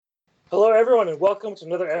Hello, everyone, and welcome to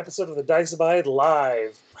another episode of the Dice Abide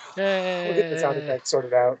Live. We'll get the sound Yay. effects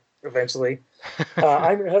sorted out eventually.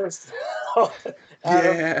 I'm your host,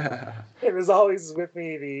 Adam, Yeah. and as always, with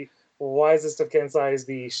me, the wisest of Kensai's,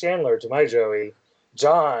 the Chandler to my Joey,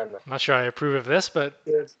 John. I'm not sure I approve of this, but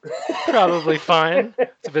Yes. probably fine.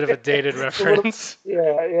 It's a bit of a dated reference.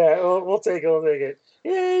 Yeah, we'll take it.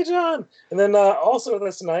 Yay, John! And then also with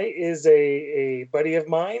us tonight is a buddy of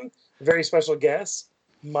mine, a very special guest,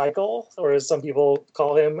 Michael, or as some people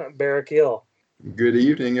call him, Barakil. Good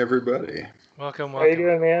evening, everybody. Welcome, How you welcome.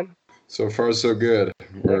 doing, man? So far, so good.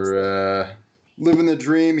 We're living the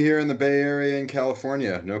dream here in the Bay Area in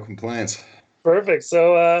California. No complaints. Perfect.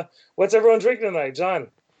 So, what's everyone drinking tonight, John?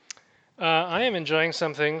 I am enjoying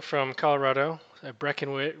something from Colorado, a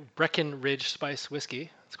Breckenridge Spice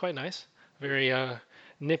whiskey. It's quite nice. Very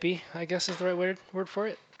nippy, I guess is the right word for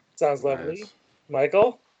it. Sounds lovely. Nice.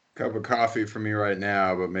 Michael? Cup of coffee for me right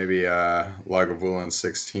now, but maybe Lagavulin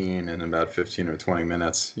 16 in about 15 or 20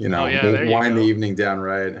 minutes. You know, Oh, yeah, there you wind the go. evening down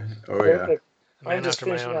right. Oh, yeah. Perfect. Man I'm just after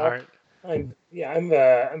my finishing own off. heart.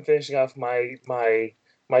 I'm finishing off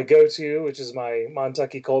my go-to, which is my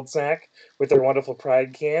Montucky cold snack with their wonderful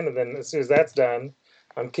Pride can, and then as soon as that's done,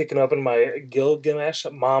 I'm kicking open my Gilgamesh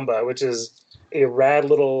Mamba, which is a rad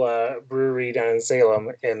little brewery down in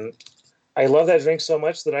Salem, and I love that drink so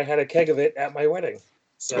much that I had a keg of it at my wedding.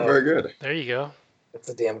 So Oh, very good. There you go. it's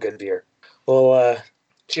a damn good beer. Well,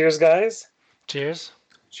 cheers, guys. Cheers.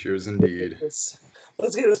 Cheers indeed. Let's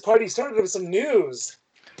get this party started with some news.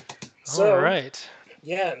 So, All right.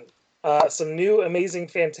 yeah, some new, amazing,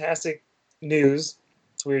 fantastic news.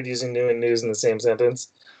 It's weird using new and news in the same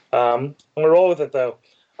sentence. I'm gonna roll with it though.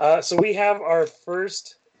 So we have our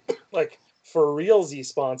first, for realsy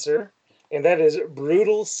sponsor, and that is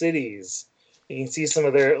Brutal Cities. You can see some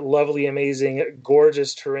of their lovely, amazing,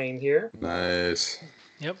 gorgeous terrain here. Nice.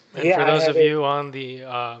 Yep. And Yeah, for I those have of you on the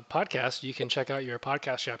podcast, you can check out your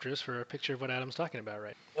podcast chapters for a picture of what Adam's talking about,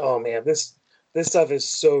 right? Oh man, this stuff is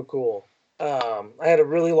so cool. I had a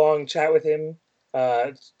really long chat with him.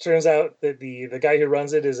 Turns out that the guy who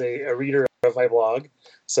runs it is a reader of my blog,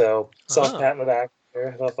 so self pat in the back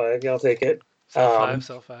there. High five, yeah, I'll take it.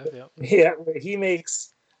 Self five, yep. Yeah, he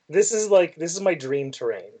makes this is my dream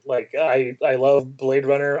terrain. Like I love Blade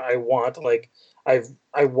Runner. I want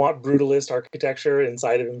I want brutalist architecture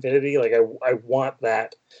inside of Infinity. Like I want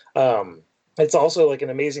that. It's also like an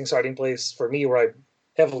amazing starting place for me where I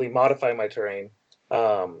heavily modify my terrain.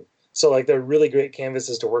 So like they're really great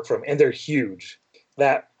canvases to work from, and they're huge.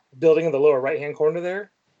 That building in the lower right hand corner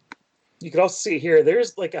there, you can also see here.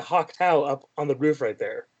 There's like a hawk towel up on the roof right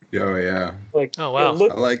there. Oh, yeah. Like Oh, wow.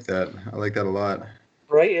 it I like that. I like that a lot.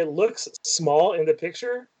 right. It looks small in the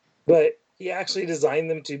picture, but he actually designed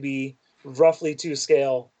them to be roughly to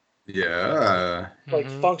scale, Yeah. like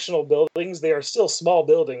Mhm. functional buildings. They are still small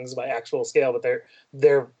buildings by actual scale, but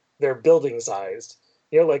they're building sized.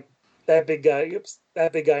 You know, like that big guy. Oops,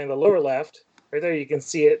 that big guy in the lower left, right there. You can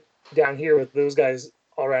see it down here with those guys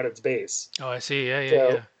all around its base. Oh, I see. Yeah, So-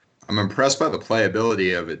 yeah. I'm impressed by the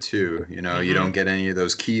playability of it too. You know, you Mhm. don't get any of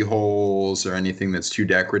those keyholes or anything that's too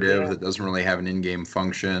decorative Yeah. that doesn't really have an in-game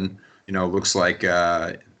function. You know, it looks like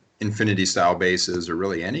Infinity style bases or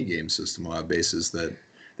really any game system will have bases that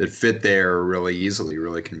fit there really easily,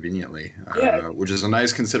 really conveniently, Yeah. which is a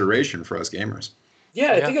nice consideration for us gamers.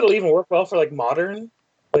 Yeah, I Yeah. think it'll even work well for like modern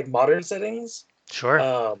settings.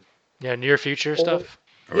 Sure. Yeah, near future or- stuff.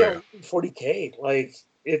 Oh, yeah, 40K. Like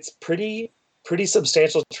it's pretty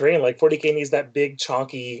substantial terrain. Like 40K needs that big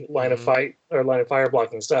chonky line of Mhm. fight or line of fire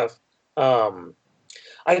blocking stuff.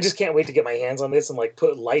 I just can't wait to get my hands on this and like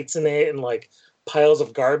put lights in it and like piles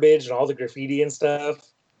of garbage and all the graffiti and stuff.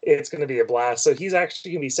 It's going to be a blast. So he's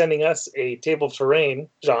actually going to be sending us a table of terrain,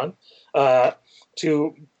 John. I'm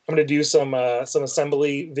going to do some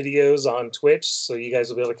assembly videos on Twitch, so you guys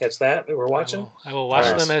will be able to catch that we're watching. I will watch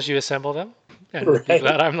Nice. them as you assemble them, and be Right.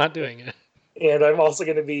 glad I'm not doing it. And I'm also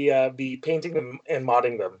going to be painting them and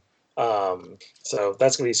modding them. So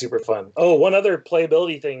that's going to be super fun. Oh, one other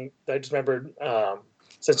playability thing that I just remembered,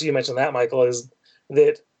 since you mentioned that, Michael, is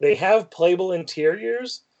that they have playable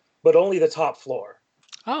interiors, but only the top floor.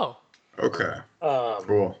 Oh, Okay,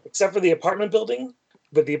 cool. Except for the apartment building.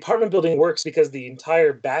 But the apartment building works because the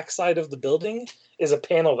entire backside of the building is a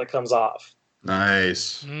panel that comes off. Nice.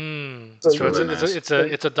 So so really it's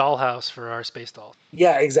a dollhouse for our space doll.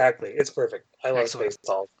 Yeah, exactly. It's perfect. I love Excellent. space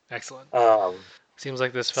dolls. Excellent. Seems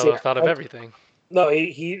like this fellow thought of everything. No,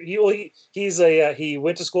 he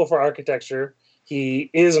went to school for architecture. He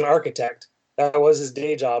is an architect. That was his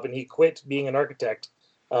day job, and he quit being an architect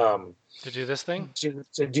To do this thing?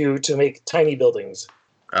 to make tiny buildings.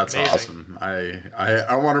 That's Amazing. awesome.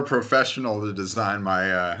 I want a professional to design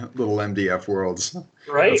my little MDF worlds.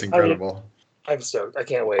 Right? That's incredible. I'm stoked. I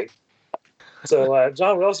can't wait. So,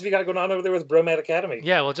 John, what else have you got going on over there with Bromat Academy?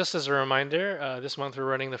 Yeah, well, just as a reminder, this month we're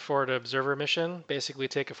running the Forward Observer mission. Basically,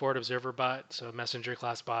 take a Forward Observer bot, so messenger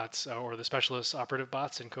class bots, or the specialist operative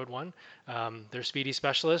bots in Code 1. They're speedy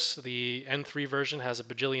specialists. The N3 version has a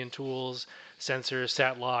bajillion tools, sensors,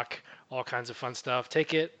 sat lock, all kinds of fun stuff.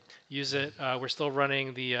 Take it, use it. We're still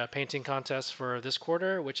running the painting contest for this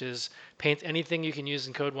quarter, which is paint anything you can use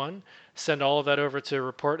in Code 1. Send all of that over to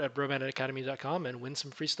report@bromatacademy.com and win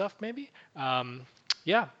some free stuff, maybe.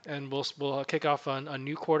 Yeah, and we'll kick off on a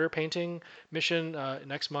new quarter painting mission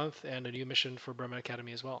next month and a new mission for Bromat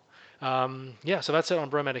Academy as well. Yeah, so that's it on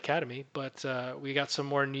Bromat Academy. But we got some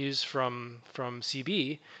more news from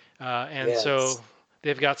CB, and Yes. so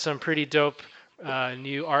they've got some pretty dope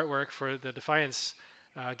new artwork for the Defiance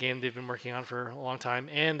game they've been working on for a long time,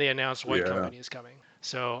 and they announced White Yeah. Company is coming.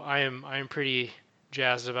 So I'm pretty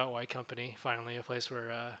jazzed about White Company. Finally, a place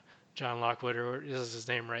where John Lockwood, or is his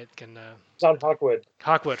name right, can John Hawkwood.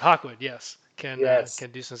 Hawkwood, yes, Yes. can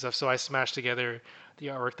do some stuff. So I smashed together the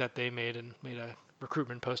artwork that they made and made a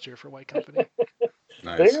recruitment poster for White Company.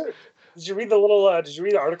 Nice. Did you read the little? Did you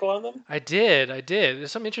read the article on them? I did.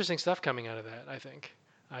 There's some interesting stuff coming out of that. I think.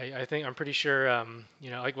 I think I'm pretty sure.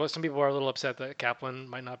 Like some people are a little upset that Kaplan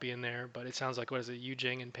might not be in there, but it sounds like what is it,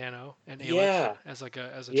 Yujing and Pano and Aleph Yeah. as a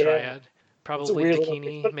Yeah. triad. Probably weird little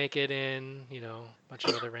Bikini thing. make it in. A bunch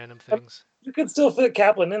of other random things. You could still fit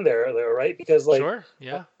Kaplan in there, though, right? Because Sure.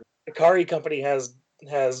 Yeah. the Kari company has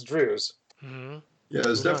Drews. Mm-hmm. Yeah, there's Who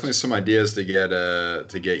knows? definitely some ideas to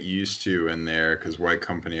get used to in there, because White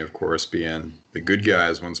Company, of course, being the good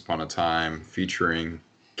guys once upon a time, featuring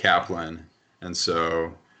Kaplan, and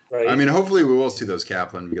so Right. I mean, hopefully we will see those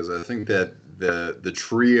Kaplan, because I think that the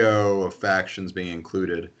trio of factions being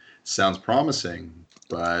included sounds promising,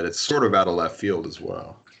 but it's sort of out of left field as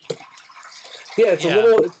well. Yeah, it's Yeah. a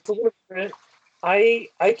little different. I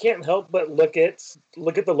can't help but look at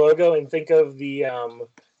the logo and think of the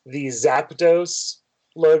Zapdos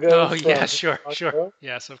logo. Oh yeah, from sure.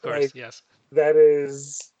 Yes, of course. Like, Yes. that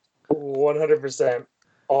is 100%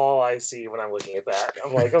 all I see when I'm looking at that.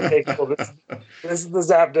 I'm like, okay, cool. This is the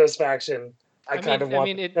Zapdos faction. I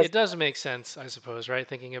mean, it does make sense, I suppose, right?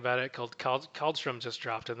 Thinking about it, Kaldstrom just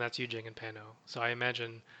dropped, and that's Yujing and Pano. So I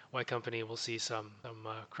imagine White Company will see some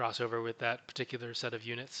crossover with that particular set of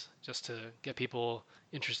units, just to get people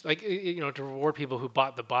interested, like to reward people who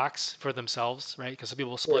bought the box for themselves, right? Because some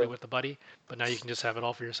people will split it with the buddy, but now you can just have it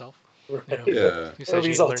all for yourself. Right. Yeah.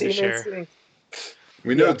 Everybody's all team instinct.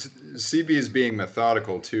 We know CB is being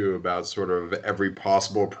methodical too about sort of every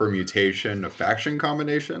possible permutation of faction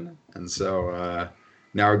combination, and so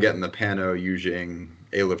now we're getting the Pano Yujing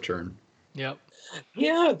Aleph turn. Yep.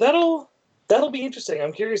 Yeah, that'll be interesting.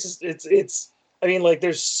 I'm curious. It's. I mean, like,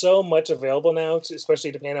 there's so much available now,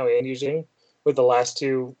 especially to Pano and Yujing, with the last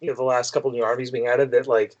couple new armies being added. That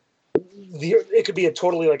it could be a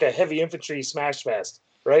totally like a heavy infantry smash fest,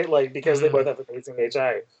 right? Like, because they both have amazing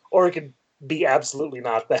HI, or it could be absolutely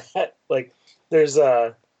not that. Like, there's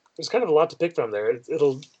kind of a lot to pick from there.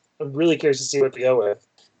 I'm really curious to see what they go with.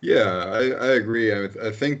 Yeah, I agree.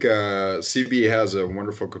 I think CB has a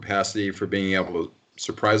wonderful capacity for being able to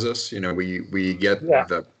surprise us. We get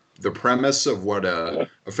the premise of what a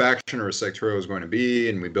faction or a sectorial is going to be,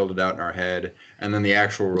 and we build it out in our head, and then the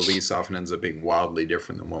actual release often ends up being wildly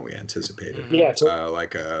different than what we anticipated. Yeah, the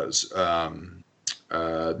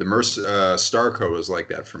Starco is like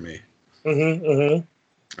that for me. I can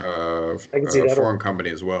see that. Foreign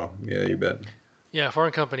Company as well. Yeah, you bet. Yeah,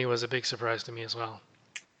 Foreign Company was a big surprise to me as well.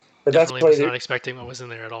 But Definitely was not expecting what was in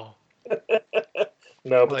there at all.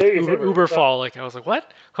 No, but like Uberfall, like I was like,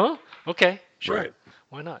 what? Huh? Okay, sure. Right.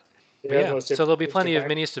 Why not? Yeah, so there'll be plenty of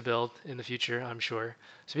minis to build in the future, I'm sure.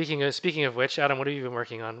 Speaking of which, Adam, what have you been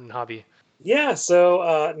working on in hobby? Yeah,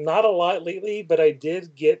 so not a lot lately, but I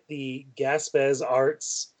did get the Gaspez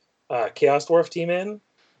Arts Chaos Dwarf team in,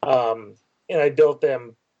 and I built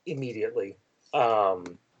them immediately.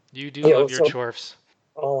 You do love your dwarfs.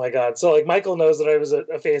 Oh my god! So like Michael knows that I was a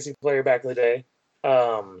fantasy player back in the day,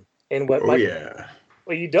 and what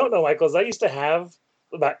you don't know, Michael, is I used to have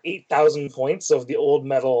about 8,000 points of the old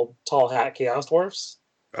metal tall hat Chaos Dwarfs.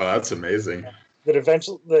 Oh, that's amazing.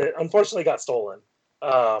 That unfortunately got stolen.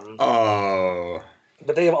 But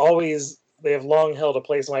they have long held a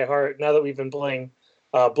place in my heart. Now that we've been playing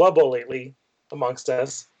Blood Bowl lately amongst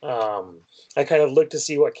us, I kind of look to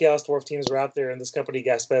see what Chaos Dwarf teams are out there, and this company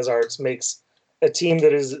Gaspez Arts makes a team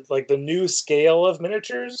that is like the new scale of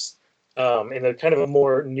miniatures, in a kind of a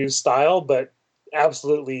more new style, but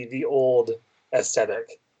absolutely the old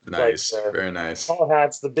aesthetic. Nice, Like very nice. tall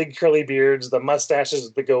hats, the big curly beards, the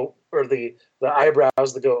mustaches that go, or the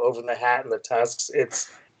eyebrows that go over the hat and the tusks. Yep.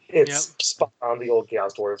 It's spot on the old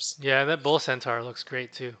Chaos Dwarfs. Yeah, that bull centaur looks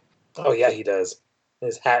great too. Oh yeah, he does.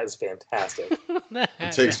 His hat is fantastic.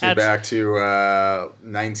 It takes me back to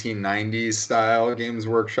 1990s style Games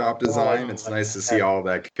Workshop design. It's nice to see all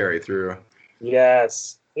that carry through.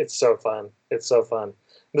 Yes, it's so fun. It's so fun.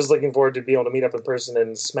 I'm just looking forward to being able to meet up in person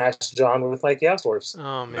and smash John with my Chaos Dwarfs.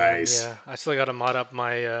 Oh man, Nice. yeah. I still got to mod up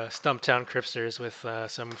my Stumptown Cripsters with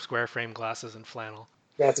some square frame glasses and flannel.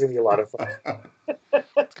 That's gonna be a lot of fun.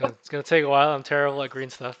 It's gonna take a while. I'm terrible at green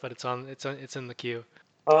stuff, but it's in the queue.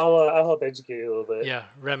 I'll help educate you a little bit. Yeah,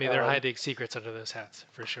 Remy, there are hiding secrets under those hats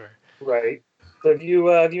for sure. Right. So have you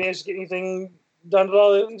managed to get anything done at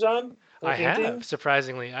all, John? I have,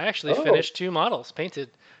 surprisingly. I actually finished 2 models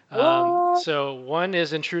painted. So one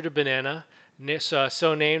is Intruder Banana,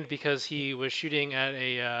 so named because he was shooting at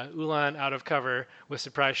a Ulan out of cover with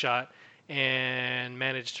surprise shot and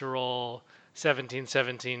managed to roll 17,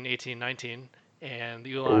 17, 18, 19. And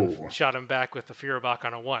the Ulan shot him back with the Führerbach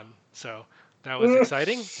on a 1. So that was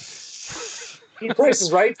exciting. He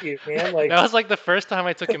prices right to you, man. Like that was like the first time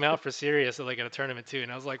I took him out for serious, like at a tournament too,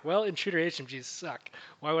 and I was like, "Well, intruder HMGs suck.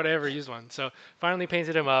 Why would I ever use one?" So finally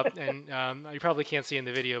painted him up, and you probably can't see in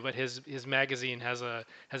the video, but his magazine has a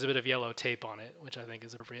bit of yellow tape on it, which I think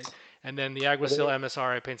is appropriate. And then the Aguasil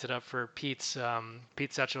MSR I painted up for Pete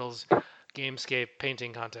Sechel's Gamescape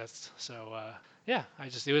painting contest. So yeah,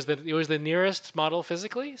 it was the nearest model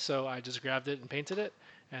physically, so I just grabbed it and painted it,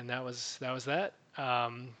 and that was that.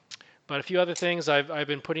 But a few other things I've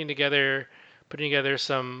been putting together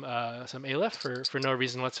some Aleph for no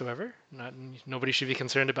reason whatsoever. Nobody should be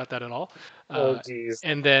concerned about that at all. oh geez.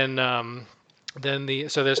 And then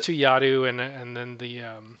so there's 2 Yadu and then the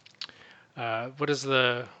what is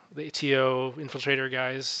the TO infiltrator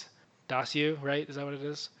guys, Daciu, right? Is that what it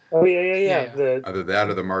is? Oh yeah. Either that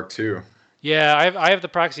or the Mark II. Yeah, I have the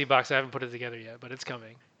proxy box. I haven't put it together yet, but it's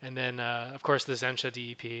coming. And then of course the Zensha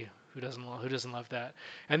DEP. Who doesn't love that?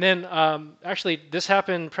 And then actually this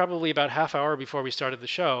happened probably about half hour before we started the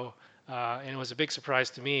show, and it was a big surprise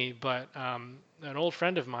to me. But an old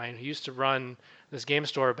friend of mine who used to run this game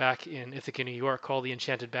store back in Ithaca, New York, called the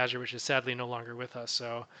Enchanted Badger, which is sadly no longer with us.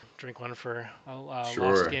 So drink one for a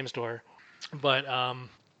lost game store. But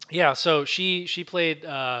yeah, so she played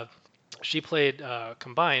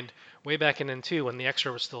combined way back in N2 when the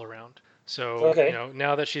extra was still around. So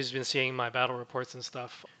now that she's been seeing my battle reports and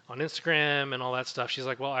stuff on Instagram and all that stuff, she's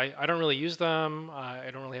like, well, I don't really use them. I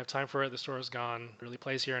don't really have time for it. The store is gone. It really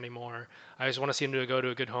plays here anymore. I just want to see them to go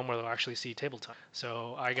to a good home where they'll actually see table time.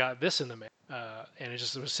 So I got this in the mail, and it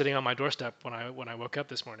was sitting on my doorstep when I woke up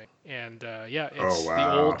this morning. And yeah, it's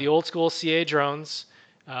the old school CA drones.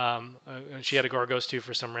 And she had a Gorgos too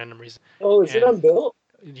for some random reason. Oh, is it unbuilt?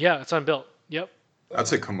 Yeah, it's unbuilt. Yep.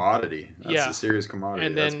 That's a commodity. That's a serious commodity.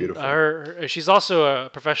 And that's then beautiful. She's also a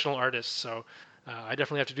professional artist, so I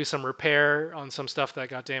definitely have to do some repair on some stuff that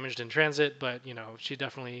got damaged in transit. But she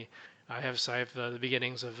definitely, I have the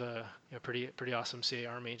beginnings of a pretty awesome CA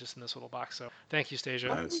army just in this little box. So thank you, Stasia.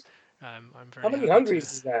 Nice. I'm very. How many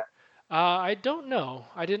hundreds is that? I don't know.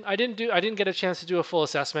 I didn't get a chance to do a full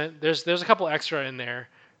assessment. There's a couple extra in there.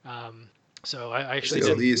 So I actually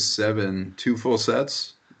at least 7, 2 full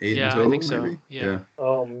sets. 8 in total, I think so. maybe? Yeah.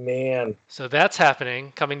 Oh man. So that's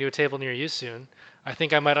happening, coming to a table near you soon. I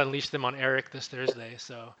think I might unleash them on Eric this Thursday.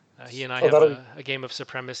 So he and I have a game of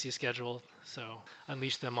Supremacy scheduled. So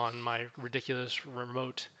unleash them on my ridiculous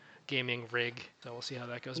remote gaming rig. So we'll see how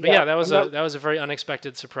that goes. But yeah, that was a very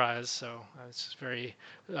unexpected surprise. So it's very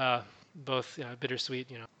both bittersweet,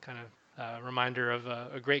 kind of. Reminder of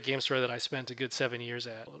a great game store that I spent a good 7 years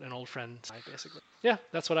at, an old friend, basically. Yeah,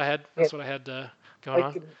 that's what I had. That's what I had going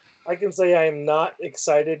on. I can say I am not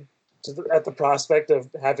excited at the prospect of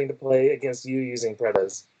having to play against you using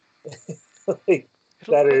Predas.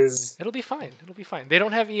 It'll be fine. It'll be fine. They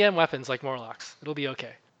don't have EM weapons like Morlocks. It'll be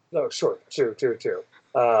okay. No, sure.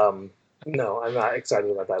 No, I'm not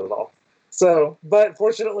excited about that at all. So, but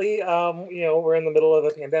fortunately, we're in the middle of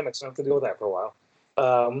a pandemic, so I don't have to deal with that for a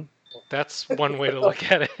while. That's one way to look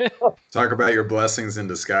at it. Talk about your blessings in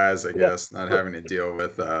disguise, I guess, not having to deal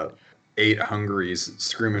with 8 Hungaries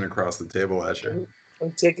screaming across the table at you.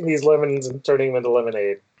 I'm taking these lemons and turning them into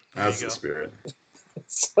lemonade. That's the spirit.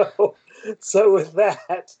 So with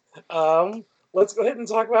that, let's go ahead and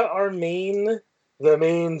talk about the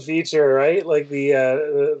main feature, right? Like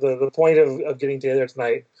the point of getting together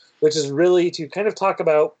tonight, which is really to kind of talk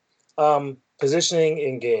about positioning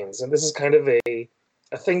in games. And this is kind of a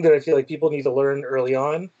thing that I feel like people need to learn early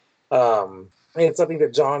on. And it's something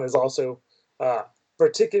that John has also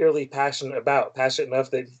particularly passionate enough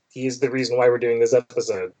that he's the reason why we're doing this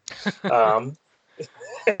episode.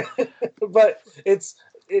 But it's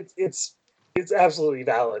absolutely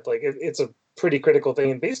valid. Like it's a pretty critical thing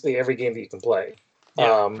in basically every game that you can play.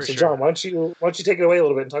 Yeah, So sure. John, why don't you take it away a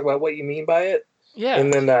little bit and talk about what you mean by it? Yeah.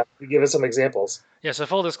 And then give us some examples. Yeah, so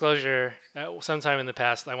full disclosure, sometime in the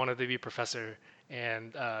past, I wanted to be a professor,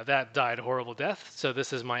 and that died a horrible death. So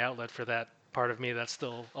this is my outlet for that part of me that's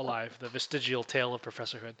still alive, the vestigial tale of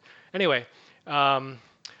professorhood. Anyway,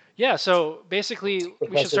 yeah, so basically,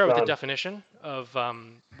 we should start with the definition of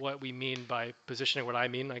what we mean by positioning, what I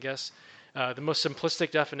mean, I guess. The most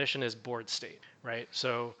simplistic definition is board state, right?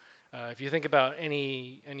 So if you think about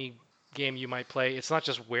any game you might play, it's not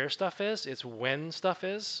just where stuff is, it's when stuff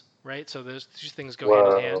is, right? So those two things go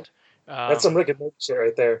hand in hand. That's some Rick and Morty shit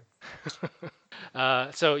right there.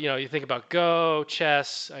 So, you think about Go,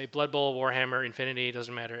 chess, Blood Bowl, Warhammer, Infinity,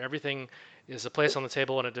 doesn't matter. Everything is a place on the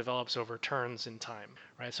table and it develops over turns in time,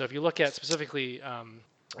 right? So if you look at specifically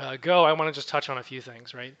Go, I want to just touch on a few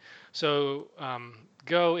things, right? So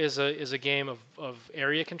Go is a game of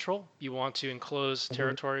area control. You want to enclose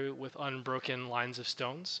territory with unbroken lines of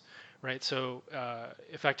stones, right? So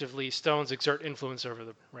effectively, stones exert influence over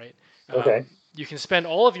them, right? Okay. You can spend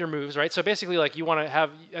all of your moves, right? So basically, like you want to have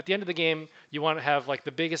at the end of the game, you want to have like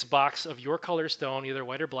the biggest box of your color stone, either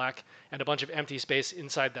white or black, and a bunch of empty space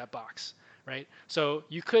inside that box, right? So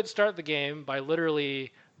you could start the game by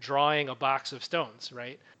literally drawing a box of stones,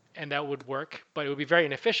 right? And that would work, but it would be very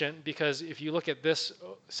inefficient because if you look at this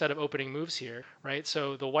set of opening moves here, right?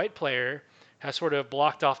 So the white player has sort of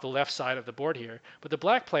blocked off the left side of the board here, but the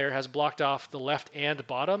black player has blocked off the left and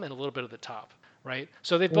bottom and a little bit of the top, right?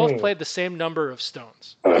 So they've both played the same number of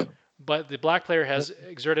stones, but the black player has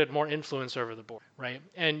exerted more influence over the board, right?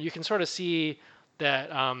 And you can sort of see that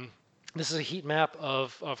this is a heat map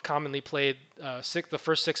of commonly played the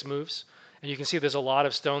first 6 moves. And you can see there's a lot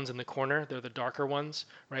of stones in the corner. They're the darker ones,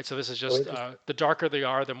 right? So this is just the darker they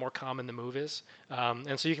are, the more common the move is.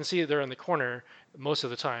 And so you can see they're in the corner most of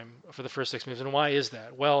the time for the first 6 moves. And why is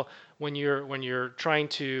that? Well, when you're trying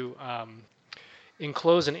to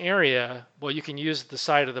enclose an area, well, you can use the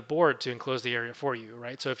side of the board to enclose the area for you,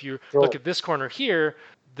 right? So if you look at this corner here,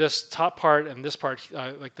 this top part and this part,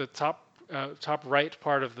 like the top right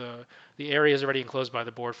part of the area is already enclosed by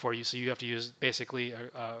the board for you, so you have to use basically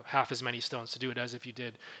half as many stones to do it as if you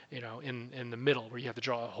did, in the middle where you have to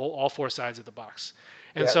draw all 4 sides of the box.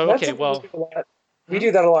 And so, okay, well, we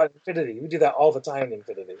do that a lot in Infinity. We do that all the time in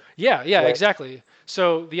Infinity. Yeah, right? Exactly.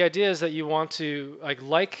 So the idea is that you want to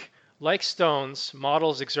like stones,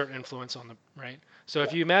 models exert influence on them, right? So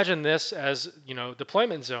if you imagine this as,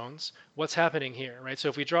 deployment zones, what's happening here, right? So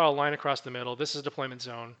if we draw a line across the middle, this is a deployment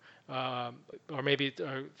zone, or maybe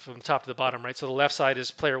from the top to the bottom, right? So the left side is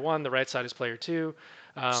player 1, the right side is player 2.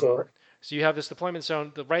 So you have this deployment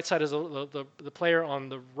zone. The right side is the player on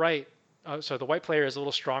the right. So the white player is a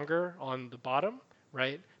little stronger on the bottom,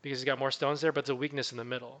 right? Because he's got more stones there, but it's a weakness in the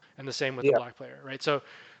middle. And the same with the black player, right? So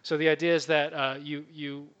the idea is that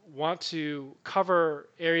you want to cover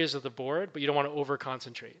areas of the board, but you don't want to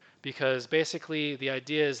over-concentrate. Because basically the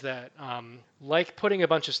idea is that like putting a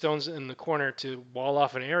bunch of stones in the corner to wall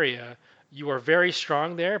off an area, you are very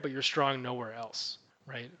strong there, but you're strong nowhere else,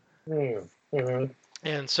 right? Mm-hmm.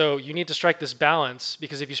 And so you need to strike this balance,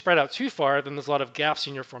 because if you spread out too far, then there's a lot of gaps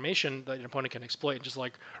in your formation that your opponent can exploit and just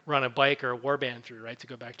like run a bike or a warband through, right, to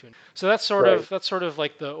go back to it. So that's sort of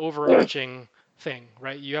like the overarching thing,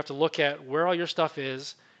 right? You have to look at where all your stuff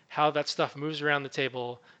is, how that stuff moves around the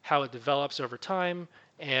table, how it develops over time,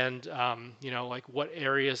 and like what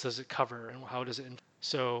areas does it cover and how does it.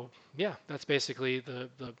 So yeah, that's basically the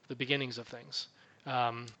beginnings of things.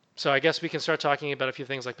 So I guess we can start talking about a few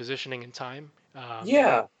things like positioning and time.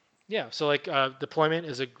 Yeah. So like deployment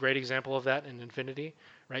is a great example of that in Infinity,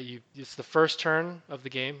 right? It's the first turn of the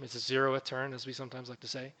game. It's a 0th turn, as we sometimes like to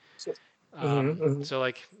say. So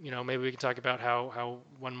like, maybe we can talk about how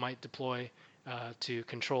one might deploy to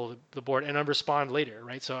control the board and respond later,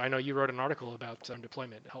 right? So I know you wrote an article about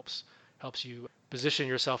deployment. It helps you position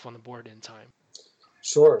yourself on the board in time.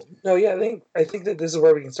 Sure. No, yeah, I think that this is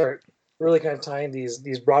where we can start really kind of tying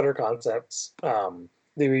these broader concepts that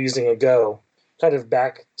we're using in Go, kind of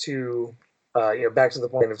back to back to the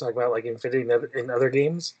point of talking about like Infinity in other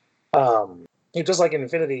games. Just like in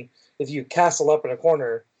Infinity, if you castle up in a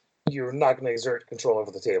corner, you're not going to exert control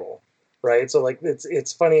over the table, right? So like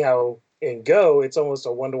it's funny how in Go it's almost a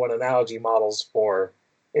 1-to-1 analogy models for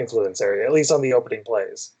influence area, at least on the opening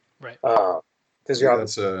plays, right? Because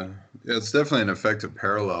it's definitely an effective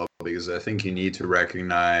parallel, because I think you need to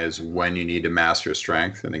recognize when you need to master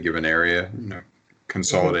strength in a given area.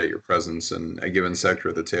 consolidate your presence in a given sector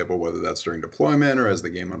of the table, whether that's during deployment or as the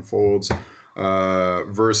game unfolds,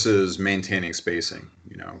 versus maintaining spacing,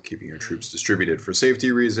 keeping your troops distributed for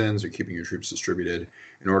safety reasons or keeping your troops distributed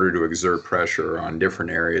in order to exert pressure on different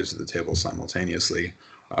areas of the table simultaneously.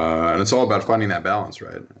 And it's all about finding that balance,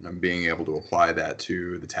 right? And being able to apply that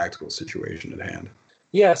to the tactical situation at hand.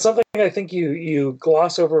 Yeah, something I think you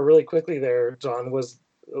gloss over really quickly there, John, was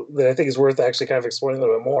that I think is worth actually kind of exploring a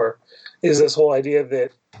little bit more, is this whole idea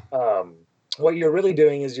that what you're really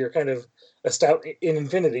doing is you're kind of in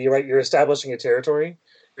Infinity, right? You're establishing a territory,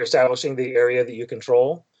 you're establishing the area that you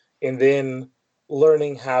control, and then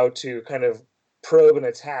learning how to kind of probe and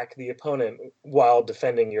attack the opponent while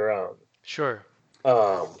defending your own. Sure.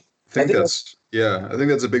 I think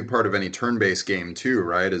that's a big part of any turn-based game too,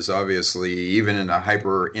 right? Is obviously even in a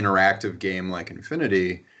hyper-interactive game like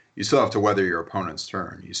Infinity, you still have to weather your opponent's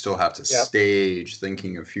turn. You still have to stage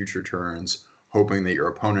thinking of future turns, hoping that your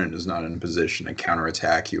opponent is not in a position to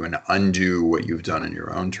counterattack you and undo what you've done in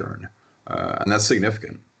your own turn. And that's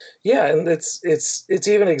significant. Yeah, and it's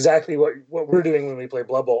even exactly what we're doing when we play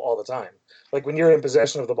Blood Bowl all the time. Like when you're in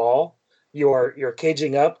possession of the ball, you're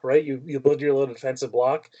caging up, right? You build your little defensive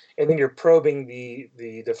block, and then you're probing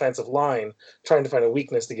the defensive line, trying to find a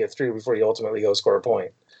weakness to get through before you ultimately go score a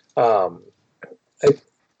point. I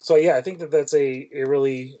think that's a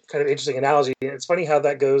really kind of interesting analogy, and it's funny how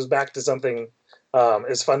that goes back to something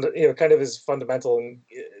as fun, kind of as fundamental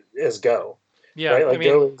as Go. Yeah, right? Like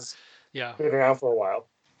Go has been around for a while.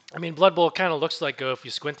 I mean, Blood Bowl kind of looks like Go if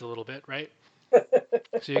you squint a little bit, right?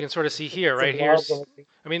 So you can sort of see here, right?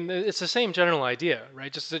 It's the same general idea,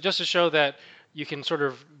 right? Just to show that you can sort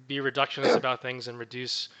of be reductionist about things and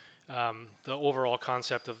reduce the overall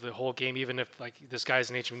concept of the whole game, even if like this guy's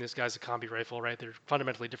an HM, this guy's a combi rifle, right? They're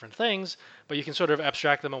fundamentally different things, but you can sort of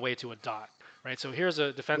abstract them away to a dot, right? So here's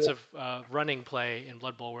a defensive running play in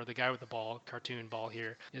Blood Bowl where the guy with the ball, cartoon ball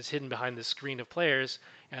here, is hidden behind this screen of players,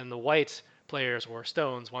 and the white players or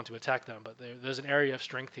stones want to attack them, but there's an area of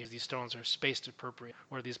strength here. These stones are spaced appropriate,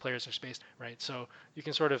 where these players are spaced, right? So you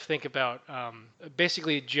can sort of think about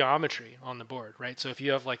basically geometry on the board, right? So if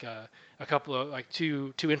you have like a couple of like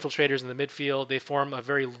two infiltrators in the midfield, they form a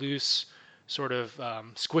very loose sort of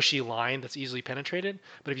squishy line that's easily penetrated.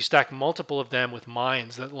 But if you stack multiple of them with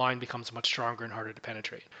mines, that line becomes much stronger and harder to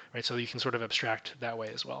penetrate, right? So you can sort of abstract that way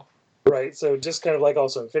as well. Right. So just kind of like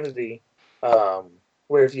also Infinity,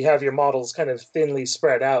 where if you have your models kind of thinly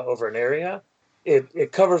spread out over an area,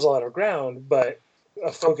 it covers a lot of ground, but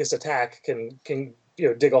a focused attack can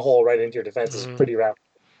dig a hole right into your defenses pretty rapidly.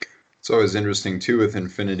 It's always interesting too with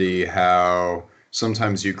Infinity how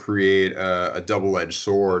sometimes you create a double-edged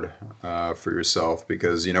sword for yourself,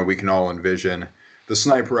 because we can all envision the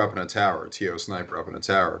sniper up in a tower, TO sniper up in a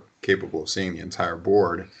tower, capable of seeing the entire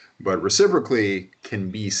board, but reciprocally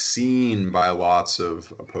can be seen by lots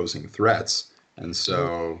of opposing threats. And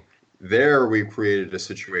so there we've created a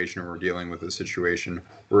situation, or we're dealing with a situation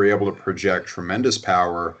where you're able to project tremendous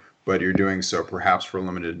power, but you're doing so perhaps for a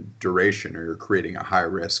limited duration, or you're creating a high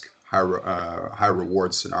risk, high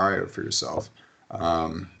reward scenario for yourself,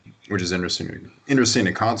 which is interesting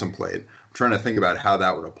to contemplate. I'm trying to think about how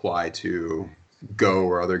that would apply to Go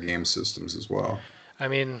or other game systems as well. I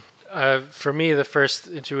mean, for me, the first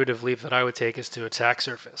intuitive leap that I would take is to attack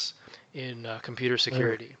surface in computer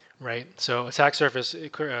security. Right. So attack surface,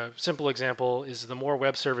 a simple example is the more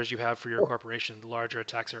web servers you have for your corporation, the larger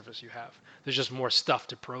attack surface you have. There's just more stuff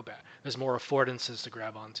to probe at. There's more affordances to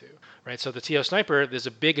grab onto. Right. So the TO sniper, there's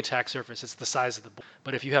a big attack surface. It's the size of the board.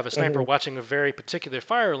 But if you have a sniper watching a very particular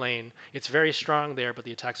fire lane, it's very strong there, but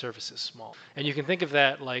the attack surface is small. And you can think of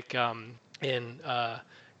that like in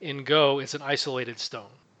Go, it's an isolated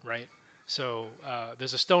stone. Right. So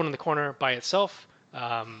there's a stone in the corner by itself.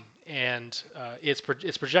 And it's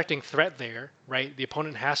projecting threat there, right? The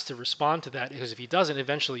opponent has to respond to that, because if he doesn't,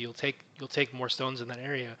 eventually you'll take more stones in that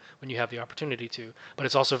area when you have the opportunity to. But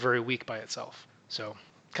it's also very weak by itself. So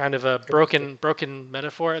kind of a broken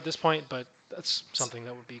metaphor at this point, but that's something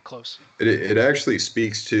that would be close. It actually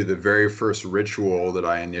speaks to the very first ritual that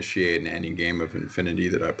I initiate in any game of Infinity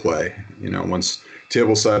that I play. Once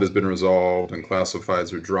tableside has been resolved and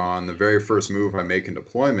classifieds are drawn, the very first move I make in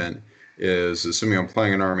deployment is, assuming I'm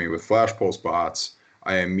playing an army with flash pulse bots,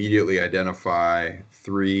 I immediately identify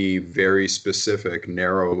 3 very specific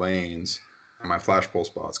narrow lanes, and my flash pulse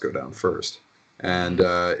bots go down first. And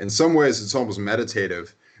in some ways, it's almost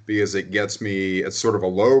meditative, because it gets me, it's sort of a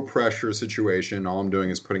low pressure situation. All I'm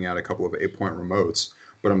doing is putting out a couple of 8-point remotes,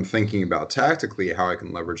 but I'm thinking about tactically how I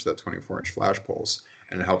can leverage that 24-inch flash pulse,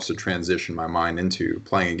 and it helps to transition my mind into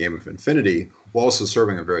playing a game of Infinity while also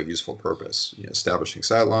serving a very useful purpose, establishing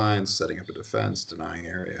sight lines, setting up a defense, denying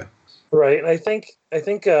area. Right, and I think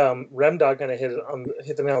Remdog kind of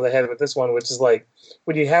hit the nail on the head with this one, which is like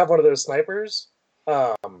when you have one of those snipers,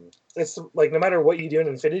 it's like no matter what you do in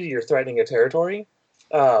Infinity, you're threatening a territory.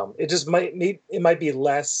 It just might be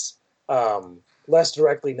less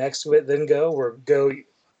directly next to it than Go, where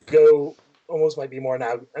Go almost might be more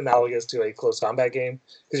analogous to a close combat game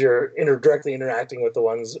because you're directly interacting with the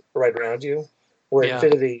ones right around you. Where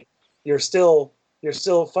Infinity, you're still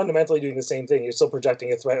fundamentally doing the same thing. You're still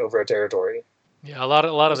projecting a threat over a territory. Yeah, a lot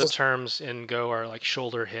of the terms in Go are like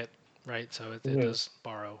shoulder hit, right? So it does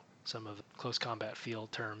borrow some of the close combat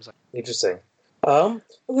field terms. Interesting. Well,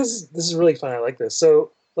 this is really fun. I like this.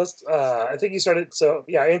 So let's. I think you started. So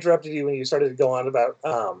yeah, I interrupted you when you started to go on about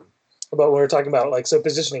when we were talking about like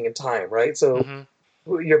positioning in time, right? So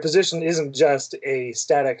your position isn't just a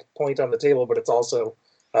static point on the table, but it's also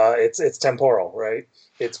it's temporal, right?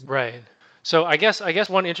 It's right. So I guess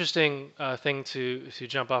one interesting thing to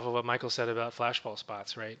jump off of what Michael said about flashball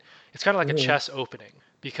spots, right? It's kind of like a chess opening,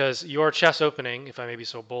 because your chess opening, if I may be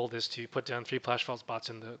so bold, is to put down 3 flashball spots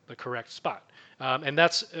in the correct spot. And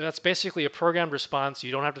that's basically a programmed response.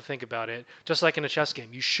 You don't have to think about it. Just like in a chess game,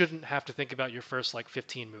 you shouldn't have to think about your first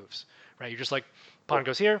 15 moves, right? You're just like, pawn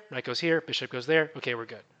goes here, knight goes here, bishop goes there. Okay, we're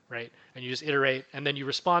good, right? And you just iterate, and then you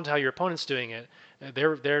respond to how your opponent's doing it.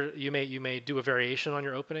 You may do a variation on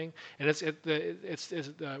your opening, and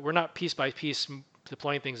we're not piece by piece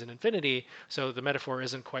deploying things in Infinity, so the metaphor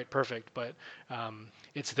isn't quite perfect, but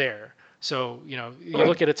it's there. So you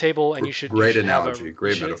look at a table, and you should great you should analogy, have a,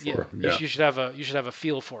 great metaphor. You should have a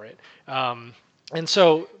feel for it, and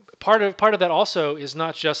so part of that also is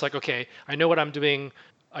not just like, okay, I know what I'm doing.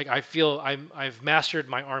 Like I feel I've mastered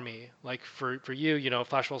my army. Like for you,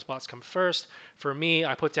 flashball spots come first. For me,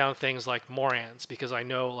 I put down things like Morans because I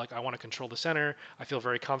know I want to control the center. I feel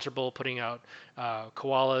very comfortable putting out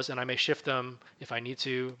koalas, and I may shift them if I need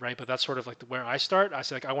to, right? But that's sort of where I start. I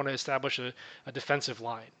say I want to establish a defensive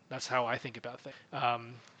line. That's how I think about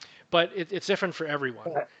things. But it's different for everyone.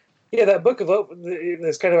 Yeah, that book of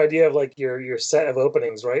this kind of idea of your set of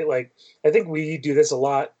openings, right? Like I think we do this a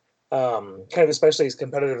lot. Kind of especially as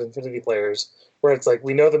competitive Infinity players, where it's like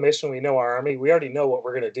we know the mission, we know our army, we already know what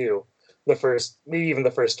we're going to do maybe even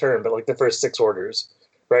the first turn, but the first 6 orders,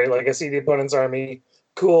 right? Like I see the opponent's army,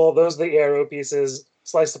 cool, those are the arrow pieces,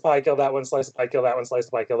 slice the pie, kill that one, slice the pie, kill that one, slice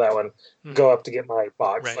the pie, kill that one, go up to get my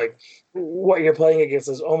box. Right. Like what you're playing against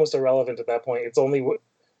is almost irrelevant at that point.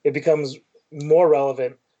 It becomes more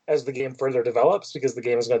relevant as the game further develops because the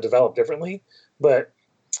game is going to develop differently, but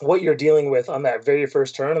what you're dealing with on that very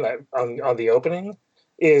first turn on the opening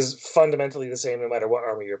is fundamentally the same no matter what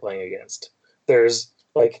army you're playing against. There's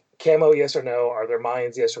camo, yes or no. Are there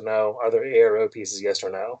mines, yes or no? Are there arrow pieces, yes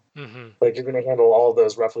or no? Mm-hmm. You're going to handle all of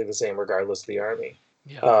those roughly the same regardless of the army.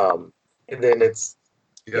 Yeah. And then it's...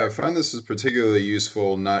 I find this is particularly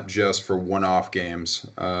useful not just for one-off games,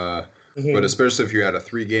 but especially if you had a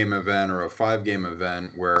 3-game event or a 5-game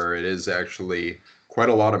event where it is actually quite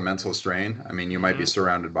a lot of mental strain. I mean, you might be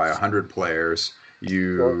surrounded by 100 players.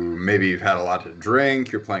 Maybe you've had a lot to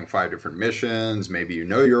drink. You're playing 5 different missions. Maybe you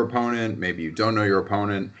know your opponent. Maybe you don't know your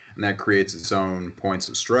opponent, and that creates its own points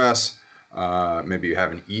of stress. Maybe you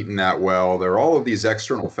haven't eaten that well. There are all of these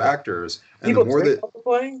external factors, and the more that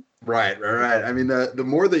playing. Right. I mean, the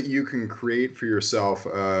more that you can create for yourself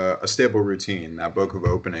a stable routine, that book of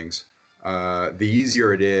openings, the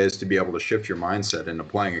easier it is to be able to shift your mindset into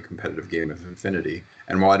playing a competitive game of Infinity.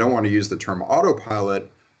 And while I don't want to use the term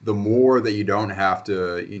autopilot, the more that you don't have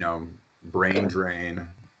to, brain drain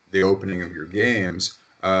the opening of your games,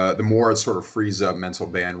 the more it sort of frees up mental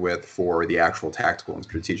bandwidth for the actual tactical and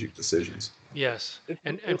strategic decisions. Yes.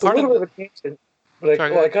 And it's part a little of bit of a tangent, but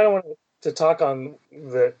I kind of wanted to talk on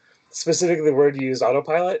specifically the word you used,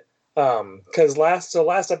 autopilot. Because last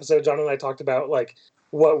episode, John and I talked about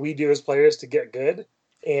what we do as players to get good.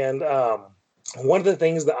 And one of the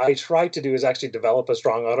things that I try to do is actually develop a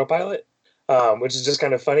strong autopilot, which is just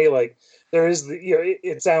kind of funny. There is,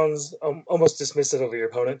 it sounds almost dismissive of your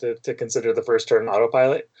opponent to consider the first turn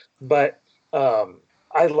autopilot. But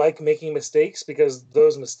I like making mistakes because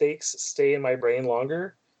those mistakes stay in my brain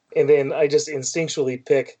longer. And then I just instinctually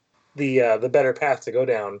pick the better path to go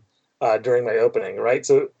down during my opening, right?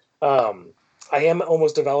 So I am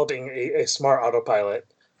almost developing a smart autopilot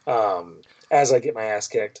as I get my ass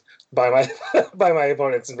kicked by my by my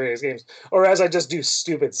opponents in various games, or as I just do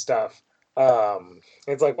stupid stuff.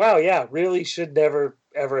 It's like, wow, yeah, really should never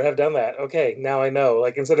ever have done that. Okay, now I know.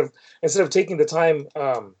 Like instead of taking the time,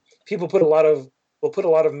 people will put a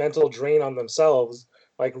lot of mental drain on themselves,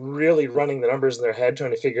 like really running the numbers in their head,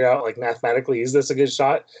 trying to figure out like mathematically, is this a good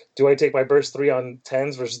shot? Do I take my burst 3 on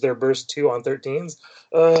 10s versus their burst 2 on 13s?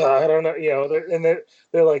 I don't know. You know,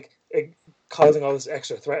 they're like causing all this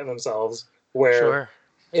extra threat in themselves. Where Sure.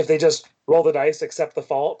 if they just roll the dice, accept the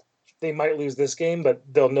fault, they might lose this game, but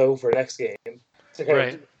they'll know for next game to kind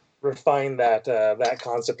Right. of refine that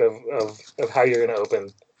concept of how you're going to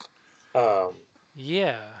open.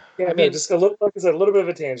 Yeah. Yeah, I no, mean, just a little, like I said, a little bit of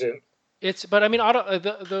a tangent. but I mean,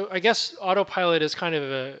 I guess autopilot is kind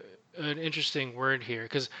of an interesting word here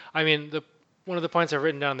because I mean, one of the points I've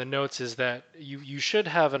written down in the notes is that you should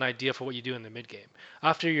have an idea for what you do in the mid game.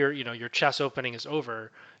 After your chess opening is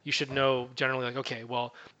over, you should know generally like, okay,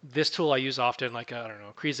 well, this tool I use often, like I don't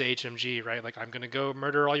know, Kriza HMG, right? Like I'm gonna go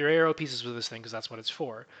murder all your arrow pieces with this thing because that's what it's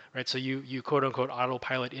for, right? So you quote unquote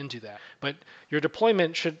autopilot into that, but your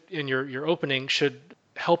deployment should in your opening should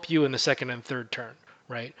help you in the second and third turn,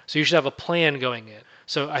 right? So you should have a plan going in.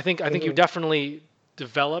 So I think you definitely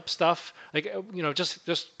develop stuff like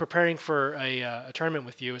just preparing for a tournament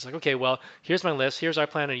with you. It's like, okay, well, here's my list, here's our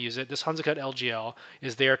plan to use it. This Hansacut LGL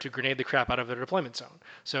is there to grenade the crap out of the deployment zone.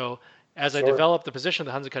 So as I Sure. develop the position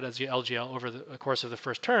of the Hansacut LGL over the course of the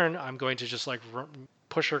first turn, I'm going to just like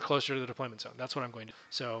push her closer to the deployment zone. That's what I'm going to do.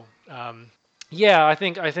 So yeah, I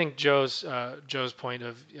think Joe's point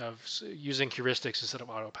of using heuristics instead of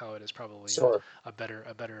autopilot is probably Sure. a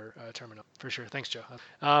better terminal for sure. Thanks, Joe.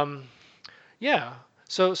 Um, yeah.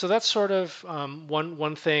 So that's sort of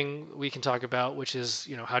one thing we can talk about, which is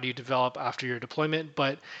how do you develop after your deployment,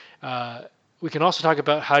 but we can also talk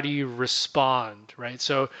about how do you respond, right?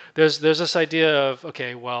 So there's this idea of,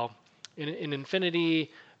 okay, well, in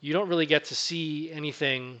Infinity you don't really get to see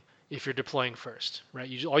anything if you're deploying first, right?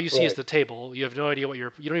 All you see is Right. the table. You have no idea you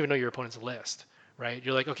don't even know your opponent's list, right?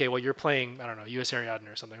 You're like, okay, well, you're playing, I don't know, US Ariadne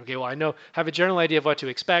or something. Okay, well, have a general idea of what to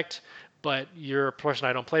expect, but you're a person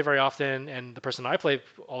I don't play very often, and the person I play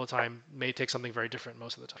all the time may take something very different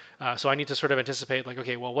most of the time. So I need to sort of anticipate, like,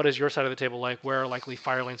 okay, well, what is your side of the table like? Where are likely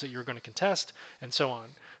fire lanes that you're going to contest, and so on.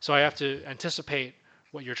 So I have to anticipate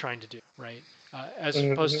what you're trying to do, right? As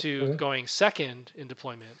opposed to Mm-hmm. going second in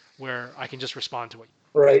deployment, where I can just respond to what.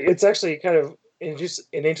 Right. It's actually kind of just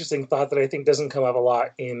an interesting thought that I think doesn't come up a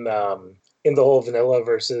lot in the whole vanilla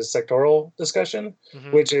versus sectoral discussion,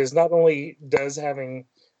 Mm-hmm. which is not only does having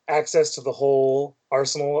access to the whole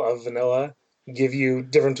arsenal of vanilla give you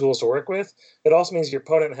different tools to work with, it also means your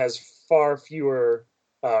opponent has far fewer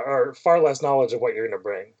or far less knowledge of what you're going to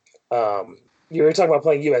bring. You were talking about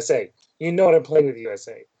playing USA. You know what I'm playing with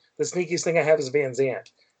USA. The sneakiest thing I have is Van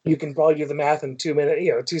Zant. You can probably do the math in 2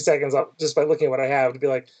 minutes, 2 seconds up just by looking at what I have to be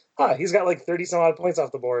like, he's got like 30 some odd points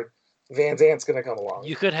off the board. Van Zant's going to come along.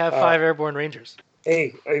 You could have Uh, 5 airborne rangers.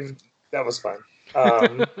 hey, that was fun.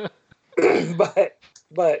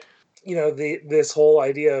 but this whole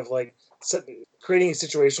idea of like creating a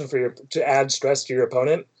situation for to add stress to your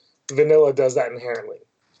opponent, vanilla does that inherently.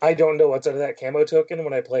 I don't know what's under that camo token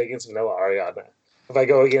when I play against vanilla Ariadne. If I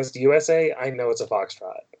go against USA, I know it's a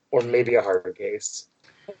Foxtrot or maybe a hard case.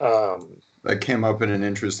 That came up in an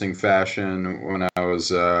interesting fashion when I was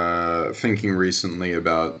thinking recently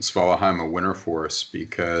about Svalaheimer Winter Force,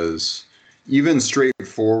 because even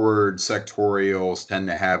straightforward sectorials tend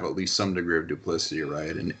to have at least some degree of duplicity,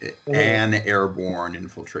 right? And an airborne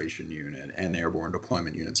infiltration unit and airborne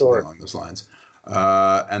deployment unit, something along those lines.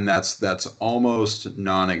 And that's almost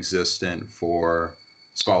non-existent for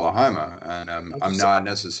Svalaheimer. And I'm not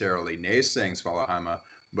necessarily naysaying Svalaheimer,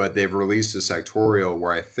 but they've released a sectorial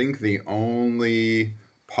where I think the only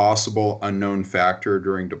possible unknown factor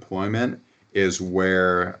during deployment is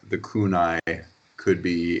where the kunai could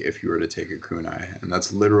be if you were to take a kunai. And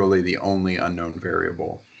that's literally the only unknown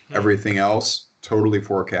variable. Everything else totally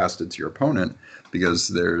forecasted to your opponent because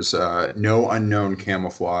there's no unknown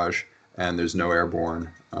camouflage and there's no airborne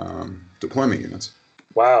deployment units.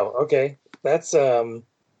 Wow. Okay. That's a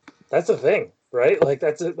thing, right? Like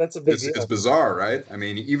that's a big deal. It's bizarre, right? I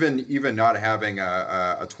mean, even not having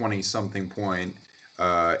a 20-something point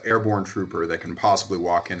airborne trooper that can possibly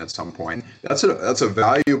walk in at some point, that's a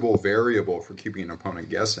valuable variable for keeping an opponent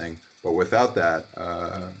guessing. But without that,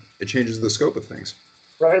 it changes the scope of things.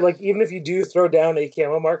 Right, like even if you do throw down a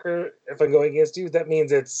camo marker, if I'm going against you, that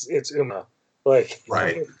means it's Uma. Like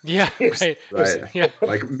right, yeah, right, yeah.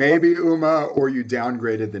 Like maybe Uma, or you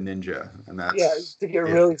downgraded the ninja, and that's to get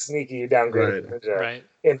really sneaky, you downgraded the ninja, right,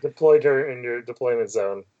 and deployed her in your deployment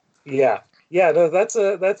zone. Yeah, no,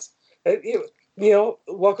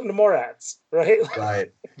 welcome to Morats, right?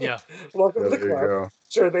 Right. Yeah. Welcome to the There you club. go.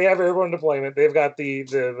 Sure, they have airborne deployment. They've got the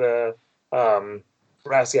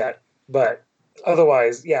Rasyat, but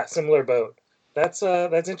otherwise, yeah, similar boat. That's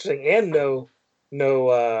interesting. And no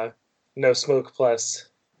smoke plus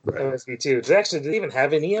Right. MSV2. Do they even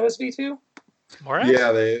have any MSV2? Morats?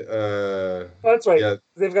 Yeah, they. Oh, that's right. Yeah,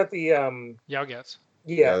 They've got the Yaogats.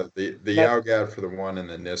 yeah. the That- Yaogat for the one and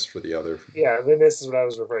the NIST for the other. Yeah, then this is what I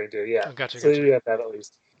was referring to. Yeah. Oh, gotcha. So you have that at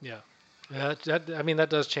least. Yeah. That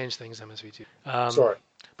does change things, MSV2. Sure.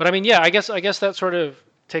 But I mean, yeah, I guess that sort of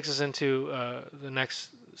takes us into the next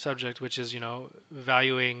subject, which is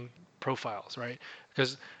valuing profiles, right?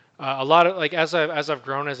 Because a lot of like as I've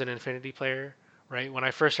grown as an Infinity player, right? When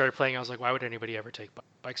I first started playing, I was like, why would anybody ever take bikes?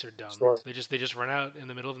 Bikes are dumb. Sure. They just run out in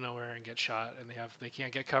the middle of nowhere and get shot, and they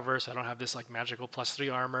can't get cover. So I don't have this like magical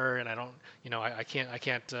 +3 armor, and I don't I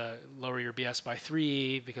can't lower your BS by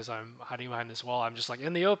 3 because I'm hiding behind this wall. I'm just like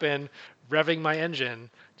in the open, revving my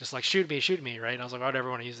engine, just like shoot me, right? And I was like, why would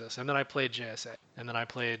everyone use this? And then I played JSA, and then I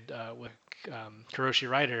played with Kuroshi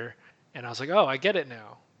Rider, and I was like, oh, I get it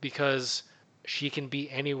now because she can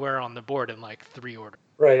be anywhere on the board in like 3 orders.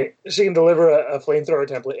 Right. She can deliver a flamethrower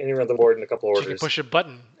template anywhere on the board in a couple orders. She can push a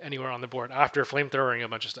button anywhere on the board after flamethrowing a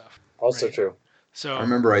bunch of stuff. Also right? true. So I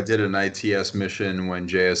remember I did an ITS mission when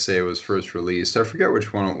JSA was first released. I forget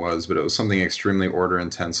which one it was, but it was something extremely order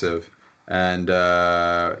intensive, and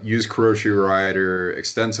used Kuroshi Rider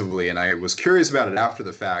extensively. And I was curious about it after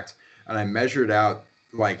the fact, and I measured out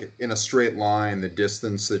like in a straight line the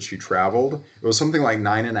distance that she traveled. It was something like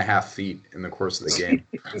 9.5 feet in the course of the game.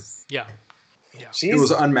 yeah. It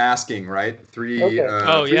was unmasking, right? Three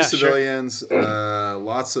civilians,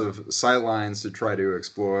 lots of sight lines to try to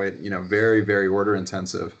exploit. Very, very order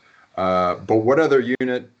intensive. But what other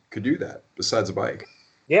unit could do that besides a bike?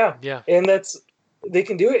 Yeah, and they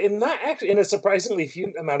can do it in not actually in a surprisingly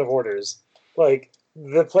few amount of orders. Like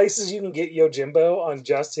the places you can get Yojimbo on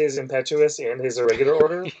just his impetuous and his irregular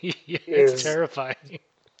order it's terrifying.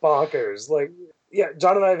 Bonkers. Like. Yeah,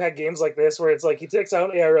 John and I have had games like this where it's like he takes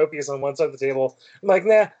out Aeropius on one side of the table. I'm like,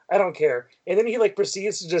 nah, I don't care. And then he like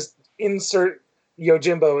proceeds to just insert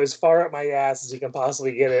Yojimbo as far up my ass as he can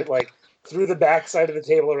possibly get it, like through the back side of the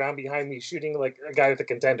table around behind me, shooting like a guy with a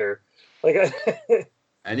contender. Like,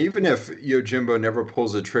 and even if Yojimbo never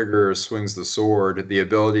pulls a trigger or swings the sword, the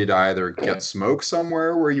ability to either get smoke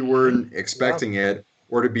somewhere where you weren't expecting it,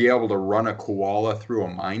 or to be able to run a koala through a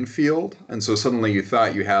minefield. And so suddenly you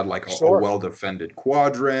thought you had like a well-defended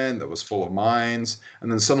quadrant that was full of mines.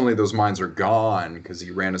 And then suddenly those mines are gone because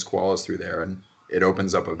he ran his koalas through there, and it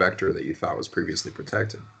opens up a vector that you thought was previously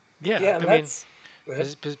protected. Yeah, I mean,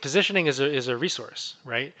 positioning is a resource,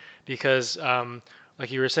 right? Because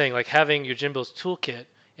like you were saying, like having Yojimbo's toolkit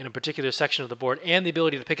in a particular section of the board and the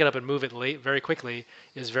ability to pick it up and move it very quickly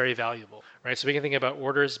is very valuable, right? So we can think about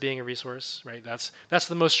orders being a resource, right? That's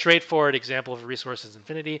the most straightforward example of a resource is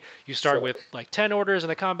Infinity. You start with like 10 orders in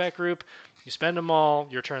the combat group, you spend them all,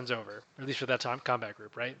 your turn's over, or at least for that time combat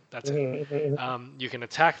group, right? That's it. You can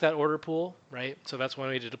attack that order pool, right? So that's one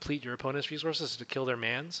way to deplete your opponent's resources, is to kill their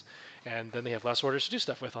mans, and then they have less orders to do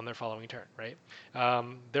stuff with on their following turn, right?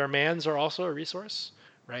 Their mans are also a resource,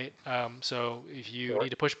 right? So if you need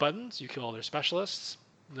to push buttons, you kill all their specialists.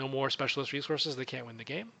 No more specialist resources, they can't win the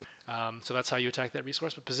game. So that's how you attack that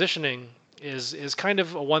resource. But positioning is kind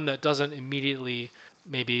of a one that doesn't immediately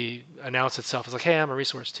maybe announce itself as like, hey, I'm a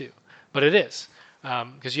resource too. But it is,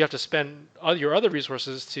 because you have to spend your other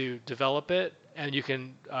resources to develop it, and you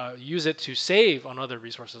can use it to save on other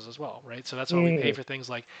resources as well, right? So that's why we pay for things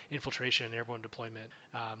like infiltration and airborne deployment,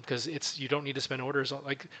 because you don't need to spend orders.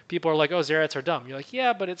 Like people are like, oh, Zerats are dumb. You're like,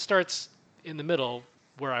 yeah, but it starts in the middle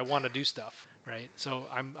where I want to do stuff, right? So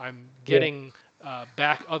I'm getting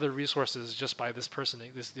back other resources just by this person,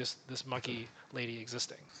 this monkey lady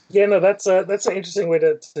existing. Yeah, no, that's an interesting way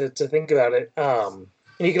to think about it.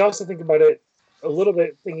 And you can also think about it a little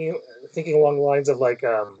bit thinking along the lines of like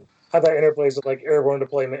how that interplays with like airborne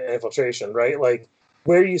deployment and infiltration, right? Like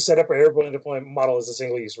where you set up an airborne deployment model as a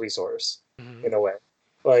single-use resource in a way.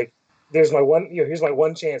 Like here's my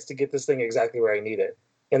one chance to get this thing exactly where I need it,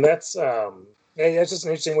 and that's just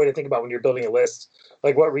an interesting way to think about when you're building a list.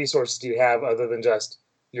 Like what resources do you have other than just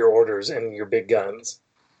your orders and your big guns?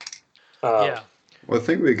 Well, I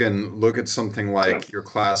think we can look at something like your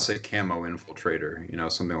classic camo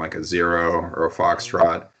infiltrator, something like a Zero or a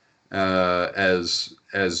Foxtrot, as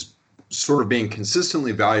sort of being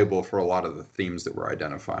consistently valuable for a lot of the themes that we're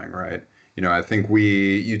identifying, right? I think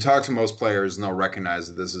you talk to most players and they'll recognize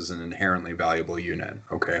that this is an inherently valuable unit.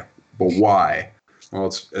 Okay, but why? Well,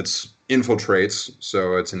 it's infiltrates,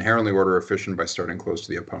 so it's inherently order efficient by starting close to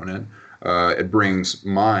the opponent. It brings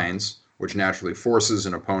mines, which naturally forces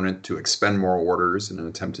an opponent to expend more orders in an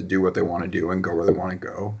attempt to do what they want to do and go where they want to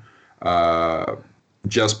go. Uh,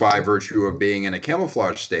 just by virtue of being in a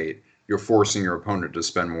camouflage state, you're forcing your opponent to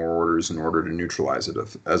spend more orders in order to neutralize it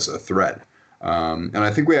as a threat. And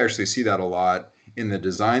I think we actually see that a lot in the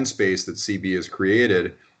design space that CB has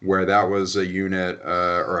created, where that was a unit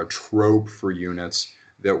or a trope for units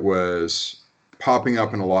that was popping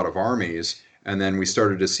up in a lot of armies. And then we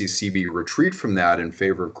started to see CB retreat from that in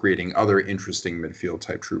favor of creating other interesting midfield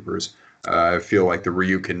type troopers. I feel like the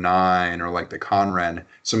Ryukin 9 or like the Conren,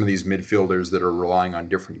 some of these midfielders that are relying on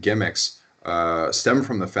different gimmicks, stem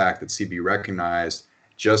from the fact that CB recognized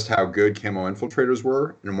just how good camo infiltrators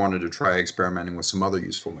were and wanted to try experimenting with some other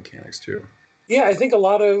useful mechanics too. Yeah, I think a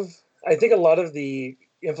lot of the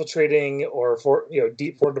infiltrating or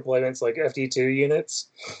deep forward deployments like FD2 units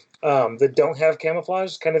that don't have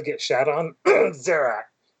camouflage kind of get shat on. Zerat.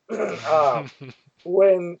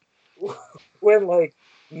 when like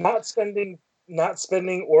not spending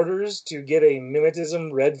orders to get a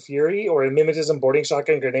Mimetism Red Fury or a Mimetism Boarding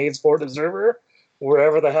Shotgun Grenades Forward Observer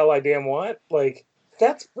wherever the hell I damn want, like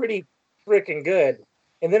that's pretty freaking good.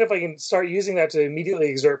 And then if I can start using that to immediately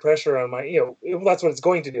exert pressure on my, that's what it's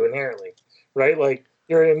going to do inherently, right? Like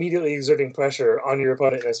you're immediately exerting pressure on your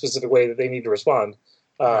opponent in a specific way that they need to respond.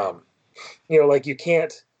 Like you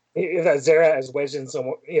can't, if that Zerat is wedged in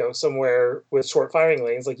somewhere with short firing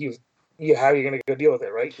lanes, like how are you going to go deal with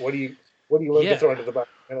it, right? What do you learn to throw into the back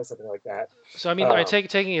or something like that? So I mean,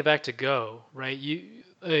 taking it back to Go, right?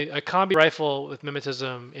 A combi rifle with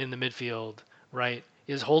mimetism in the midfield, right,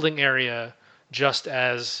 is holding area just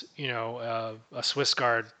as a Swiss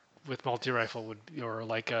Guard with multi rifle would, or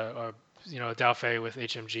like a Dauphin with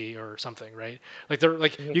HMG or something, right? Like they're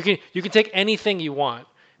like you can take anything you want,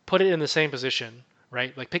 put it in the same position,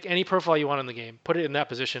 right? Like pick any profile you want in the game, put it in that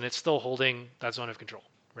position. It's still holding that zone of control,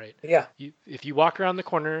 right? Yeah. If you walk around the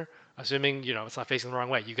corner, assuming it's not facing the wrong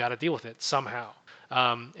way, you got to deal with it somehow.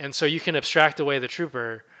 And so you can abstract away the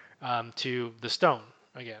trooper to the stone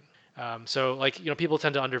again. So like people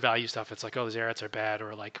tend to undervalue stuff. It's like, oh, the Zerats are bad,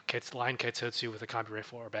 or like line Kaitsotsu with a combi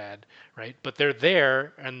rifle are bad, right? But they're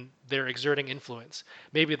there and they're exerting influence.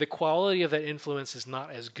 Maybe the quality of that influence is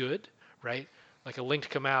not as good, right? Like a linked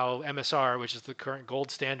Kamau MSR, which is the current gold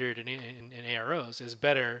standard in AROs, is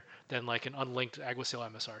better than like an unlinked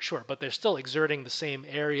Aguasil MSR. Sure, but they're still exerting the same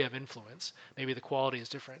area of influence. Maybe the quality is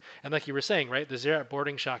different. And like you were saying, right, the Zerat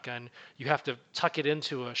boarding shotgun, you have to tuck it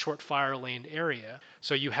into a short fire lane area,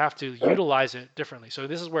 so you have to utilize it differently. So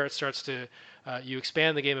this is where it starts to you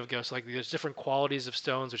expand the game of Ghost. Like there's different qualities of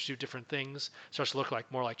stones which do different things. It starts to look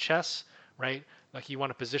like more like chess, right? Like you want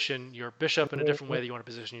to position your bishop in a different way that you want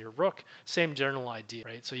to position your rook. Same general idea,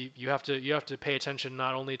 right? So you have to pay attention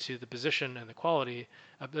not only to the position and the quality,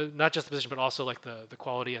 not just the position, but also like the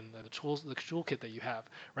quality and the tools, the toolkit that you have,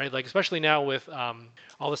 right? Like especially now with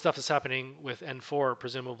all the stuff that's happening with N4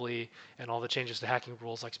 presumably, and all the changes to hacking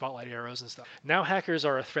rules like spotlight arrows and stuff. Now hackers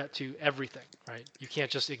are a threat to everything, right? You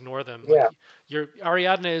can't just ignore them. Yeah. Like your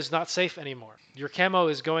Ariadne is not safe anymore. Your camo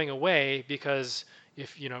is going away because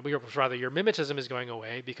your mimetism is going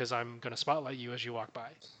away because I'm going to spotlight you as you walk by.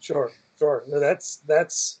 Sure. No,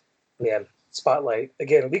 that's man. Spotlight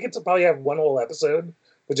again. We could probably have one whole episode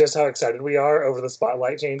with just how excited we are over the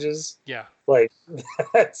spotlight changes. Yeah. Like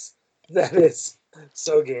that is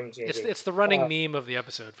so game changing. It's the running meme of the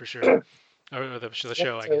episode for sure, or the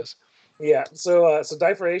show, I guess. Yeah. So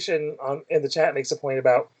Differation in the chat makes a point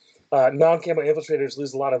about non-camo infiltrators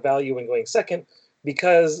lose a lot of value when going second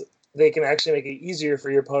because they can actually make it easier for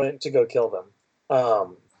your opponent to go kill them.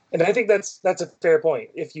 And I think that's a fair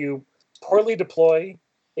point. If you poorly deploy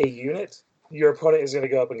a unit, your opponent is going to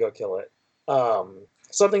go up and go kill it.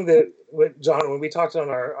 Something that, John, when we talked on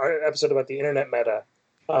our episode about the internet meta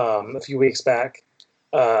a few weeks back,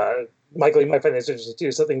 Michael, you might find this interesting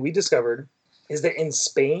too. Something we discovered is that in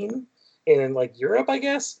Spain and in like Europe, I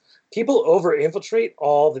guess, people over-infiltrate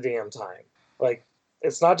all the damn time. Like,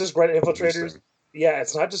 it's not just grunt infiltrators. Yeah,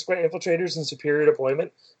 it's not just great infiltrators and superior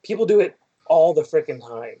deployment. People do it all the freaking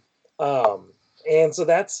time. And so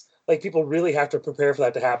that's like people really have to prepare for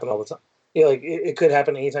that to happen all the time. Like it could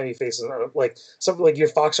happen anytime you face like something like your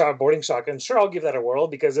Foxshot boarding shotgun. Sure, I'll give that a whirl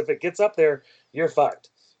because if it gets up there, you're fucked.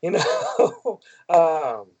 And so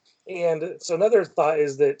another thought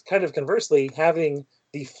is that kind of conversely, having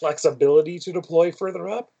the flexibility to deploy further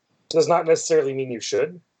up does not necessarily mean you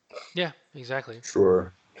should. Yeah, exactly.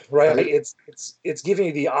 Sure. Right, it's giving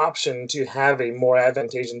you the option to have a more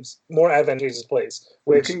advantageous place.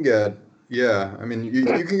 Which you can Yeah, I mean, you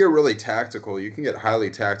can get really tactical. You can get highly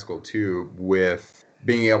tactical too with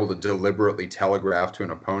being able to deliberately telegraph to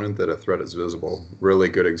an opponent that a threat is visible. Really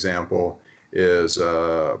good example is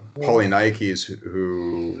Paulie Nikes,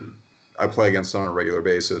 who I play against on a regular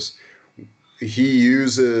basis. He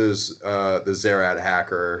uses the Zerat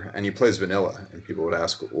hacker, and he plays vanilla. And people would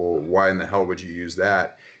ask, well, why in the hell would you use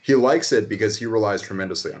that? He likes it because he relies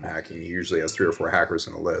tremendously on hacking. He usually has 3 or 4 hackers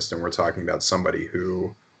in a list, and we're talking about somebody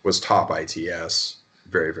who was top ITS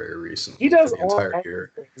very, very recently. He does for the entire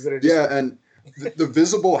year. Yeah, and the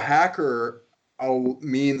visible hacker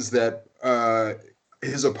means that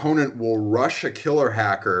his opponent will rush a killer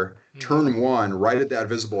hacker, turn 1, right at that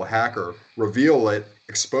visible hacker, reveal it,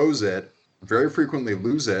 expose it, very frequently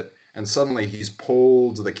lose it, and suddenly he's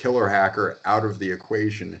pulled the killer hacker out of the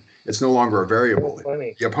equation. It's no longer a variable.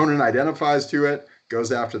 The opponent identifies to it,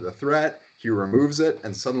 goes after the threat, he removes it,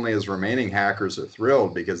 and suddenly his remaining hackers are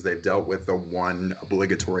thrilled because they've dealt with the one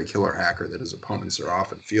obligatory killer hacker that his opponents are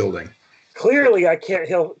often fielding. Clearly, I can't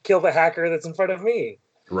kill the hacker that's in front of me.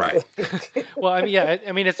 Right. Well, I mean, yeah,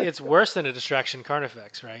 I mean, it's worse than a distraction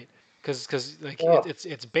Carnifex, right? Because like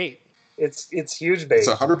it's bait. It's huge bait. It's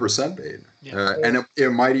 100% bait, and it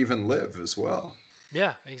might even live as well.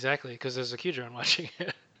 Yeah, exactly. Because there's a Q-drone watching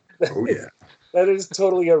it. Oh yeah, that is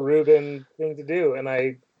totally a Ruben thing to do, and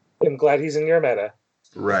I am glad he's in your meta.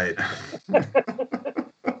 Right.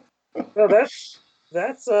 No, that's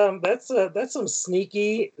some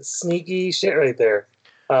sneaky shit right there.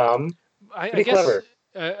 I guess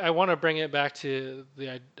I want to bring it back to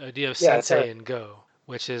the idea of Sensei and Go,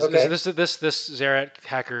 which is this Zerat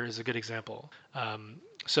hacker is a good example.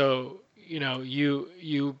 So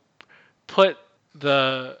you put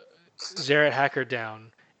the Zerat hacker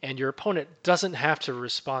down, and your opponent doesn't have to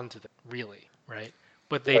respond to them, really, right?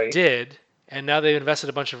 But they did, and now they've invested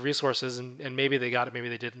a bunch of resources, and maybe they got it, maybe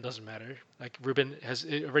they didn't, doesn't matter. Like Ruben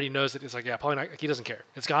already knows that it's like, yeah, probably not, he doesn't care.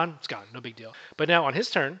 It's gone, no big deal. But now on his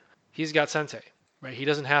turn, he's got Sensei, right? He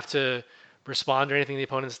doesn't have to respond to anything the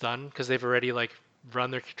opponent's done because they've already like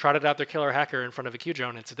trotted out their killer hacker in front of a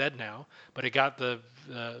Q-drone. It's dead now, but it got the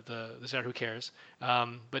Zerat, who cares?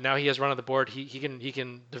 But now he has run on the board. He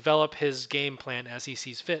can develop his game plan as he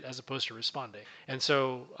sees fit, as opposed to responding. And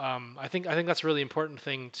so I think that's a really important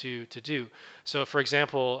thing to do. So for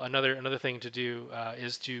example, another thing to do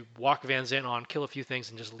is to walk Van Zant on, kill a few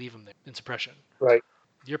things, and just leave him there in suppression. Right.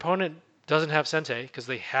 Your opponent doesn't have Sensei because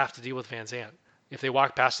they have to deal with Van Zant. If they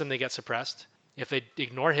walk past him, they get suppressed. If they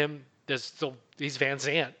ignore him, he's Van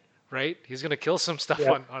Zant, right? He's going to kill some stuff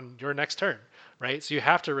on your next turn, right? So you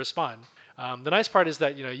have to respond. The nice part is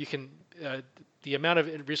that you can the amount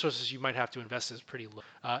of resources you might have to invest is pretty low.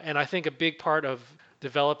 And I think a big part of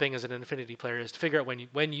developing as an Infinity player is to figure out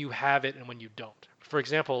when you have it and when you don't. For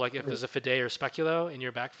example, like if there's a Fide or Speculo in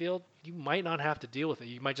your backfield, you might not have to deal with it.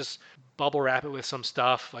 You might just bubble wrap it with some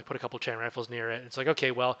stuff, like put a couple chain rifles near it. It's like,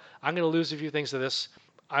 okay, well, I'm going to lose a few things to this.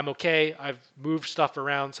 I'm okay. I've moved stuff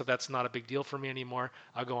around, so that's not a big deal for me anymore.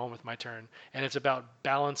 I'll go on with my turn. And it's about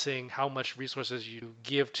balancing how much resources you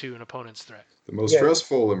give to an opponent's threat. The most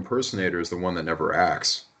stressful impersonator is the one that never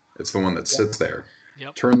acts. It's the one that sits there.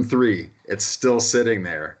 Yep. Turn 3, it's still sitting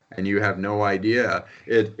there, and you have no idea.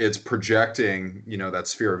 It's projecting, that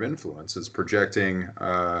sphere of influence. It's projecting.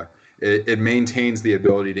 It maintains the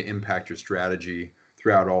ability to impact your strategy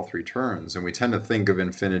throughout all 3 turns. And we tend to think of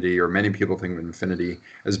Infinity, or many people think of Infinity,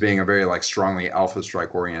 as being a very strongly Alpha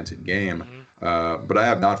Strike oriented game. But I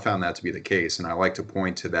have not found that to be the case. And I like to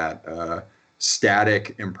point to that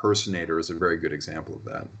static impersonator as a very good example of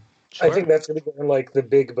that. Sure. I think that's going to be in the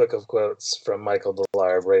big book of quotes from Michael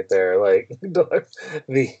Delarve right there. Like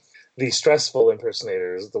the stressful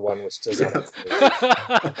impersonator is the one which does not.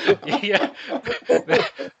 Yeah.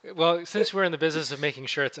 Well, since we're in the business of making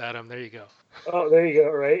shirts, Adam, there you go. Oh, there you go.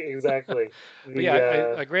 Right, exactly.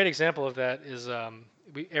 A great example of that is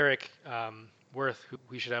Eric Worth, who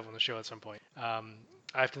we should have on the show at some point.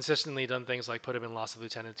 I've consistently done things like put him in Loss of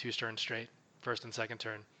Lieutenant 2 turns straight, first and second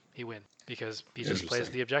turn. He wins because he just plays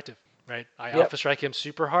the objective, right? I alpha strike him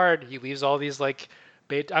super hard. He leaves all these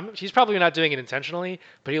bait. He's probably not doing it intentionally,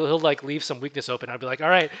 but he'll leave some weakness open. I'd be like, all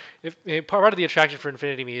right, if part of the attraction for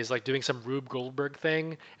Infinity Me is doing some Rube Goldberg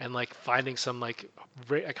thing and finding some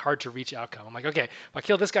hard to reach outcome. I'm like, okay, if I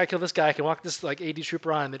kill this guy, I can walk this AD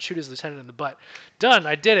trooper on that shoot his lieutenant in the butt. Done.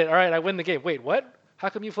 I did it. All right, I win the game. Wait, what? How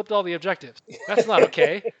come you flipped all the objectives? That's not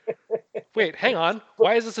okay. Wait, hang on.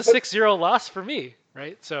 Why is this a 6-0 loss for me?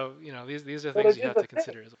 Right? So, these are things you have to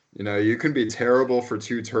consider as well. You can be terrible for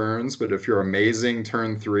 2 turns, but if you're amazing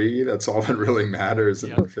turn 3, that's all that really matters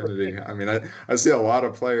in Infinity. I mean, I see a lot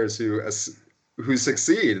of players who who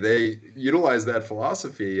succeed. They utilize that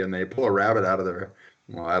philosophy and they pull a rabbit out of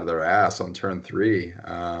their ass on turn 3,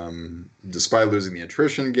 despite losing the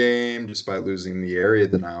attrition game, despite losing the area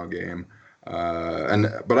denial game.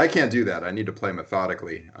 But I can't do that. I need to play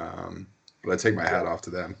methodically. But I take my hat off to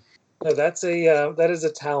them. No, that is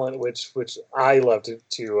a talent which I love to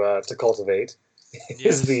cultivate.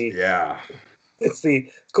 Yes. It's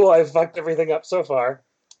the cool. I've fucked everything up so far.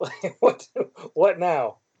 What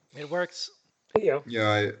now? It works.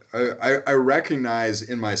 Yeah, I recognize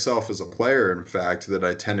in myself as a player, in fact, that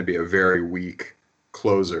I tend to be a very weak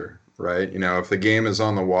closer, right? If the game is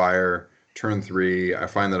on the wire, turn 3, I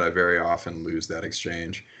find that I very often lose that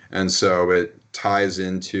exchange. And so it ties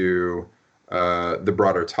into the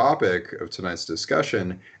broader topic of tonight's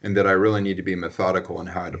discussion, and that I really need to be methodical in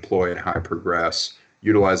how I deploy and how I progress,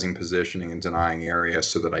 utilizing positioning and denying area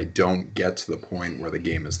so that I don't get to the point where the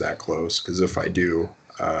game is that close. Because if I do,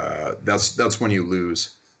 that's when you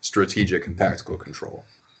lose strategic and tactical control.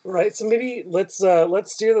 Right. So maybe let's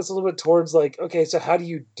steer this a little bit towards okay, so how do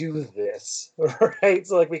you do this? Right.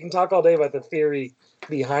 So we can talk all day about the theory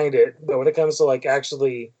behind it, but when it comes to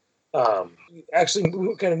actually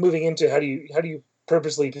kind of moving into how do you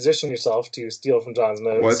purposely position yourself to steal from John's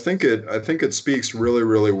nose? Well, I think it speaks really,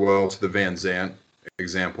 really well to the Van Zandt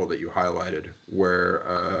example that you highlighted,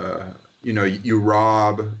 where you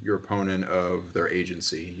rob your opponent of their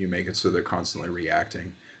agency. You make it so they're constantly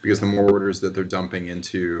reacting, because the more orders that they're dumping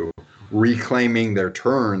into reclaiming their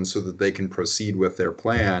turn so that they can proceed with their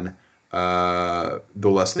plan, the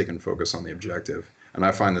less they can focus on the objective. And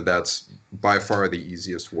I find that that's by far the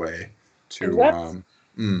easiest way to.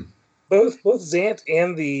 Both Zandt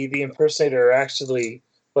and the impersonator are actually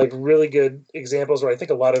really good examples where I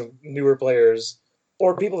think a lot of newer players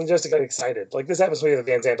or people just get excited. This happens to me with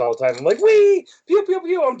Van Zandt all the time. I'm wee, pew pew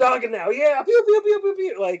pew, I'm dogging now, yeah, pew pew pew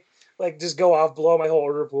pew pew, just go off, blow my whole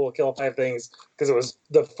order pool, kill 5 things because it was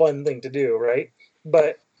the fun thing to do, right?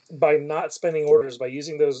 But by not spending orders, by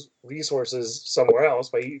using those resources somewhere else,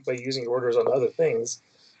 by using orders on other things,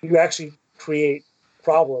 you actually create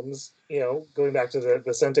problems. Going back to the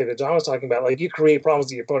Sente that John was talking about, you create problems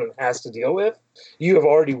that your opponent has to deal with. You have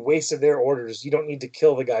already wasted their orders. You don't need to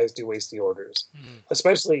kill the guys to waste the orders. Mm-hmm.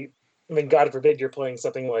 Especially, God forbid you're playing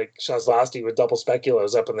something like Shazvasti with double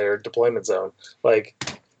speculos up in their deployment zone.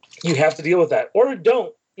 You have to deal with that, or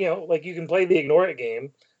don't. You can play the ignore it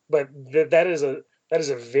game, but that is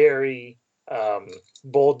a very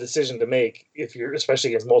bold decision to make if you're, especially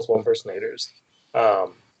against multiple impersonators.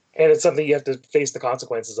 And it's something you have to face the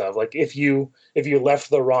consequences of. If you left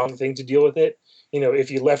the wrong thing to deal with it,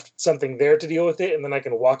 if you left something there to deal with it, and then I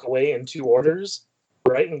can walk away in 2 orders,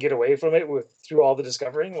 right, and get away from it through all the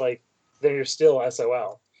discovering, then you're still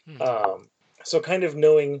SOL. Mm-hmm. So kind of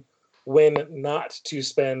knowing when not to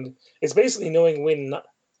spend, it's basically knowing when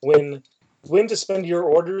to spend your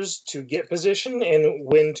orders to get position and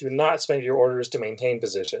when to not spend your orders to maintain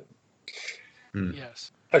position.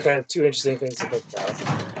 Yes. Are kind of 2 interesting things to think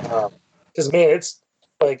about. Because it's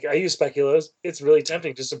I use speculos. It's really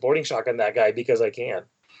tempting just to boarding shotgun that guy because I can.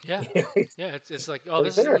 Yeah, yeah. It's this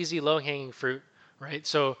is easy, low hanging fruit, right?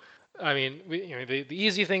 So, the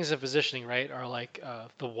easy things of positioning, right, are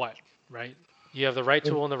the what, right? You have the right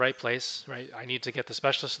tool in the right place, right? I need to get the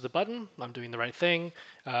specialist to the button. I'm doing the right thing.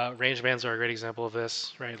 Range bands are a great example of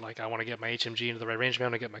this, right? I want to get my HMG into the right range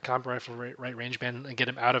band, I get my comp rifle right range band, and get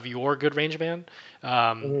him out of your good range band.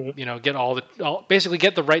 Get basically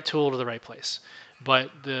get the right tool to the right place.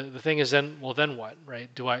 But the thing is then what, right?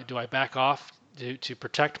 Do I back off to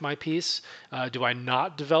protect my piece? Do I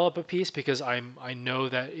not develop a piece because I know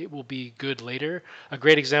that it will be good later? A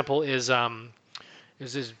great example is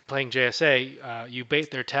playing JSA, you bait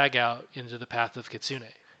their tag out into the path of Kitsune,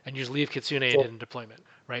 and you just leave Kitsune in deployment,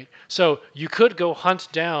 right? So you could go hunt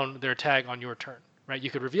down their tag on your turn, right? You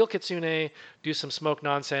could reveal Kitsune, do some smoke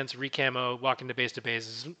nonsense, recamo, walk into base to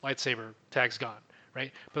base, lightsaber, tag's gone,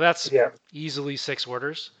 right? But that's easily 6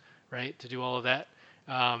 orders, right, to do all of that.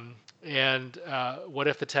 What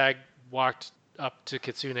if the tag walked up to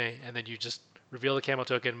Kitsune, and then you just reveal the camo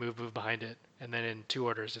token, move behind it, and then in 2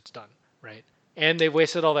 orders it's done, right? And they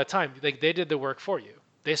wasted all that time. They did the work for you.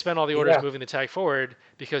 They spent all the orders moving the tag forward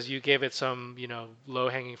because you gave it some,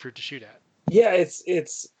 low-hanging fruit to shoot at. Yeah,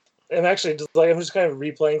 it's. I'm actually I'm just kind of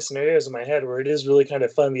replaying scenarios in my head where it is really kind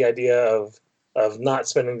of fun, the idea of not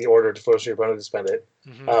spending the order to force your opponent to spend it.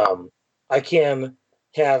 Mm-hmm. I can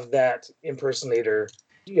have that impersonator.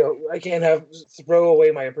 I can throw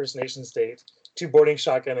away my impersonation state to boarding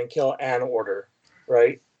shotgun and kill an order,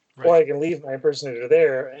 right? Or I can leave my impersonator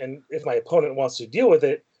there, and if my opponent wants to deal with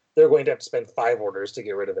it, they're going to have to spend 5 orders to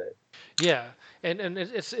get rid of it. Yeah, and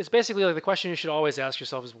it's basically like the question you should always ask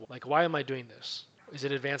yourself is like, why am I doing this? Is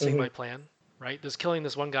it advancing my plan? Right? Does killing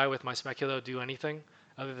this one guy with my speculo do anything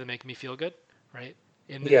other than make me feel good? Right?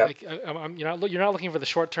 Like, you're not looking for the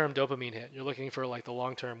short-term dopamine hit. You're looking for like the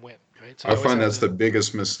long-term win. Right? So I find that's the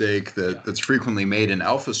biggest mistake that's frequently made in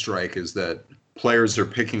Alpha Strike is that players are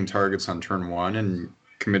picking targets on turn 1 and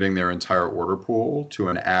committing their entire order pool to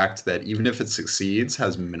an act that, even if it succeeds,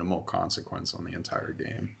 has minimal consequence on the entire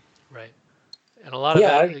game. Right. And a lot of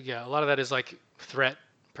a lot of that is like threat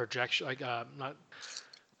projection, like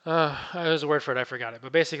there's a word for it, I forgot it,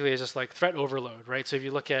 but basically it's just like threat overload, right? So if you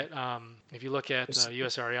look at US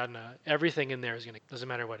Ariadna, everything in there doesn't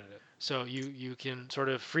matter what it is. So you can sort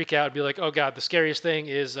of freak out and be like, oh god, the scariest thing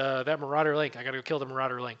is that Marauder Link. I got to go kill the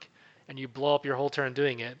Marauder Link, and you blow up your whole turn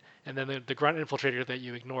doing it, and then the Grunt Infiltrator that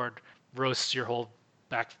you ignored roasts your whole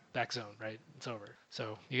back zone, right? It's over.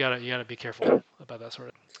 So you gotta be careful about that sort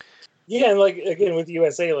of. Yeah, and like again with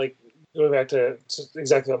USA, like going back to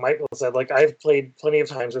exactly what Michael said, like I've played plenty of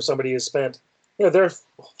times where somebody has spent, their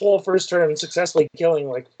whole first turn successfully killing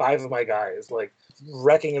like 5 of my guys, like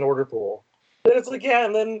wrecking an order pool. And it's like, yeah,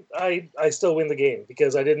 and then I still win the game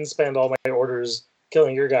because I didn't spend all my orders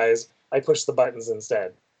killing your guys. I pushed the buttons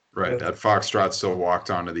instead. Right, that Foxtrot still walked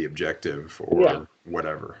onto the objective or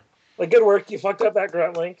whatever. Like, good work. You fucked up that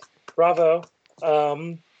Grunt Link. Bravo.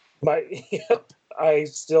 I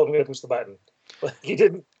still am going to push the button. Like, you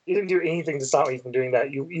didn't do anything to stop me from doing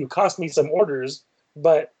that. You cost me some orders,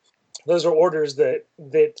 but those are orders that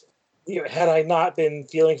had I not been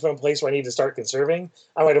feeling from a place where I need to start conserving,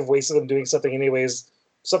 I might have wasted them doing something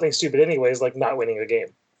stupid anyways, like not winning a game.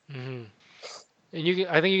 Mm-hmm. And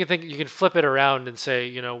I think you can flip it around and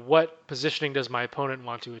say, what positioning does my opponent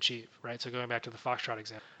want to achieve, right? So going back to the Foxtrot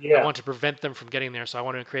example, I want to prevent them from getting there, so I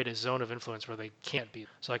want to create a zone of influence where they can't be.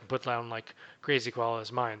 So I can put down like crazy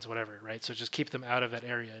koalas, mines, whatever, right? So just keep them out of that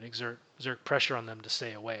area and exert pressure on them to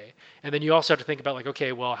stay away. And then you also have to think about like,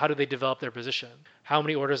 okay, well, how do they develop their position? How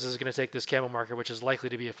many orders is it going to take this camo marker, which is likely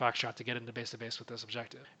to be a Foxtrot, to get into base to base with this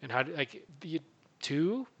objective? And how do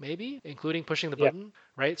 2, maybe, including pushing the button,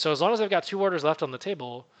 right? So as long as they've got 2 orders left on the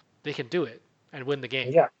table, they can do it and win the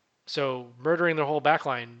game. Yeah. So murdering their whole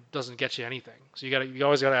backline doesn't get you anything. So you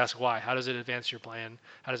always got to ask why. How does it advance your plan?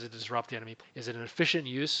 How does it disrupt the enemy? Is it an efficient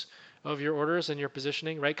use of your orders and your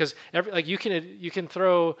positioning, right? Because you can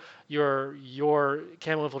throw your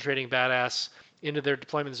camo infiltrating badass into their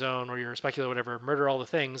deployment zone or your specular, whatever, murder all the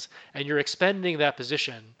things, and you're expending that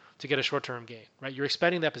position to get a short-term gain, right? You're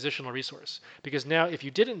expending that positional resource because now if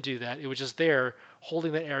you didn't do that, it was just there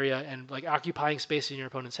holding that area and like occupying space in your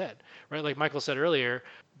opponent's head, right? Like Michael said earlier,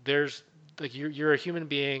 there's like you're a human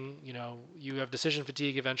being, you have decision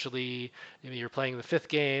fatigue eventually. You're playing the 5th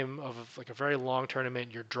game of like a very long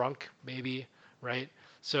tournament. You're drunk, maybe, right?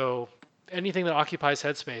 So anything that occupies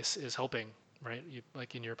headspace is helping, right?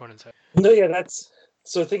 Like in your opponent's head. No, yeah, that's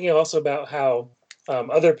so. Thinking also about how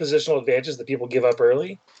other positional advantages that people give up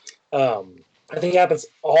early. I think happens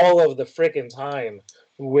all of the frickin' time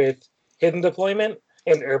with hidden deployment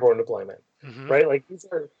and airborne deployment, right? Like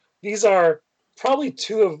these are probably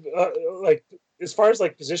 2 of like as far as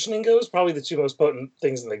like positioning goes, probably the 2 most potent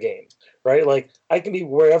things in the game, right? Like I can be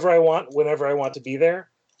wherever I want, whenever I want to be there.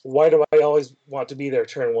 Why do I always want to be there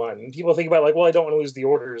turn 1? And people think about like, well, I don't want to lose the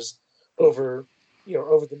orders over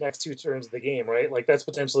the next 2 turns of the game, right? Like that's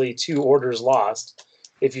potentially 2 orders lost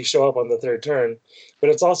if you show up on the 3rd turn.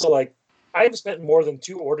 But it's also like I've spent more than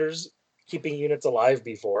 2 orders keeping units alive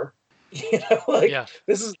before.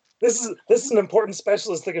 This is an important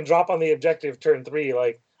specialist that can drop on the objective turn 3.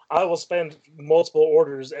 Like I will spend multiple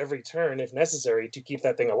orders every turn if necessary to keep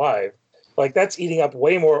that thing alive. Like that's eating up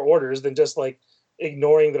way more orders than just like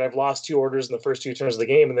ignoring that I've lost 2 orders in the first 2 turns of the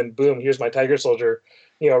game, and then boom, here's my Tiger Soldier,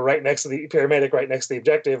 right next to the paramedic, right next to the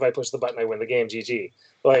objective. I push the button, I win the game. GG.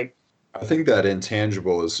 Like I think that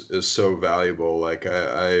intangible is so valuable. Like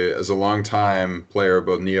I as a longtime player of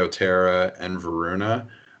both Neoterra and Varuna,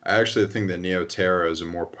 I actually think that Neoterra is a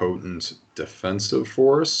more potent defensive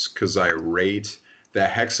force because I rate the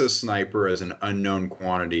Hexa Sniper as an unknown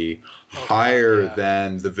quantity higher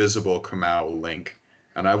than the visible Kamau Link.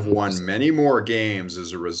 And I've won many more games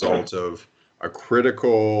as a result of a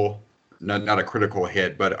critical, not a critical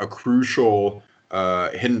hit, but a crucial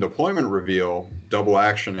hidden deployment reveal, double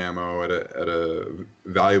action ammo at a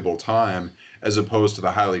valuable time, as opposed to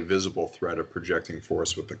the highly visible threat of projecting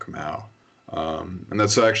force with the Kamau. And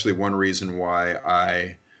that's actually one reason why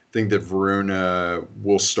I think that Varuna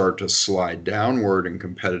will start to slide downward in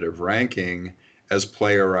competitive ranking as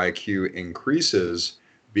player IQ increases,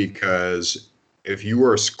 because if you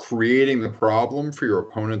are creating the problem for your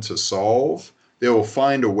opponent to solve, they will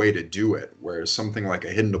find a way to do it. Whereas something like a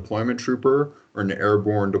hidden deployment trooper or an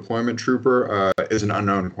airborne deployment trooper is an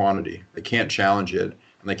unknown quantity. They can't challenge it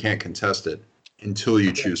and they can't contest it until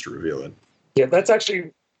you choose to reveal it. Yeah, that's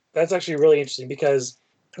actually really interesting because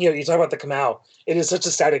you talk about the Kamau. It is such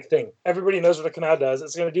a static thing. Everybody knows what a Kamau does.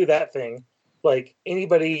 It's going to do that thing. Like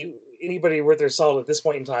anybody worth their salt at this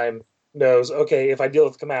point in time knows. Okay, if I deal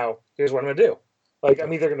with Kamau, here's what I'm going to do. Like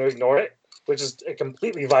I'm either going to ignore it, which is a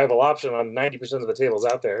completely viable option on 90% of the tables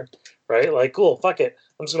out there, right? Like, cool, fuck it.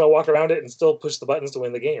 I'm just going to walk around it and still push the buttons to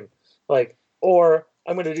win the game. Like, or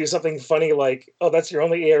I'm going to do something funny like, oh, that's your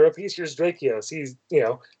only ARO piece? Here's Drakios.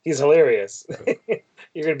 He's hilarious.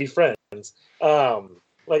 You're going to be friends.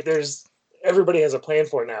 Like everybody has a plan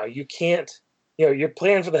for it now. You can't, your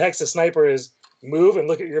plan for the Hexa sniper is move and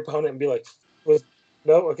look at your opponent and be like,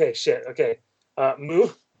 no, okay, shit, okay.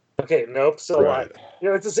 Move. Okay, nope, still alive.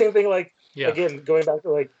 It's the same thing. Like again, going back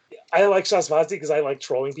to like, I like Shasvasdi because I like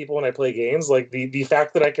trolling people when I play games. Like the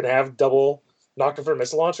fact that I can have double Noctifer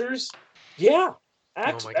missile launchers. Yeah,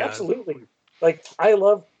 absolutely. Like I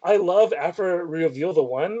love after I reveal the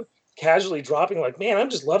one, casually dropping like, man,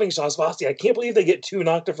 I'm just loving Shasvasdi. I can't believe they get 2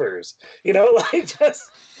 Noctifers. Like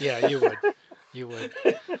just. Yeah, you would. You would.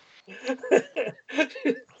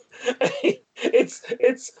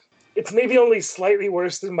 It's maybe only slightly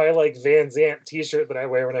worse than my like Van Zant T-shirt that I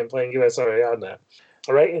wear when I'm playing USR Ariadna,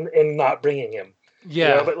 all right, and not bringing him.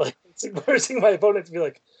 Yeah, but like it's forcing my opponent to be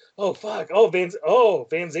like, oh fuck, Van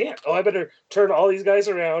Zant, I better turn all these guys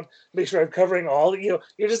around, make sure I'm covering all. You're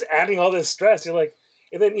just adding all this stress. You're like,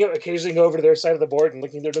 and then occasionally go over to their side of the board and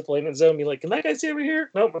looking at their deployment zone, be like, can that guy see over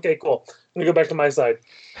here? Nope. Okay, cool. I'm gonna go back to my side.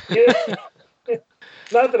 Yeah.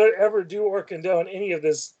 Not that I ever do or condone any of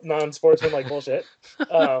this non-sportsman-like bullshit.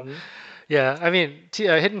 Yeah, I mean,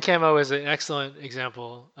 hidden camo is an excellent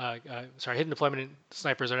example. Hidden deployment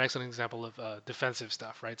snipers are an excellent example of defensive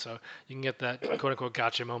stuff, right? So you can get that quote-unquote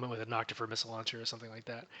gotcha moment with a Noctifer missile launcher or something like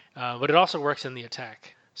that. But it also works in the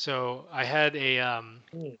attack. So I had a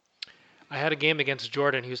game against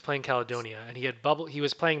Jordan. He was playing Caledonia, and he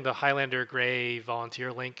was playing the Highlander Gray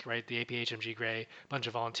Volunteer Link, right? The APHMG Gray, bunch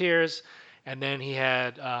of volunteers. And then he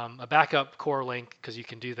had a backup core link, because you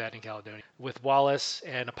can do that in Caledonia, with Wallace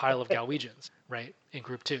and a pile of Galwegians, right, in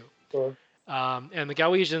Group 2. Sure. And the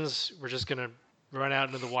Galwegians were just going to run out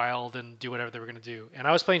into the wild and do whatever they were going to do. And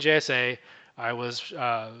I was playing JSA. I was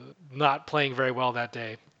not playing very well that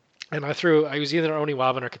day. And I was either Oni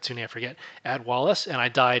Waban or Kitsune, I forget, at Wallace, and I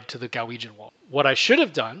died to the Galwegian wall. What I should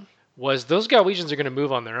have done was those Galwegians are going to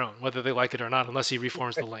move on their own, whether they like it or not, unless he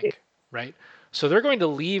reforms the link, right? So they're going to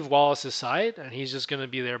leave Wallace's side, and he's just going to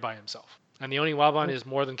be there by himself. And the Oni Waban is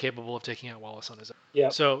more than capable of taking out Wallace on his own. Yeah.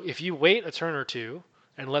 So if you wait a turn or two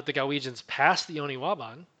and let the Galwegians pass the Oni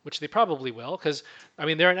Waban, which they probably will, because I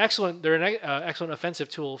mean they're an excellent offensive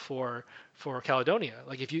tool for Caledonia.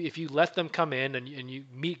 Like if you let them come in and you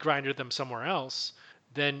meat grinder them somewhere else,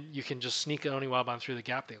 then you can just sneak an Oni Waban through the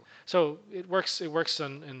gap. So it works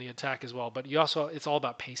in the attack as well. But it's all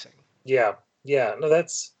about pacing. Yeah. No,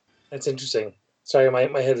 that's interesting. Sorry,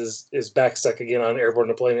 my head is back stuck again on airborne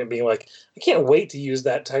deployment, being like, I can't wait to use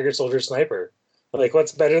that Tiger Soldier sniper. Like,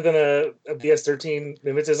 what's better than a BS-13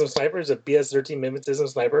 mimetism sniper? Is a BS-13 mimetism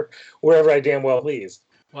sniper wherever I damn well please.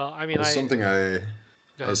 Well, I mean, something I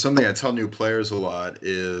tell new players a lot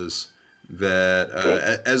is that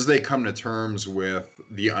as they come to terms with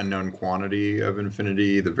the unknown quantity of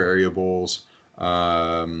Infinity, the variables,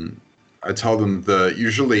 I tell them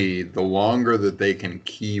usually the longer that they can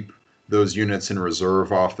keep those units in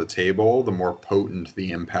reserve off the table, the more potent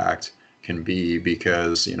the impact can be,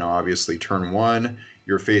 because obviously turn 1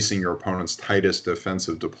 you're facing your opponent's tightest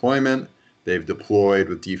defensive deployment. They've deployed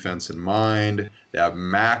with defense in mind. They have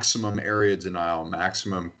maximum area denial,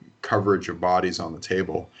 maximum coverage of bodies on the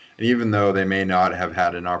table. And even though they may not have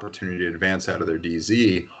had an opportunity to advance out of their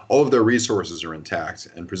DZ, all of their resources are intact,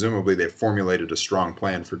 and presumably they've formulated a strong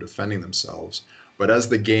plan for defending themselves. But as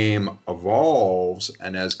the game evolves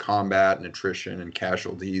and as combat and attrition and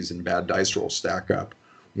casualties and bad dice rolls stack up,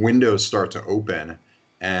 windows start to open,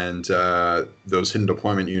 and those hidden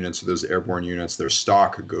deployment units, those airborne units, their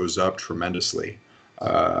stock goes up tremendously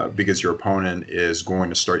because your opponent is going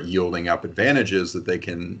to start yielding up advantages that they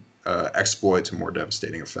can exploit to more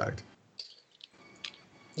devastating effect.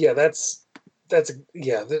 Yeah, there's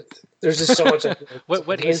just so much.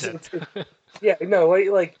 what he said. Yeah, no,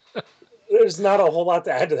 like there's not a whole lot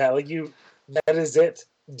to add to that. Like that is it.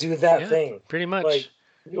 Do that thing. Pretty much. Like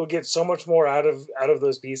you'll get so much more out of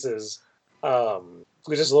those pieces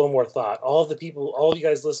with just a little more thought. All of you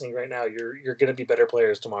guys listening right now, you're going to be better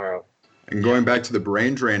players tomorrow. And going back to the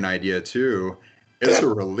brain drain idea too, it's a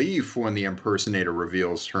relief when the impersonator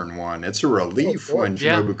reveals turn one. It's a relief when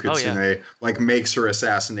Shinobu Kitsune makes her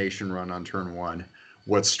assassination run on turn one.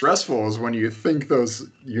 What's stressful is when you think those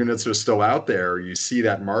units are still out there, you see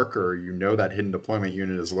that marker, you know that hidden deployment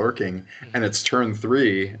unit is lurking, and it's turn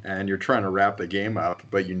 3, and you're trying to wrap the game up,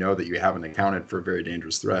 but you know that you haven't accounted for a very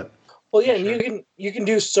dangerous threat. Well, yeah, and you can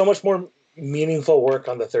do so much more meaningful work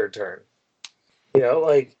on the third turn.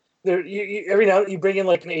 Every now you bring in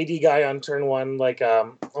like an AD guy on turn 1, like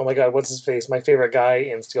oh my god, what's his face? My favorite guy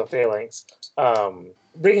in Steel Phalanx.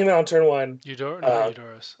 Bring him in on turn 1.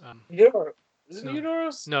 Eudoros. Is it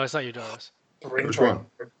Eudoros? No, it's not Eudoros. Which one?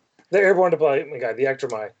 The airborne deployment guy, the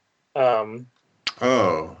Ectromai.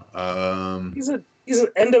 He's an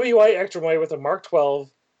NWI Ectromai with a Mark 12,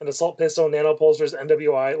 an assault pistol, nanopulsers,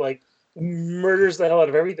 NWI, like murders the hell out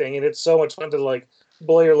of everything, and it's so much fun to like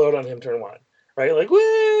blow your load on him turn 1, right? Like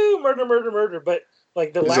woo, murder, but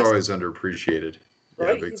like he's always underappreciated,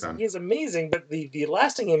 right? Yeah, big time. He's amazing, but the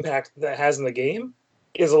lasting impact that has in the game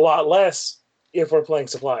is a lot less if we're playing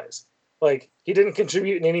supplies. Like, he didn't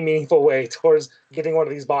contribute in any meaningful way towards getting one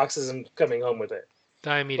of these boxes and coming home with it.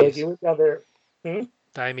 Diomedes. Like, he went down there.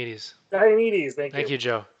 Diomedes. Thank you,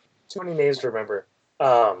 Joe. Too many names to remember.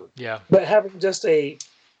 Yeah. But having just an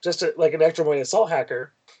Ectromai assault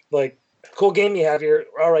hacker, like, cool game you have here.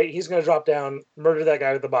 All right, he's going to drop down, murder that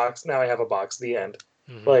guy with the box. Now I have a box. The end.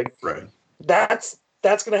 Mm-hmm. Like, right. That's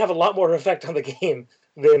going to have a lot more effect on the game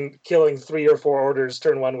than killing 3 or 4 orders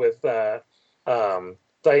turn 1 with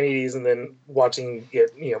Diomedes and then watching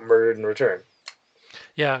get murdered in return.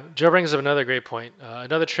 Yeah, Joe brings up another great point.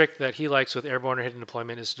 Another trick that he likes with airborne or hidden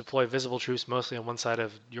deployment is to deploy visible troops mostly on one side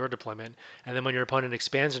of your deployment, and then when your opponent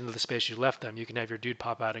expands into the space you left them, you can have your dude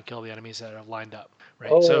pop out and kill the enemies that are lined up.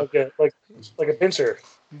 Right. Oh, so, like a pincer.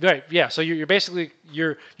 Right. Yeah. So you're basically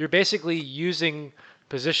using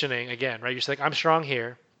positioning again, right? You're just like, I'm strong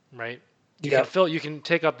here, right? You can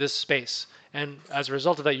take up this space, and as a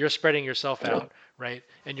result of that, you're spreading yourself out, right?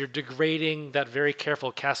 And you're degrading that very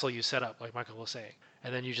careful castle you set up, like Michael was saying,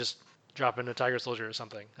 and then you just drop in a Tiger Soldier or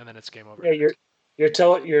something, and then it's game over. Yeah, you're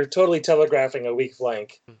totally telegraphing a weak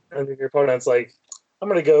flank, and then your opponent's like, I'm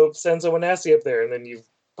gonna go send someone nasty up there, and then you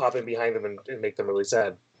pop in behind them and make them really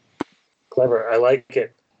sad. Clever, I like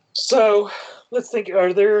it. So let's think.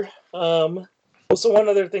 Are there? So one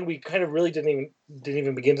other thing we kind of really didn't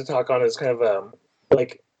even begin to talk on is kind of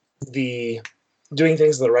like the doing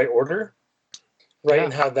things in the right order, right? Yeah.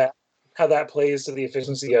 And how that plays to the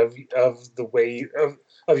efficiency of the way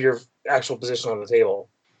of your actual position on the table.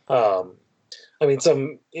 I mean,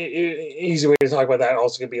 some easy way to talk about that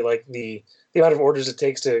also could be like the amount of orders it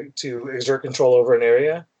takes to exert control over an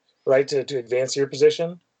area, right? To advance your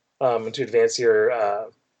position, and to advance your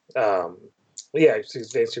to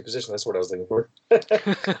advance your position. That's what I was looking for.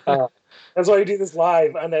 That's why we do this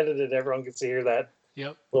live, unedited. Everyone gets to hear that.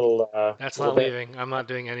 Yep. Little. That's not leaving. I'm not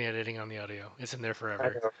doing any editing on the audio. It's in there forever. I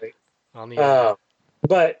know, right? I'll need it.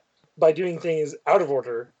 But by doing things out of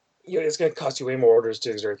order, it's going to cost you way more orders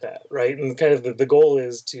to exert that, right? And kind of the goal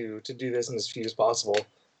is to do this in as few as possible.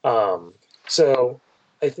 So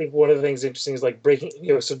I think one of the things interesting is like breaking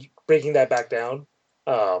that back down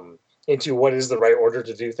into what is the right order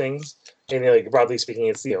to do things. And like broadly speaking,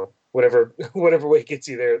 it's whatever way gets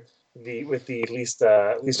you there with the least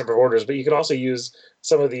number of orders. But you can also use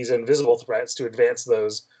some of these invisible threats to advance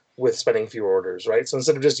those with spending fewer orders, right? So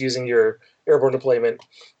instead of just using your airborne deployment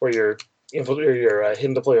or your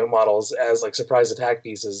hidden deployment models as like surprise attack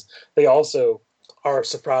pieces, they also are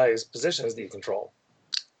surprise positions that you control.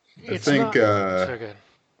 I think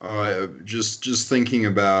just thinking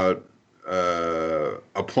about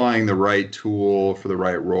applying the right tool for the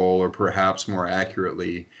right role, or perhaps more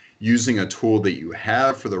accurately, using a tool that you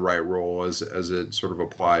have for the right role as it sort of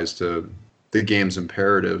applies to the game's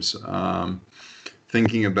imperatives.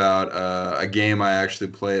 Thinking about a game I actually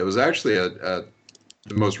played, it was actually at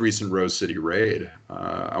the most recent Rose City raid.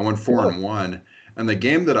 I went 4-1, and the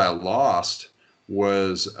game that I lost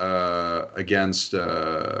was against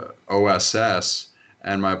OSS,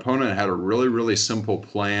 and my opponent had a really, really simple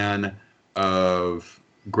plan of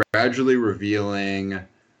gradually revealing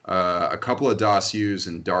a couple of DOS-U's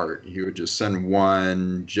in Dart. He would just send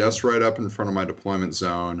one just right up in front of my deployment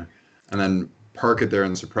zone, and then park it there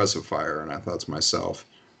and suppressive fire. And I thought to myself,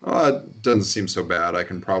 oh, it doesn't seem so bad. I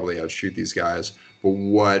can probably outshoot these guys. But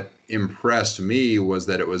what impressed me was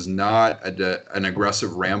that it was not an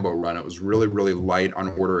aggressive Rambo run. It was really, really light on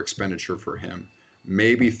order expenditure for him.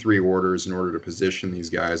 Maybe 3 orders in order to position these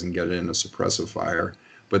guys and get it into suppressive fire.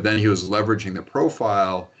 But then he was leveraging the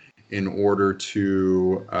profile in order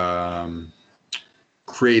to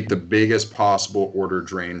create the biggest possible order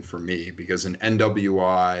drain for me, because an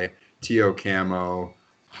NWI, TO camo,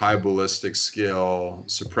 high ballistic skill,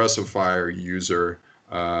 suppressive fire user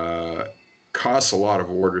costs a lot of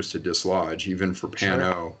orders to dislodge, even for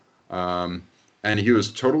Pano. Sure. And he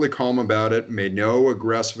was totally calm about it, made no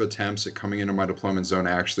aggressive attempts at coming into my deployment zone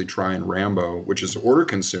to actually try and Rambo, which is order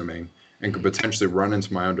consuming and could potentially run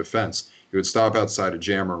into my own defense. He would stop outside of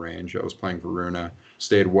jammer range. I was playing Varuna,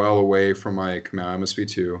 stayed well away from my command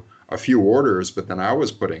MSV2, a few orders, but then I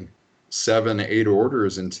was putting 7, 8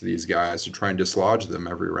 orders into these guys to try and dislodge them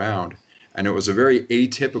every round. And it was a very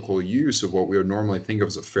atypical use of what we would normally think of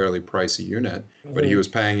as a fairly pricey unit. Mm-hmm. But he was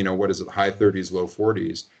paying, high 30s, low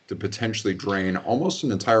 40s to potentially drain almost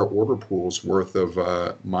an entire order pool's worth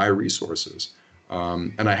of my resources.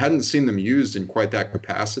 And I hadn't seen them used in quite that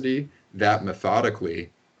capacity, that methodically,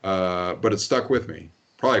 but it stuck with me.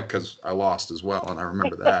 Probably because I lost as well, and I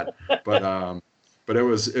remember that. But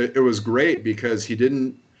it was great because he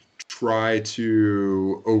didn't try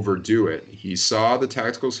to overdo it. He saw the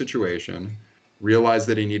tactical situation, realized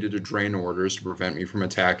that he needed to drain orders to prevent me from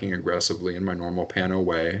attacking aggressively in my normal Pano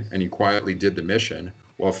way, and he quietly did the mission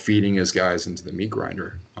while feeding his guys into the meat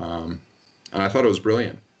grinder. And I thought it was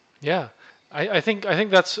brilliant. Yeah, I think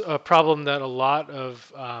that's a problem that a lot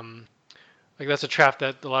of that's a trap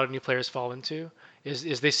that a lot of new players fall into.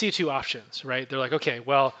 Is they see two options, right? They're like, okay,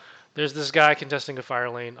 well, there's this guy contesting a fire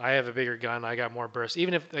lane. I have a bigger gun. I got more burst.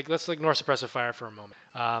 Even if, let's ignore suppressive fire for a moment.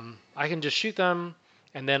 I can just shoot them,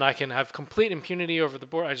 and then I can have complete impunity over the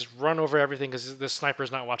board. I just run over everything because the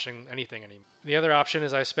sniper's not watching anything anymore. The other option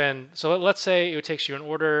is I spend, so let's say it takes you an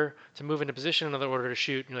order to move into position, another order to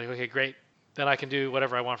shoot. And you're like, okay, great. Then I can do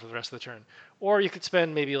whatever I want for the rest of the turn. Or you could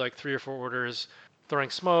spend maybe like 3 or 4 orders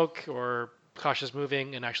throwing smoke or cautious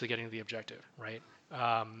moving and actually getting to the objective, right?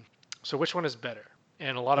 So which one is better?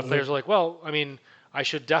 And a lot of players are like, well, I mean, I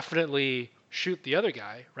should definitely shoot the other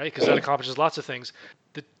guy, right? Because that accomplishes lots of things.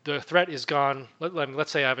 The threat is gone.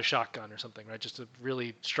 Let's say I have a shotgun or something, right? Just to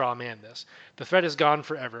really straw man this. The threat is gone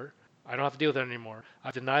forever. I don't have to deal with it anymore.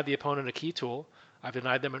 I've denied the opponent a key tool. I've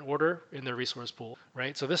denied them an order in their resource pool,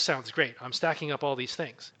 right? So this sounds great. I'm stacking up all these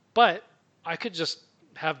things. But I could just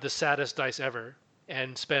have the saddest dice ever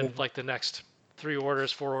and spend like the next 3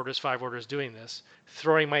 orders, 4 orders, 5 orders doing this,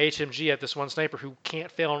 throwing my HMG at this one sniper who can't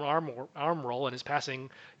fail an arm roll and is passing,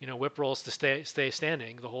 whip rolls to stay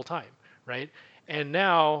standing the whole time, right? And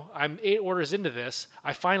now I'm 8 orders into this.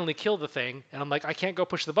 I finally kill the thing, and I'm like, I can't go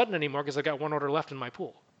push the button anymore because I got 1 order left in my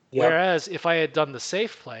pool. Yep. Whereas if I had done the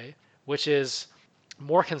safe play, which is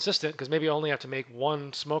more consistent because maybe I only have to make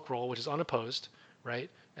 1 smoke roll, which is unopposed, right?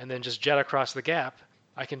 And then just jet across the gap,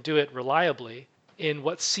 I can do it reliably in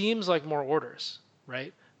what seems like more orders,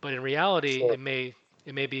 right? But in reality, sure, it may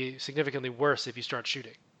be significantly worse if you start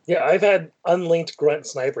shooting. Yeah, I've had unlinked grunt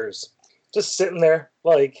snipers just sitting there,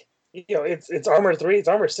 like, it's armor 3, it's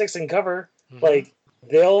armor 6 in cover. Mm-hmm. Like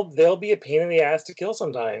they'll be a pain in the ass to kill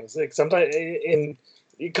sometimes. Like sometimes, and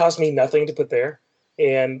it costs me nothing to put there,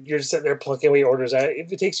 and you're just sitting there plucking away orders.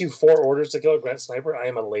 If it takes you 4 orders to kill a grunt sniper, I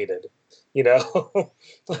am elated.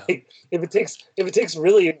 Like if it takes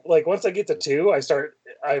really, like, once I get to 2,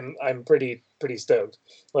 I'm pretty stoked.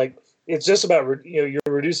 Like it's just about you're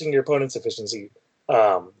reducing your opponent's efficiency,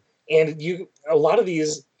 and a lot of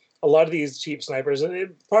these cheap snipers, and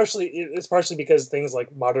it's partially because things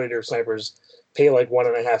like moderator snipers pay like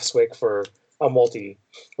 1.5 SWIC for a multi,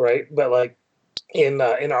 right? But like in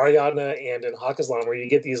Ariadna and in Haqqislan, where you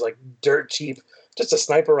get these like dirt cheap, just a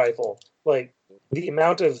sniper rifle, like the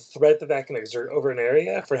amount of threat that can exert over an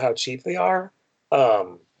area for how cheap they are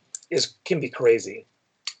can be crazy.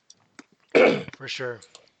 For sure.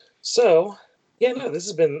 So yeah, no,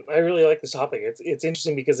 I really like this topic. It's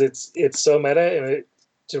interesting because it's so meta, and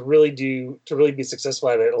to really be successful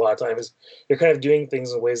at it a lot of times, you're kind of doing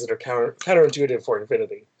things in ways that are counterintuitive for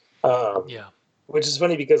Infinity. Which is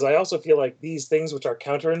funny because I also feel like these things which are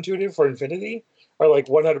counterintuitive for Infinity are like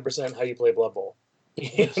 100% how you play Blood Bowl.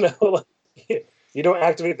 You don't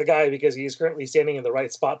activate the guy because he's currently standing in the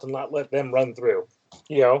right spot to not let them run through.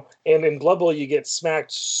 And in Blood Bowl you get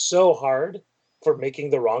smacked so hard for making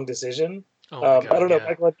the wrong decision. God, I don't know,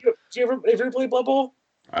 Michael, do you ever play Blood Bowl?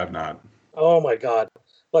 I've not. Oh my God.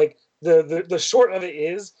 Like the short of it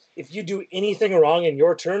is, if you do anything wrong in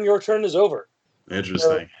your turn is over.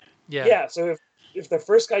 Interesting. Yeah. So if the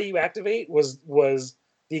first guy you activate was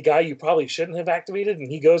the guy you probably shouldn't have activated, and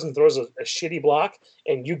he goes and throws a shitty block,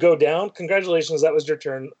 and you go down, congratulations, that was your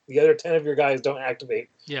turn. The other 10 of your guys don't activate.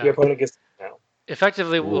 Yeah. Your opponent gets down.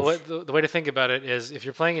 Effectively, the way to think about it is, if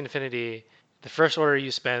you're playing Infinity, the first order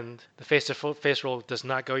you spend, the face-to-face roll does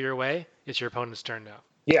not go your way. It's your opponent's turn now.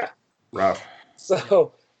 Yeah. Rough.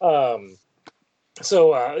 So,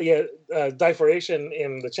 Diforation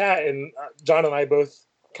in the chat, and John and I both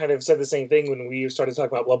kind of said the same thing when we started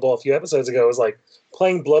talking about Blood Bowl a few episodes ago. It was like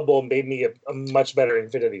playing Blood Bowl made me a much better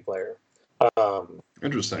Infinity player.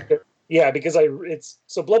 Interesting. Yeah, because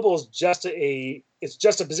Blood Bowl is just a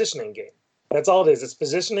positioning game. That's all it is. It's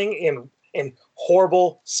positioning and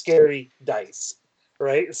horrible, scary dice,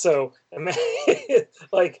 right? So,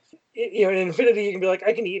 like, in Infinity, you can be like,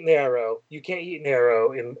 I can eat an arrow. You can't eat an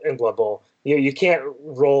arrow in Blood Bowl. You can't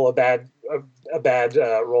roll a bad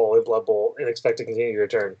roll in Blood Bowl and expect to continue your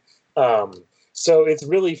turn. So it's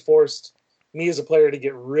really forced me as a player to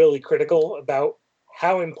get really critical about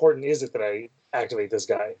how important is it that I activate this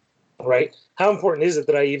guy, right? How important is it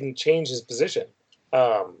that I even change his position?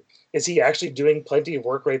 Is he actually doing plenty of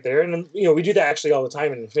work right there? And we do that actually all the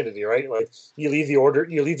time in Infinity, right? Like you leave the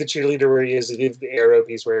cheerleader where he is, you leave the arrow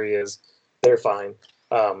piece where he is. They're fine.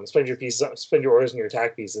 Spend your orders and your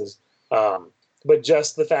attack pieces. But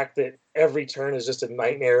just the fact that every turn is just a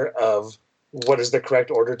nightmare of what is the correct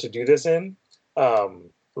order to do this in,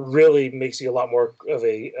 really makes you a lot more of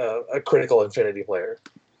a critical Infinity player.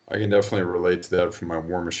 I can definitely relate to that from my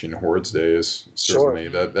War Machine Hordes days. Certainly,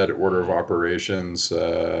 sure. that order of operations,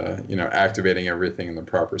 activating everything in the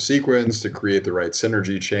proper sequence to create the right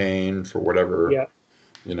synergy chain for whatever,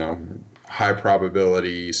 high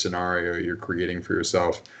probability scenario you're creating for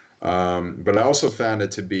yourself. But I also found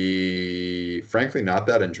it to be, frankly, not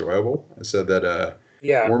that enjoyable. I said that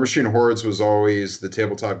War Machine Hordes was always the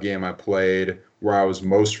tabletop game I played where I was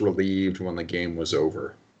most relieved when the game was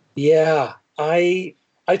over. Yeah, I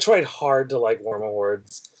tried hard to like War Machine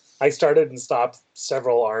Hordes. I started and stopped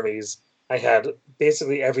several armies. I had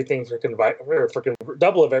basically everything for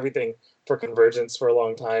double of everything for Convergence for a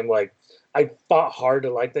long time. Like I fought hard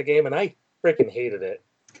to like the game, and I freaking hated it.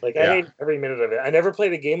 Like I hated every minute of it. I never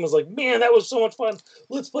played a game was like, man, that was so much fun.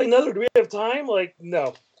 Let's play another. Do we have time? Like,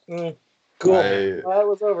 no. Cool. That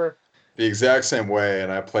was over. The exact same way,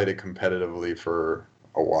 and I played it competitively for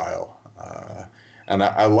a while. And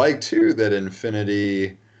I like, too, that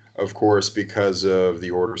Infinity, of course, because of the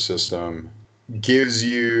order system, gives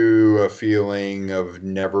you a feeling of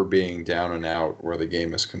never being down and out where the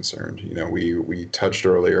game is concerned. We touched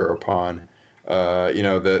earlier upon,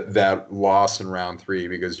 that loss in round 3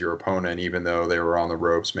 because your opponent, even though they were on the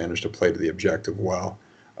ropes, managed to play to the objective well.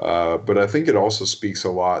 But I think it also speaks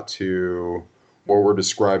a lot to what we're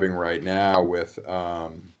describing right now with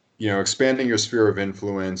expanding your sphere of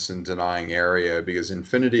influence and denying area, because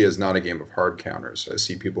Infinity is not a game of hard counters. I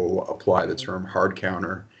see people apply the term hard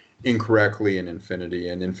counter incorrectly in Infinity,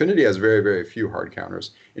 and Infinity has very, very few hard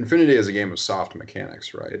counters. Infinity is a game of soft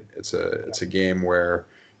mechanics, right? It's a game where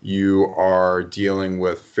you are dealing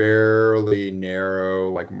with fairly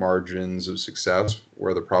narrow margins of success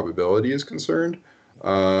where the probability is concerned,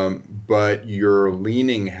 but you're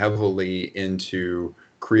leaning heavily into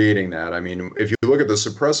creating that. I mean, if you look at the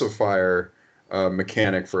suppressive fire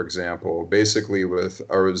mechanic, for example, basically with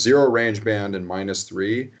a 0 range band and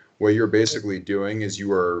 -3, what you're basically doing is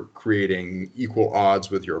you are creating equal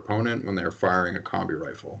odds with your opponent when they're firing a combi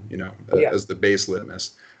rifle, as the base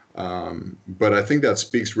litmus. But I think that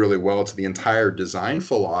speaks really well to the entire design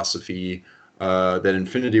philosophy that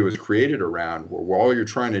Infinity was created around, where all you're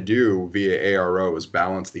trying to do via ARO is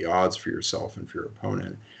balance the odds for yourself and for your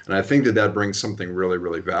opponent. And I think that brings something really,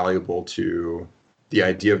 really valuable to the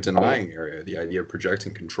idea of denying area, the idea of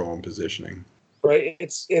projecting control and positioning. Right.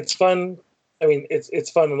 It's fun. I mean,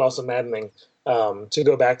 it's fun and also maddening to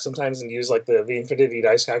go back sometimes and use the Infinity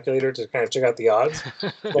dice calculator to kind of check out the odds.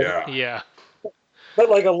 Yeah. But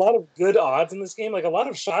a lot of good odds in this game, a lot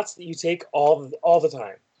of shots that you take all the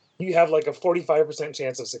time, you have a 45%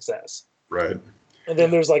 chance of success. Right. And then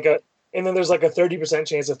there's a 30%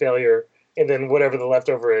 chance of failure, and then whatever the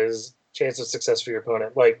leftover is, chance of success for your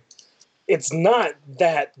opponent. It's not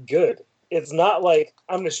that good. It's not like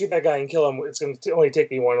I'm going to shoot that guy and kill him. It's going to only take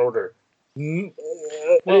me one order.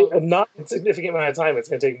 Not a significant amount of time. It's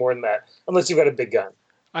going to take more than that, unless you've got a big gun.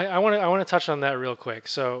 I want to touch on that real quick.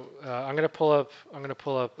 So I'm going to pull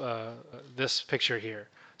up this picture here.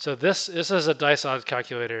 So this is a dice odds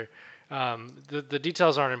calculator. The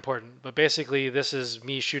details aren't important, but basically this is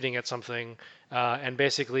me shooting at something, and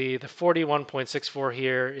basically the 41.64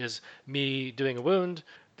 here is me doing a wound.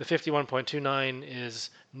 The 51.29 is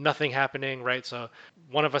nothing happening, right? So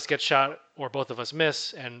one of us gets shot or both of us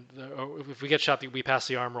miss, and if we get shot, we pass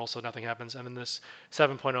the arm roll, so nothing happens. And then this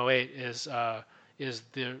 7.08 is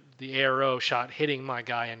the ARO shot hitting my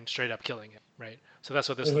guy and straight up killing it, right? So that's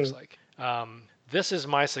what this looks like. This is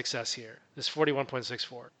my success here, this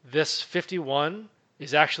 41.64. This 51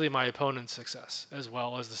 is actually my opponent's success as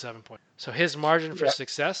well as the 7 point. So his margin for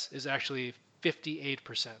success is actually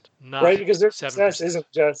 58%, not right, because their 7%. success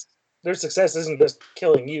isn't just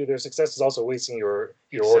killing you. Their success is also wasting your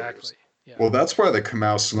orders. Yeah. Well, that's why the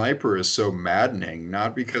Kamau Sniper is so maddening.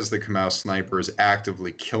 Not because the Kamau Sniper is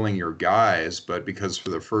actively killing your guys, but because for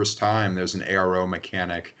the first time there's an ARO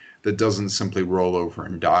mechanic that doesn't simply roll over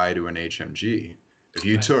and die to an HMG. If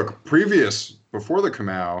you took before the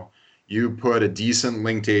Kamau, you put a decent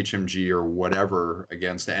linked HMG or whatever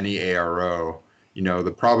against any ARO,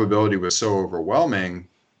 the probability was so overwhelming,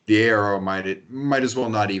 the ARO might as well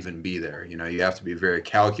not even be there. You have to be very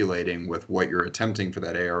calculating with what you're attempting for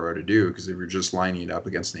that ARO to do, because if you're just lining it up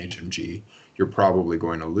against an HMG, you're probably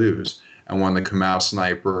going to lose. And when the Kamau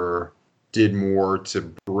Sniper did more to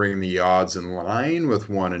bring the odds in line with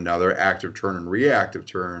one another, active turn and reactive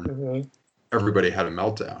turn, everybody had a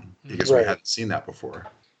meltdown because we hadn't seen that before.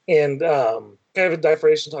 And kind of a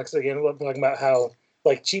Difration talks again, talking about how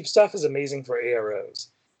like cheap stuff is amazing for AROs.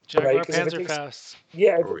 Jaguar Panzerfaust.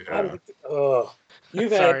 Yeah.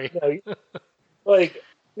 You've Sorry. had like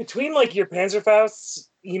between like your Panzerfaust's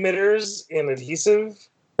emitters and adhesive,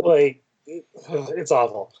 like it's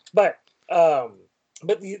awful. But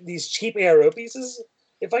these cheap ARO pieces,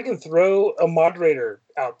 if I can throw a moderator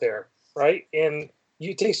out there, right, and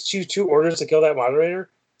it takes two orders to kill that moderator,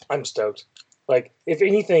 I'm stoked. Like if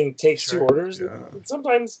anything takes 2 orders,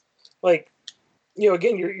 sometimes like.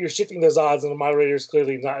 Again, you're shifting those odds, and the moderator is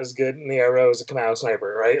clearly not as good in the ARO as a Kamau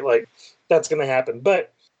Sniper, right? Like, that's going to happen.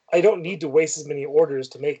 But I don't need to waste as many orders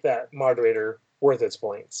to make that moderator worth its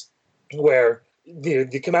points. Where the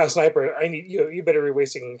Kamau Sniper, I need you better be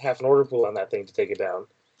wasting half an order pool on that thing to take it down,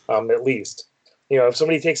 at least. If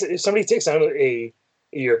somebody takes down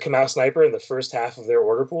your Kamau Sniper in the first half of their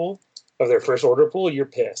first order pool, you're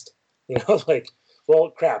pissed. Like.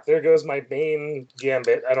 Well, crap, there goes my main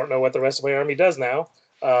gambit. I don't know what the rest of my army does now.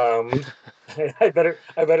 I better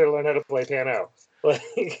learn how to play Pano. Like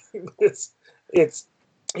it's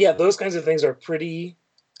those kinds of things are pretty.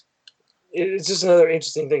 It's just another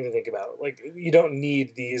interesting thing to think about. Like you don't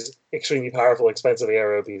need these extremely powerful, expensive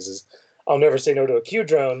ARO pieces. I'll never say no to a Q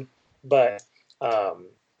drone, but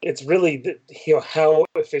it's really how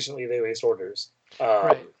efficiently they waste orders.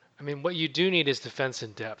 Right. I mean, what you do need is defense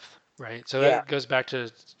in depth. Right, so that goes back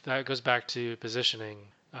to positioning.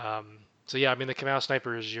 So yeah, I mean the Kamau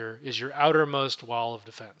Sniper is your outermost wall of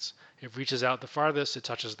defense. It reaches out the farthest, it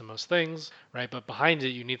touches the most things, right? But behind it,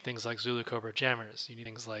 you need things like Zulu Cobra jammers. You need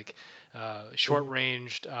things like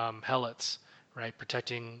short-ranged helots, right,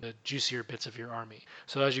 protecting the juicier bits of your army.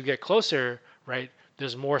 So as you get closer, right,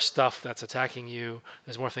 there's more stuff that's attacking you.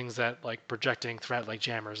 There's more things that like projecting threat, like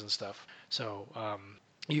jammers and stuff. So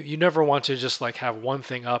you never want to just like have one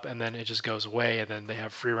thing up and then it just goes away and then they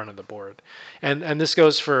have free run of the board. And this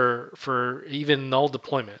goes for even null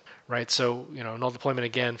deployment, right? So, null deployment,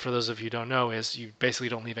 again, for those of you who don't know, is you basically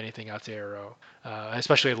don't leave anything out to ARO,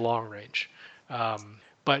 especially at long range.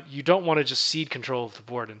 But you don't want to just cede control of the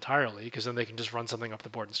board entirely, because then they can just run something up the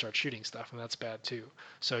board and start shooting stuff, and that's bad too.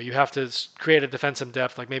 So you have to create a defense in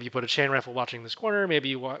depth, like maybe you put a chain rifle watching this corner, maybe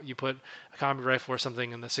you put a combat rifle or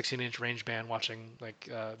something in the 16-inch range band watching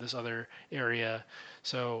this other area.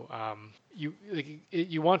 So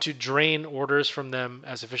you want to drain orders from them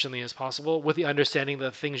as efficiently as possible, with the understanding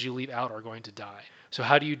that the things you leave out are going to die. So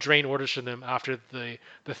how do you drain orders from them after the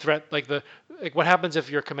threat? Like what happens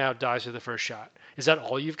if your Kamau dies with the first shot? Is that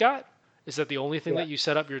all you've got? Is that the only thing that you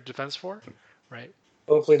set up your defense for? Right.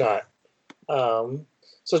 Hopefully not.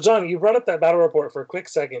 So John, you brought up that battle report for a quick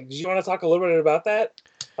second. Did you want to talk a little bit about that?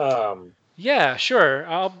 Yeah, sure.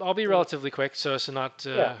 I'll be relatively quick, so as to not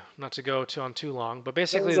to go on too long. But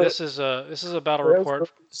basically, this is a battle report.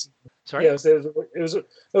 Sorry. Yeah, it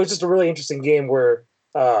was just a really interesting game where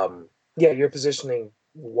your positioning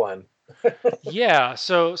won. Yeah,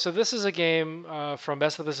 so this is a game from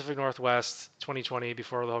Best of the Pacific Northwest 2020,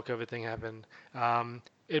 before the whole COVID thing happened.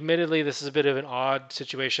 Admittedly, this is a bit of an odd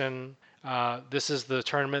situation. This is the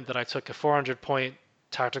tournament that I took a 400-point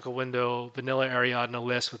tactical window vanilla Ariadna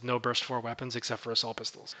list with no burst 4 weapons except for assault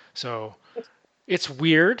pistols. So it's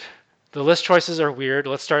weird. The list choices are weird.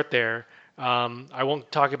 Let's start there. I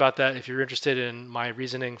won't talk about that. If you're interested in my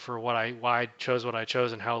reasoning for why I chose what I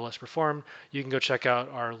chose and how the list performed, you can go check out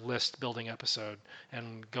our list building episode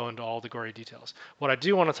and go into all the gory details. What I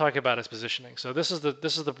do want to talk about is positioning. So this is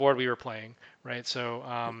the board we were playing, right? So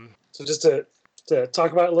so just to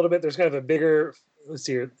talk about it a little bit, there's kind of a bigger. Let's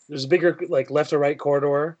see here. There's a bigger like left or right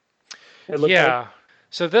corridor. Yeah.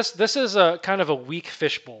 So this is a kind of a weak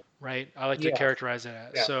fishbowl, right? I like to characterize it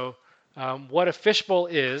as. Yeah. So what a fishbowl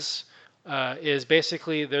is, is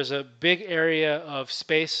basically there's a big area of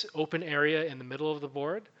space, open area in the middle of the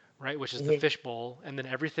board, right, which is the fishbowl, and then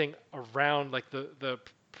everything around, like the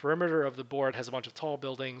perimeter of the board has a bunch of tall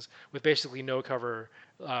buildings with basically no cover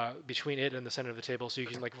between it and the center of the table, so you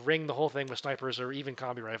can like ring the whole thing with snipers or even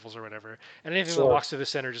combi rifles or whatever, and anything that walks through the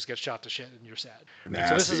center just gets shot to shit and you're sad. Right?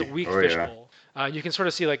 So this is a weak fishbowl. You can sort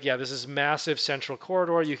of see like, yeah, this is massive central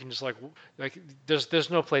corridor. You can just like there's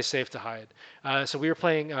no place safe to hide. So we were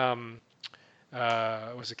playing.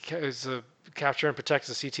 Was a capture and protect,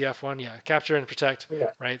 the CTF one? Yeah, capture and protect.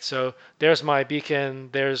 Yeah. Right. So there's my beacon.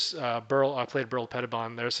 There's Burl. I played Burl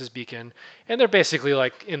Pettibon. There's his beacon, and they're basically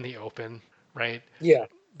like in the open, right? Yeah.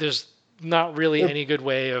 There's not really any good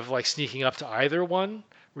way of like sneaking up to either one,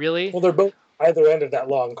 really. Well, they're both either end of that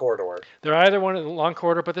long corridor. They're either one of the long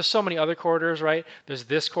corridor, but there's so many other corridors, right? There's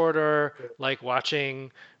this corridor, like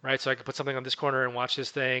watching, right? So I can put something on this corner and watch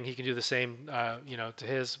this thing. He can do the same, to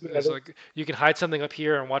his. It's like you can hide something up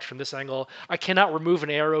here and watch from this angle. I cannot remove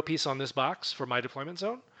an arrow piece on this box for my deployment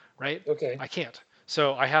zone, right? Okay. I can't.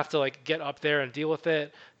 So I have to like get up there and deal with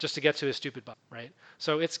it just to get to his stupid butt, right?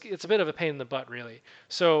 So it's a bit of a pain in the butt, really.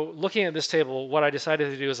 So looking at this table, what I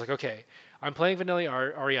decided to do is like, okay, I'm playing vanilla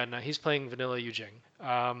Ariadna. He's playing vanilla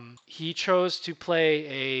Yujing. He chose to play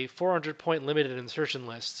a 400 point limited insertion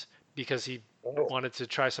list because he wanted to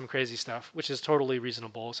try some crazy stuff, which is totally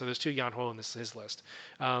reasonable. So there's 2 Yanho in his list.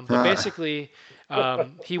 But basically,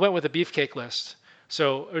 he went with a beefcake list.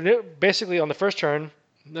 So basically on the first turn,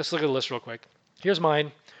 let's look at the list real quick. Here's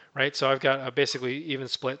mine, right? So I've got a basically even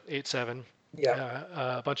split 8-7. Yeah.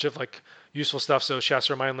 A bunch of like useful stuff. So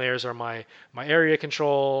Chasseur mine layers are my area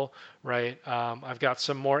control, right? I've got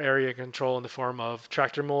some more area control in the form of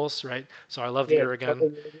tractor mules, right? So I love the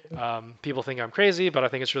Uragan. People think I'm crazy, but I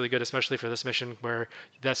think it's really good, especially for this mission where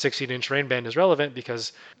that 16-inch rain band is relevant,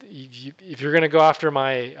 because if you're going to go after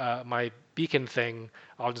my my beacon thing,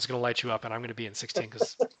 I'm just going to light you up, and I'm going to be in 16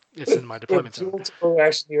 because it's in my deployment zone.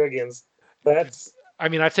 I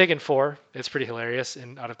mean, I've taken 4. It's pretty hilarious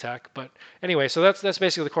in out of tech. But anyway, so that's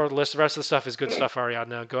basically the core of the list. The rest of the stuff is good stuff,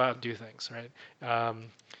 Ariadna. Go out and do things, right?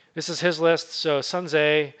 This is his list. So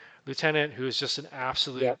Sunze, Lieutenant, who is just an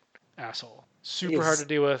absolute asshole. Super hard to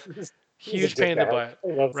deal with. Huge pain in the butt.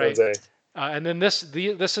 Right? And then this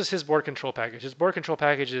is his board control package. His board control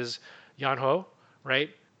package is Yanho, right?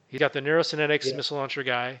 He's got the Neurosynetics missile launcher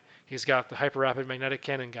guy. He's got the hyper rapid magnetic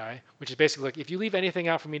cannon guy, which is basically like, if you leave anything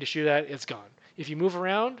out for me to shoot at, it's gone. If you move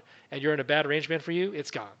around and you're in a bad range band for you, it's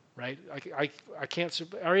gone, right? I can't.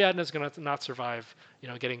 Ariadna's gonna not survive,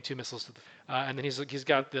 getting 2 missiles to the. And then he's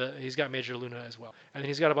got Major Luna as well, and then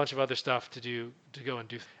he's got a bunch of other stuff to go and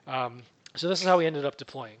do. So this is how he ended up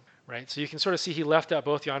deploying. Right, so you can sort of see he left out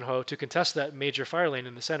both Yanho to contest that major fire lane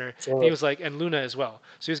in the center. And he was like, and Luna as well.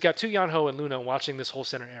 So he's got 2 Yanho and Luna watching this whole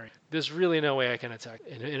center area. There's really no way I can attack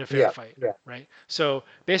in a fair fight, right? So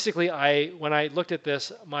basically, when I looked at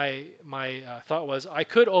this, my thought was I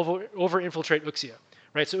could over infiltrate Uxia.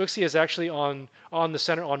 Right, so Uxia is actually on the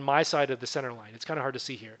center, on my side of the center line. It's kind of hard to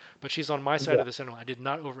see here, but she's on my side of the center line. I did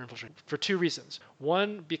not over infiltrate for 2 reasons.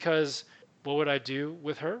 One, because what would I do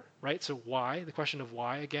with her, right? So why? The question of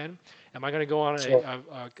why again. Am I going to go on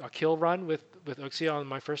a kill run with Uxia on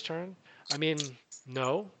my first turn? I mean,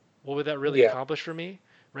 no. What would that really accomplish for me,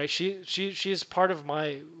 right? She's part of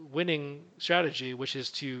my winning strategy, which is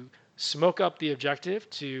to smoke up the objective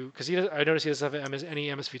because I notice he doesn't have any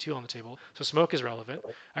MSV2 on the table, so smoke is relevant.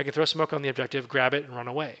 I can throw smoke on the objective, grab it, and run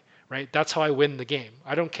away. Right? That's how I win the game.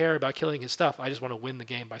 I don't care about killing his stuff. I just want to win the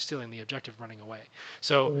game by stealing the objective, running away.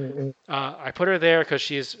 So I put her there because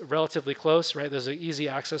she's relatively close, right? There's an easy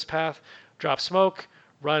access path. Drop smoke,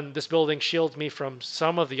 run this building, shield me from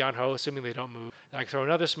some of the Yanho, assuming they don't move. Then I can throw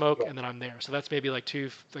another smoke, and then I'm there. So that's maybe like 2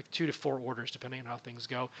 to 4 orders, depending on how things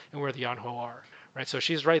go and where the Yanho are. Right? So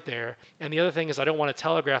she's right there. And the other thing is I don't want to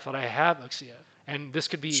telegraph that I have Uxia. And this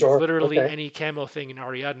could be literally any camo thing in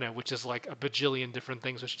Ariadna, which is like a bajillion different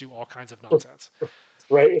things which do all kinds of nonsense.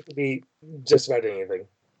 Right, it could be just about anything.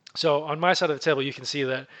 So on my side of the table, you can see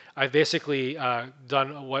that I've basically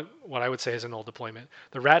done what I would say is a null deployment.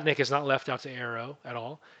 The Ratnik is not left out to arrow at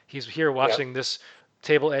all. He's here watching this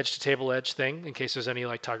table edge to table edge thing in case there's any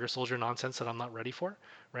like Tiger Soldier nonsense that I'm not ready for.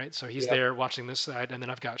 Right, so he's there watching this side, and then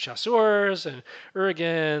I've got chasseurs and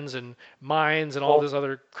Uragans and mines and all this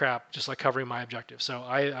other crap just like covering my objective. So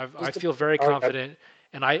I feel very confident,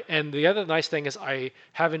 and the other nice thing is I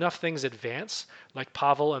have enough things advance like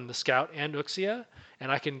Pavel and the Scout and Uxia, and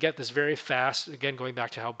I can get this very fast. Again, going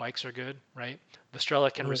back to how bikes are good, right? The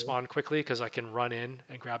Strela can respond quickly because I can run in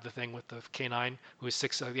and grab the thing with the K9, who's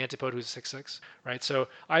the Antipode, who's 6/6, right? So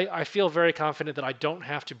I feel very confident that I don't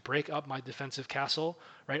have to break up my defensive castle,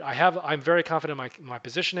 right? I'm very confident in my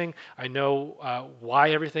positioning. I know why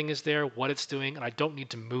everything is there, what it's doing, and I don't need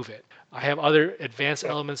to move it. I have other advanced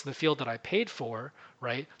elements in the field that I paid for,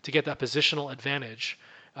 right, to get that positional advantage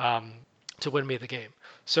to win me the game.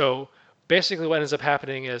 So basically what ends up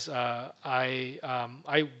happening is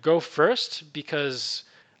I go first because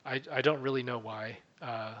I don't really know why.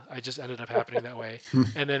 I just ended up happening that way.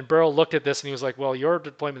 And then Burl looked at this and he was like, well, your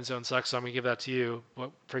deployment zone sucks, so I'm going to give that to you.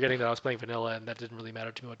 But forgetting that I was playing vanilla and that didn't really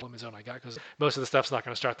matter to me what deployment zone I got because most of the stuff's not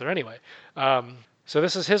going to start there anyway. So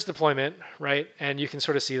this is his deployment, right? And you can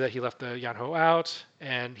sort of see that he left the Yanho out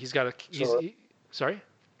and he's got sorry?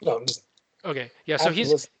 No, I'm just okay. Yeah, so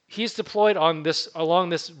he's deployed on along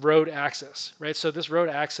this road axis, right? So this road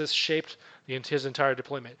axis shaped his entire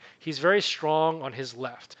deployment. He's very strong on his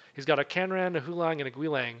left. He's got a Kanran, a Hulang, and a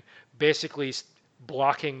Guilang basically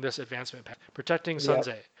blocking this advancement path, protecting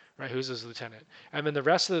Sunze, right, who's his lieutenant. And then the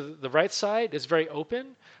rest of the right side is very open,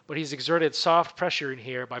 but he's exerted soft pressure in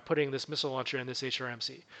here by putting this missile launcher in this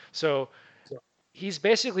HRMC. So he's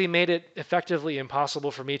basically made it effectively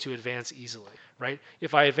impossible for me to advance easily, right?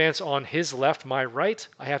 If I advance on his left, my right,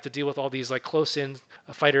 I have to deal with all these like close-in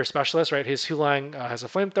fighter specialists, right? His Hulang has a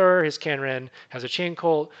flamethrower, his Kanran has a chain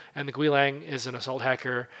colt, and the Guilang is an assault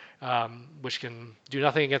hacker, which can do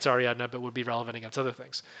nothing against Ariadne, but would be relevant against other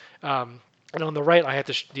things. And on the right, I had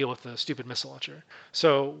to deal with the stupid missile launcher.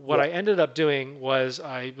 So what I ended up doing was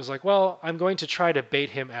I was like, well, I'm going to try to bait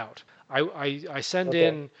him out. I send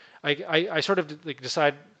in, I sort of like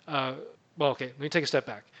decide, well, okay, let me take a step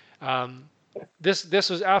back. This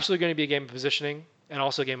was absolutely going to be a game of positioning and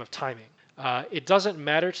also a game of timing. It doesn't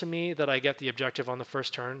matter to me that I get the objective on the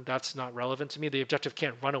first turn. That's not relevant to me. The objective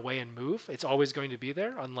can't run away and move. It's always going to be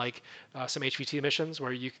there, unlike some HVT missions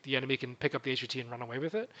where the enemy can pick up the HVT and run away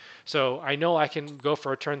with it. So I know I can go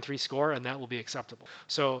for a turn 3 score, and that will be acceptable.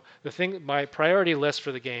 So my priority list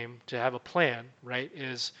for the game to have a plan, right,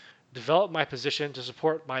 is develop my position to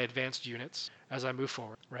support my advanced units as I move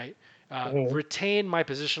forward, right? Retain my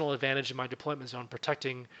positional advantage in my deployment zone,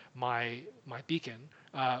 protecting my beacon,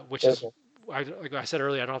 which is, like I said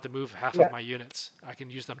earlier, I don't have to move half of my units. I can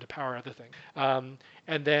use them to power other things.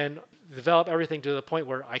 And then develop everything to the point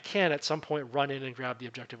where I can at some point run in and grab the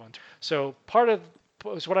objective on turn. So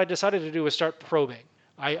what I decided to do was start probing.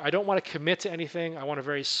 I don't want to commit to anything. I want a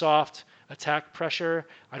very soft attack pressure.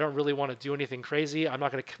 I don't really want to do anything crazy. I'm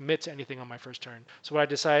not going to commit to anything on my first turn. So what I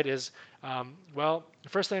decide is, well, the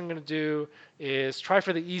first thing I'm going to do is try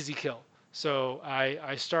for the easy kill. So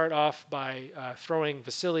I start off by throwing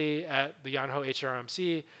Vasily at the Yanho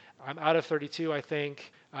HRMC. I'm out of 32, I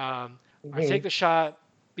think. I take the shot.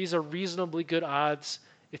 These are reasonably good odds.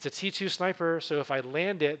 It's a T2 sniper, so if I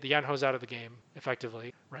land it, the Yanho's out of the game,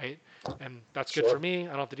 effectively, right? And that's good for me.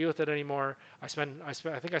 I don't have to deal with it anymore. I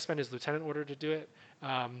think I spent his lieutenant order to do it,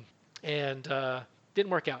 and didn't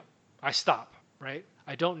work out. I stop, right?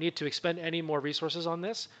 I don't need to expend any more resources on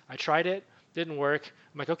this. I tried it, didn't work.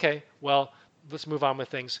 I'm like, okay, well, let's move on with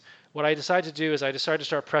things. What I decided to do is I decided to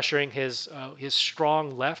start pressuring his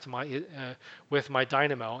strong left with my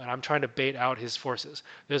dynamo, and I'm trying to bait out his forces.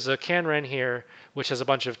 There's a Kanran here, which has a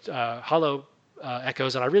bunch of hollow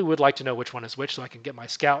echoes, and I really would like to know which one is which, so I can get my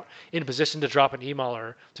scout in position to drop an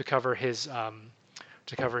E-Mauler to cover his Hulang,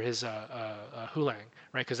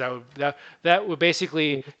 right? Because that would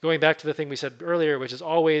basically, going back to the thing we said earlier, which is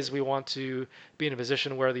always we want to be in a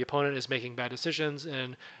position where the opponent is making bad decisions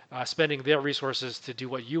and spending their resources to do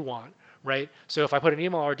what you want, right? So if I put an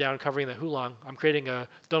E-Mauler down covering the Hulang, I'm creating a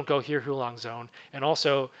don't go here Hulang zone, and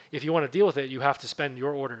also if you want to deal with it, you have to spend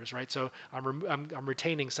your orders, right? So I'm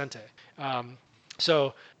retaining Sente.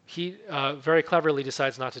 So he very cleverly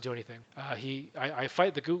decides not to do anything. I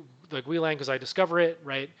fight the Guilang because I discover it,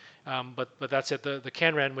 right? But that's it. The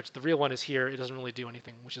Kanran, which the real one is here, it doesn't really do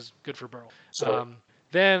anything, which is good for Burl.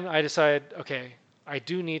 Then I decide, okay, I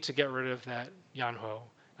do need to get rid of that Yanho.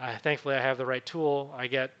 Thankfully, I have the right tool. I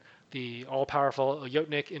get the all-powerful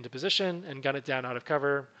Yotnik into position and gun it down out of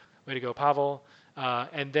cover. Way to go, Pavel.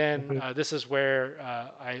 And then this is where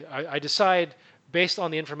I decide, based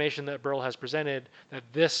on the information that Burl has presented, that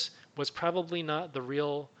this was probably not the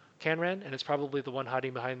real Kanran, and it's probably the one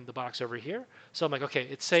hiding behind the box over here. So I'm like, okay,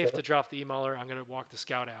 it's safe to drop the E-Mauler. I'm going to walk the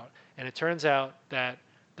scout out. And it turns out that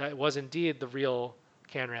was indeed the real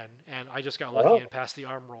Kanran, and I just got lucky and passed the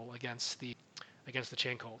arm roll against the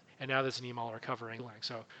chain colt. And now there's an E-Mauler covering Lang.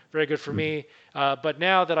 So very good for me. But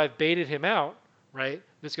now that I've baited him out, right?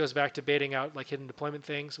 This goes back to baiting out like hidden deployment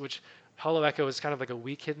things, which Hollow Echo is kind of like a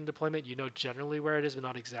weak hidden deployment. You know generally where it is, but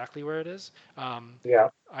not exactly where it is. Yeah.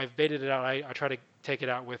 I've baited it out. I try to take it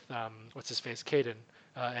out with what's his face, Caden,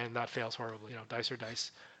 and that fails horribly. Dice or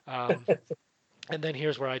dice. Um, and then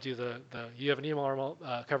here's where I do the you have an email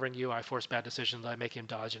covering you. I force bad decisions. I make him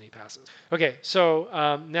dodge and he passes. Okay, so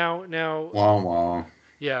now Wow, wow.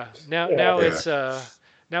 yeah, Yeah.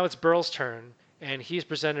 now it's Burl's turn, and he's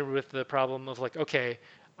presented with the problem of like, okay,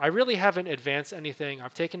 I really haven't advanced anything.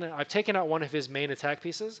 I've taken out one of his main attack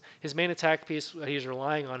pieces. His main attack piece that he's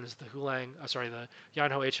relying on is the the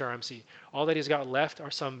Yanho HRMC. All that he's got left are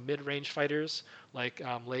some mid-range fighters like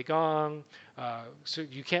Lei Gong. So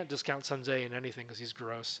you can't discount Sun Tze in anything because he's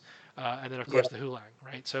gross. And then of course Yeah. the Hulang,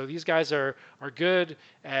 right? So these guys are good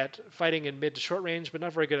at fighting in mid to short range, but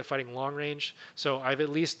not very good at fighting long range. So I've at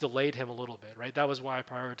least delayed him a little bit, right? That was why I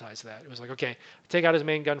prioritized that. It was like, okay, take out his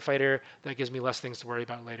main gunfighter. That gives me less things to worry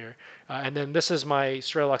about later. And then this is my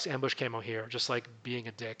Strelux ambush camo here, just like being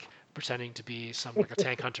a dick, pretending to be some like a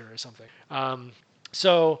tank hunter or something.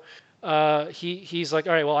 So he's like,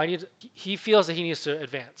 all right, well, he feels that he needs to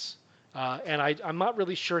advance. And I'm not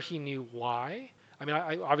really sure he knew why. I mean,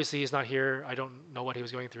 obviously he's not here. I don't know what he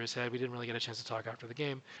was going through his head. We didn't really get a chance to talk after the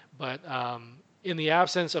game. But in the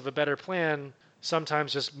absence of a better plan,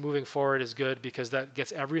 sometimes just moving forward is good because that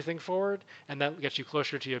gets everything forward and that gets you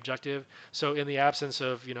closer to your objective. So in the absence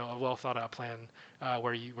of a well thought out plan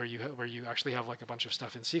where you actually have like a bunch of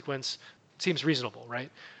stuff in sequence, seems reasonable,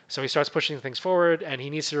 right? So he starts pushing things forward, and he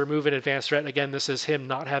needs to remove an advanced threat. Again, this is him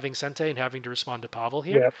not having Sente and having to respond to Pavel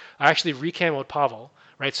here. Yeah. I actually recamoed Pavel,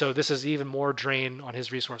 right? So this is even more drain on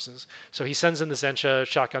his resources. So he sends in the Zencha,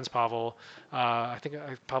 shotguns Pavel.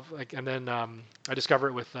 And then I discover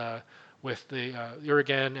it with the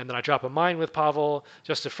Urigen, and then I drop a mine with Pavel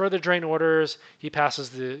just to further drain orders. He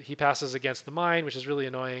passes against the mine, which is really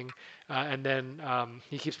annoying, and then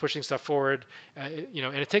he keeps pushing stuff forward. And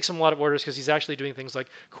it takes him a lot of orders because he's actually doing things like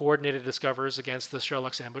coordinated discovers against the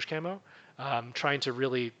Strelux ambush camo, trying to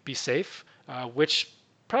really be safe, which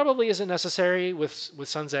probably isn't necessary with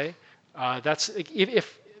Sun Tze. That's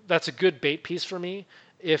if that's a good bait piece for me.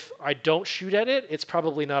 If I don't shoot at it, it's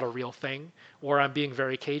probably not a real thing, or I'm being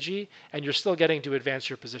very cagey, and you're still getting to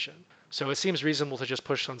advance your position. So it seems reasonable to just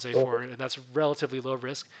push Sun Tze forward, and that's relatively low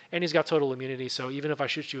risk. And he's got total immunity, so even if I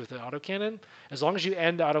shoot you with an autocannon, as long as you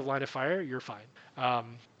end out of line of fire, you're fine.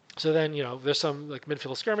 So then, there's some like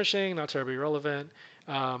midfield skirmishing, not terribly relevant.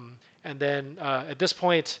 And then at this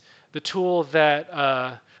point, the tool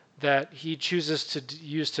that he chooses to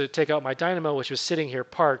use to take out my dynamo, which was sitting here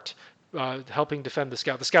parked, helping defend the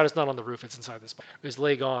scout. The scout is not on the roof; it's inside this. Is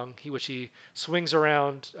Lei Gong, which he swings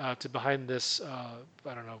around to behind this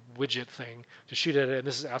widget thing to shoot at it. And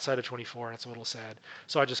this is outside of 24, and it's a little sad.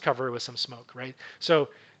 So I just cover it with some smoke, right? So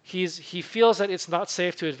he feels that it's not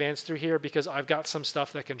safe to advance through here because I've got some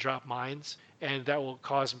stuff that can drop mines and that will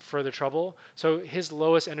cause further trouble. So his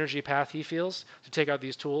lowest energy path, he feels, to take out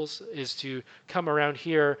these tools is to come around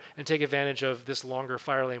here and take advantage of this longer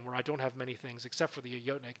fire lane where I don't have many things except for the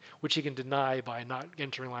Yotnik, which he can deny by not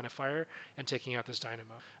entering line of fire and taking out this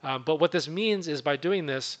dynamo. But what this means is by doing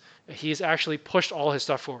this, he's actually pushed all his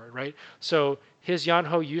stuff forward, right? So his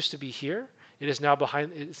Yanho used to be here. It's now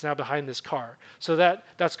behind this car. So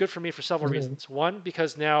that's good for me for several reasons. One,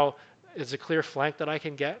 because now is a clear flank that I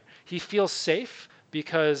can get. He feels safe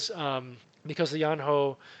because the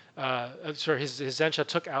Yanho, his Zencha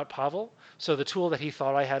took out Pavel. So the tool that he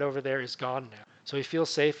thought I had over there is gone now. So he feels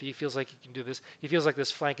safe. He feels like he can do this. He feels like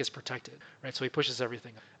this flank is protected, right? So he pushes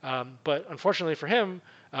everything. But unfortunately for him,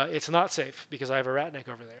 it's not safe because I have a Ratnik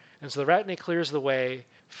over there. And so the Ratnik clears the way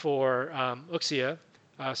for Uxia.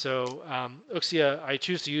 Uxia, I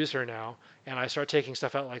choose to use her now, and I start taking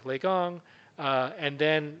stuff out like Lei Gong. And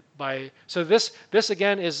then this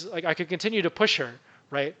again is like I could continue to push her,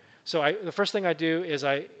 right? So the first thing I do is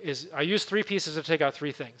I use 3 pieces to take out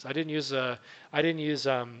 3 things. I didn't use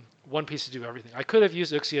one piece to do everything. I could have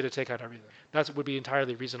used Uxia to take out everything. That would be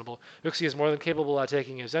entirely reasonable. Uxia is more than capable at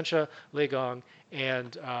taking Zencha, Lei Gong,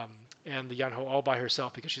 and the Yanho all by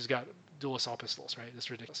herself because she's got dual assault pistols, right?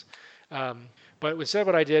 It's ridiculous. But instead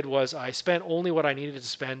what I did was I spent only what I needed to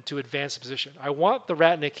spend to advance the position. I want the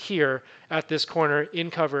Ratnik here at this corner in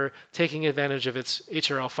cover, taking advantage of its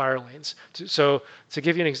HRL fire lanes. So to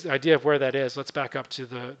give you an idea of where that is, let's back up to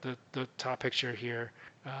the top picture here.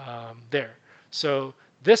 There. So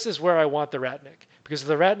this is where I want the Ratnik. Because if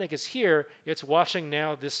the Ratnik is here, it's watching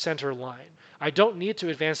now this center line. I don't need to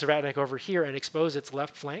advance the Ratnik over here and expose its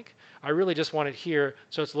left flank. I really just want it here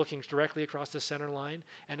so it's looking directly across the center line,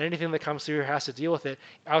 and anything that comes through here has to deal with it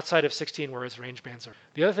outside of 16 where its range bands are.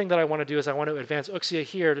 The other thing that I want to do is I want to advance Uxia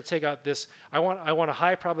here to take out this. I want a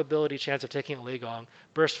high probability chance of taking out Lei Gong.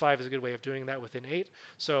 Burst 5 is a good way of doing that within 8.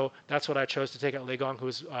 So that's what I chose to take out Lei Gong,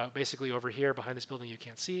 who's basically over here behind this building you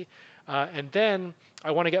can't see. And then I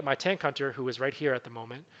want to get my Tank Hunter, who is right here at the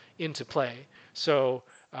moment, into play. So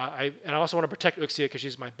I also want to protect Uxia because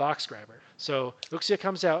she's my box grabber. So Uxia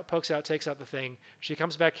comes out, pokes out, takes out the thing. She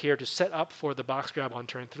comes back here to set up for the box grab on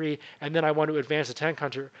turn 3, and then I want to advance the Tank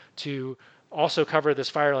Hunter to also cover this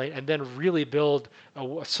fire lane and then really build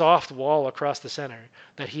a soft wall across the center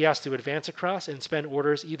that he has to advance across and spend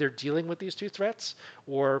orders either dealing with these two threats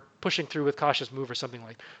or pushing through with cautious move or something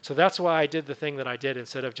like that. So that's why I did the thing that I did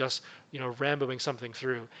instead of just, Ramboing something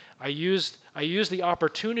through. I used the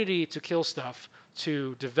opportunity to kill stuff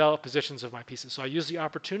to develop positions of my pieces. So I used the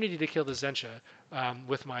opportunity to kill the Zensha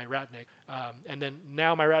with my Ratnik. And then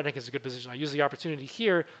now my Ratnik is a good position. I use the opportunity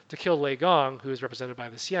here to kill Lei Gong, who is represented by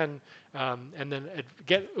the Xian, and then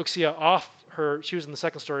get Uxia off her. She was in the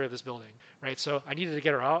second story of this building, right? So I needed to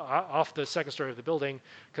get her off the second story of the building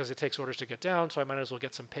because it takes orders to get down. So I might as well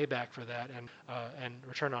get some payback for that and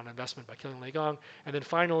return on investment by killing Lei Gong. And then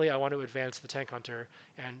finally, I want to advance the Tank Hunter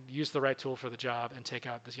and use the right tool for the job and take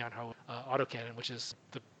out this Yanhao autocannon, which is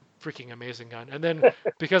the freaking amazing gun. And then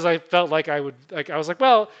because I felt like I was like,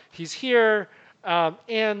 well, he's here.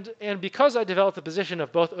 And because I developed the position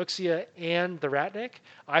of both Uxia and the Ratnik,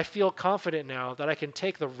 I feel confident now that I can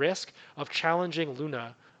take the risk of challenging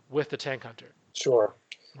Luna with the Tank Hunter. Sure.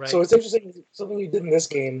 Right. So it's interesting, something you did in this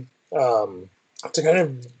game, to kind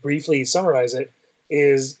of briefly summarize it,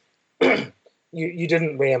 is you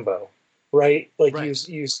didn't Rambo, right? Like right.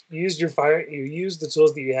 You used your fire, you used the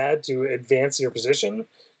tools that you had to advance your position,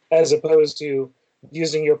 as opposed to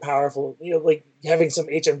using your powerful, like having some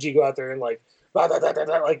HMG go out there and like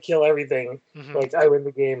kill everything. Mm-hmm. Like I win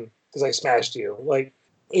the game because I smashed you.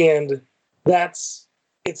 And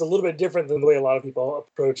it's a little bit different than the way a lot of people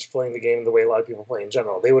approach playing the game, the way a lot of people play in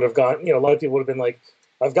general. They would have gone, a lot of people would have been like,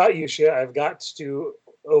 I've got Yuxia, I've got to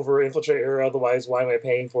over infiltrate her, otherwise why am I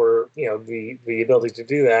paying for, the ability to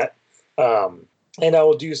do that? And I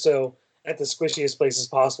will do so at the squishiest places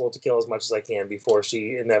possible to kill as much as I can before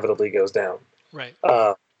she inevitably goes down. Right.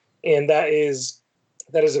 And that's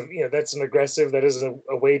an aggressive, that is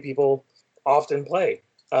a way people often play.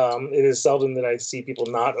 It is seldom that I see people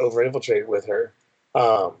not over infiltrate with her.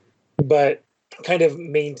 But kind of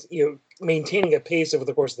maintaining a pace over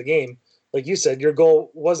the course of the game, like you said, your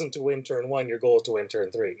goal wasn't to win turn 1, your goal is to win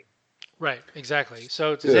turn 3. Right, exactly.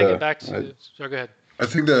 So to take it back to, go ahead. I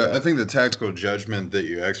think the tactical judgment that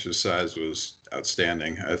you exercised was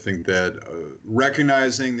outstanding. I think that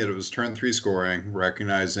recognizing that it was turn 3 scoring,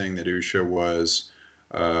 recognizing that Usha was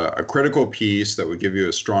a critical piece that would give you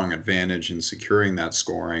a strong advantage in securing that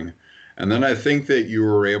scoring. And then I think that you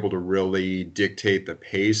were able to really dictate the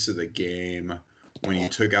pace of the game when you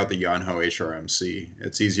took out the Yanhao HRMC.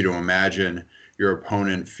 It's easy to imagine your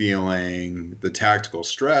opponent feeling the tactical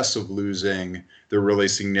stress of losing the really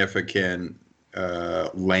significant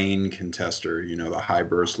lane contester, the high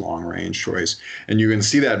burst long range choice. And you can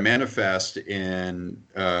see that manifest in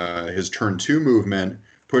his turn 2 movement,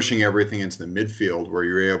 pushing everything into the midfield where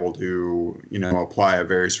you're able to, apply a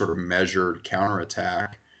very sort of measured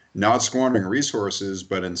counterattack, not squandering resources,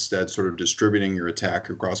 but instead sort of distributing your attack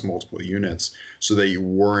across multiple units so that you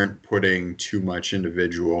weren't putting too much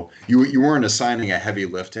individual. You weren't assigning a heavy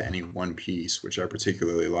lift to any one piece, which I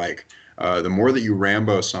particularly like. The more that you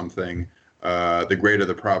Rambo something, the greater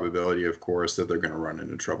the probability, of course, that they're going to run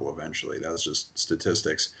into trouble eventually. That's just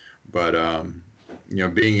statistics. But,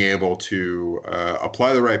 being able to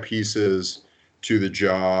apply the right pieces to the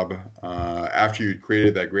job after you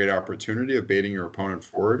created that great opportunity of baiting your opponent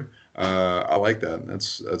forward. I like that.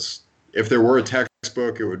 That's if there were a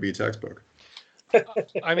textbook, it would be a textbook.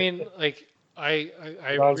 I mean, I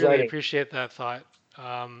really appreciate that thought.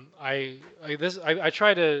 I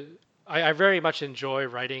very much enjoy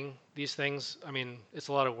writing these things. I mean, it's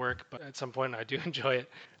a lot of work, but at some point I do enjoy it.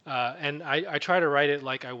 And I try to write it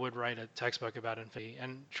like I would write a textbook about Infinity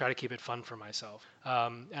and try to keep it fun for myself.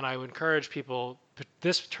 And I would encourage people,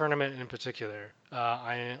 this tournament in particular,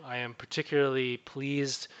 I am particularly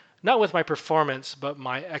pleased, not with my performance, but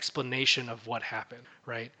my explanation of what happened,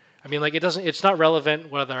 right? I mean, it's not relevant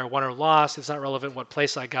whether I won or lost. It's not relevant what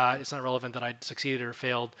place I got. It's not relevant that I succeeded or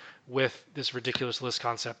failed with this ridiculous list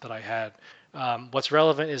concept that I had. What's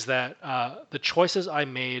relevant is that the choices I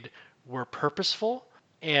made were purposeful,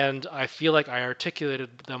 and I feel like I articulated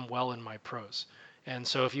them well in my prose. And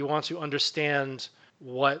so if you want to understand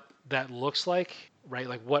what that looks like, right,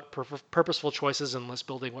 like what purposeful choices in list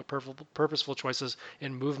building, what purposeful choices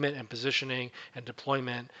in movement and positioning and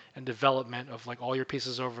deployment and development of like all your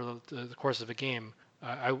pieces over the course of a game,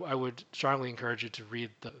 I would strongly encourage you to read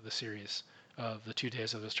the series of the 2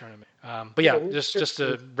 days of this tournament. But yeah, just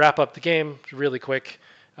to wrap up the game really quick,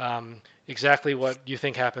 exactly what you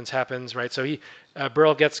think happens, right? So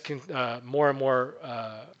Burl gets more and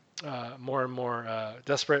more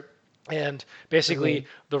desperate. And basically,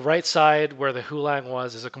 the right side where the Hulang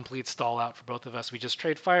was is a complete stall out for both of us. We just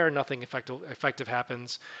trade fire, nothing effective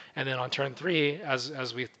happens. And then on turn 3,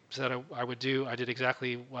 as we said I would do, I did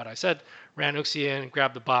exactly what I said. Ran Uxie in,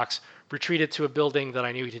 grabbed the box, retreated to a building that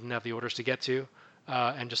I knew he didn't have the orders to get to,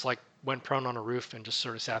 and just like went prone on a roof and just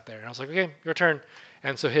sort of sat there. And I was like, okay, your turn.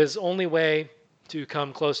 And so his only way to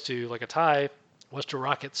come close to like a tie was to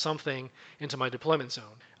rocket something into my deployment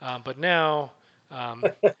zone. But now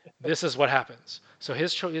this is what happens. So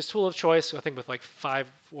his tool of choice, I think with like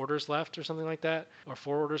 5 orders left or something like that, or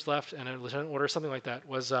 4 orders left and a lieutenant order, something like that,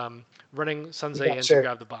 was running Sunzay in to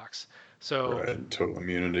grab the box. So total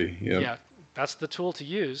immunity. Yep. Yeah, that's the tool to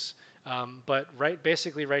use. But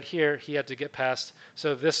basically right here, he had to get past.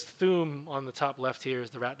 So this Thum on the top left here is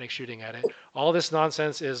the Ratnik shooting at it. All this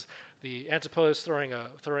nonsense is the Antipode throwing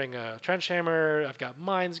a trench hammer. I've got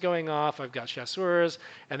mines going off. I've got chasseurs.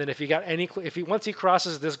 And then once he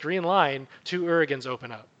crosses this green line, 2 Uragans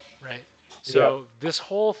open up, right? So this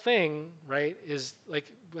whole thing, right, is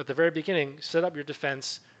like at the very beginning, set up your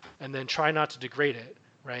defense and then try not to degrade it,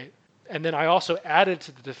 right? And then I also added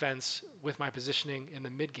to the defense with my positioning in the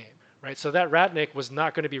mid game, right? So that Ratnik was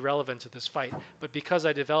not going to be relevant to this fight, but because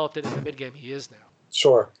I developed it in the mid game, he is now.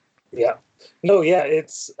 Sure. Yeah. No. Yeah.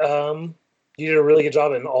 It's you did a really good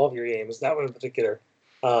job in all of your games. That one in particular.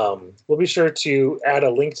 We'll be sure to add a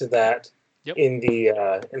link to that in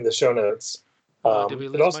the show notes. Did we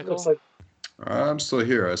lose Michael? Looks like I'm still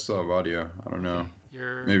here. I still have audio. I don't know.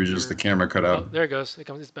 Maybe just the camera cut out. Oh, there it goes.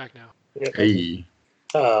 It's back now. Yeah. Hey.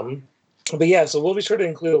 But yeah, so we'll be sure to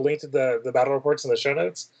include a link to the battle reports in the show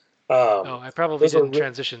notes. I probably didn't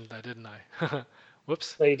transition that, didn't I?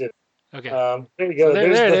 Whoops. No, you did. Okay. There you go. So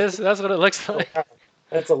there it is. That's what it looks like.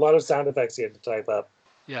 That's a lot of sound effects you had to type up.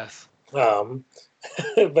 Yes.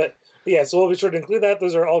 But yeah, so we'll be sure to include that.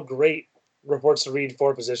 Those are all great reports to read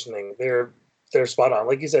for positioning. They're spot on.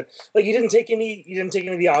 Like you said, like you didn't take any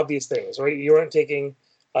of the obvious things, right? You weren't taking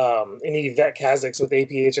any vet Kazakhs with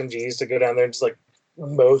APHMGs to go down there and just like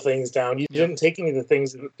mow things down. You didn't take any of the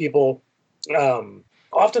things that people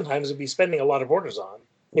oftentimes would be spending a lot of orders on,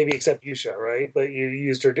 maybe except Yusha, right? But you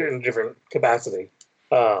used her in a different capacity.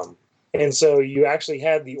 And so you actually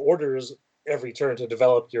had the orders every turn to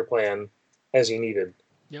develop your plan as you needed.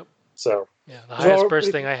 Yep. So yeah, the highest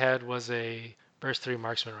burst thing I had was a burst 3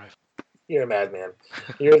 marksman rifle. You're a madman.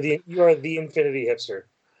 You are the infinity hipster.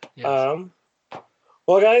 Yes.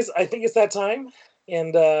 Well, guys, I think it's that time,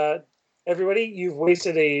 and everybody, you've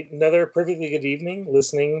wasted another perfectly good evening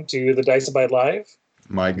listening to the Dice Abide Live.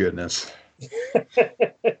 My goodness. I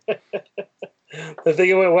think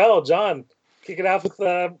it went well. John, kick it off with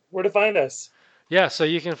where to find us. Yeah, so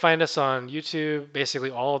you can find us on YouTube,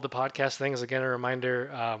 basically all of the podcast things. Again, a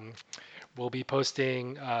reminder, we'll be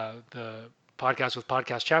posting the podcast with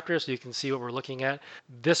podcast chapters so you can see what we're looking at.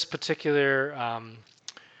 This particular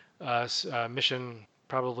mission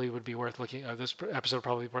probably would be worth looking. This episode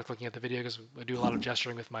probably worth looking at the video because I do a lot of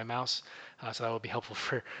gesturing with my mouse, so that will be helpful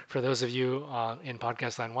for those of you in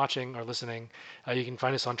podcast land watching or listening. You can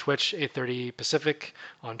find us on Twitch 8:30 Pacific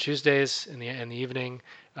on Tuesdays in the evening.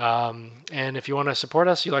 And if you want to support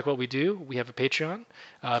us, you like what we do, we have a Patreon.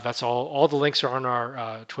 That's all the links are on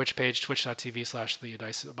our Twitch page, twitch.tv/the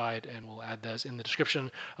Dice Abide, and we'll add those in the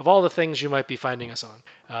description of all the things you might be finding us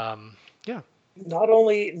on. Yeah. Not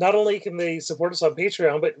only can they support us on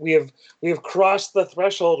Patreon, but we have crossed the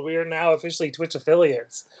threshold. We are now officially Twitch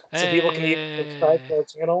affiliates, so people can even subscribe to our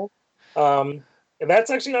channel. And that's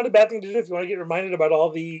actually not a bad thing to do if you want to get reminded about all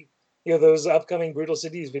the those upcoming Brutal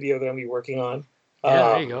Cities video that I'm be working on.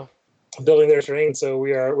 Yeah, there you go. Building their terrain, so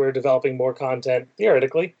we're developing more content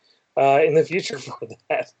theoretically in the future for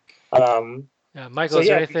that. Yeah, Michael, is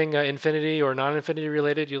there anything Infinity or non-Infinity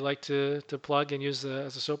related you'd like to plug and use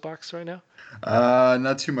as a soapbox right now?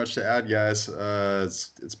 Not too much to add, guys.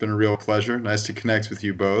 It's been a real pleasure. Nice to connect with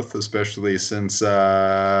you both, especially since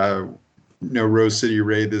Rose City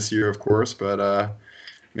Raid this year, of course. But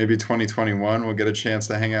maybe 2021 we'll get a chance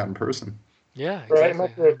to hang out in person. Yeah, exactly.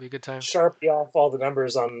 Right, that'd be a good time. Sharpie off all the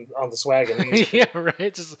numbers on the swag. Yeah,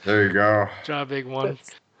 right. Just there you go. Draw a big one.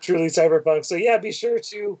 Truly cyberpunk. So yeah, be sure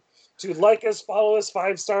to to like us, follow us,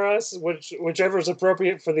 5-star us, whichever is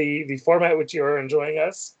appropriate for the format which you are enjoying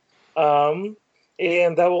us. And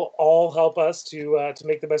that will all help us to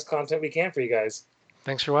make the best content we can for you guys.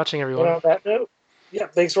 Thanks for watching, everyone. And on that note, yeah,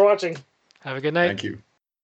 thanks for watching. Have a good night. Thank you.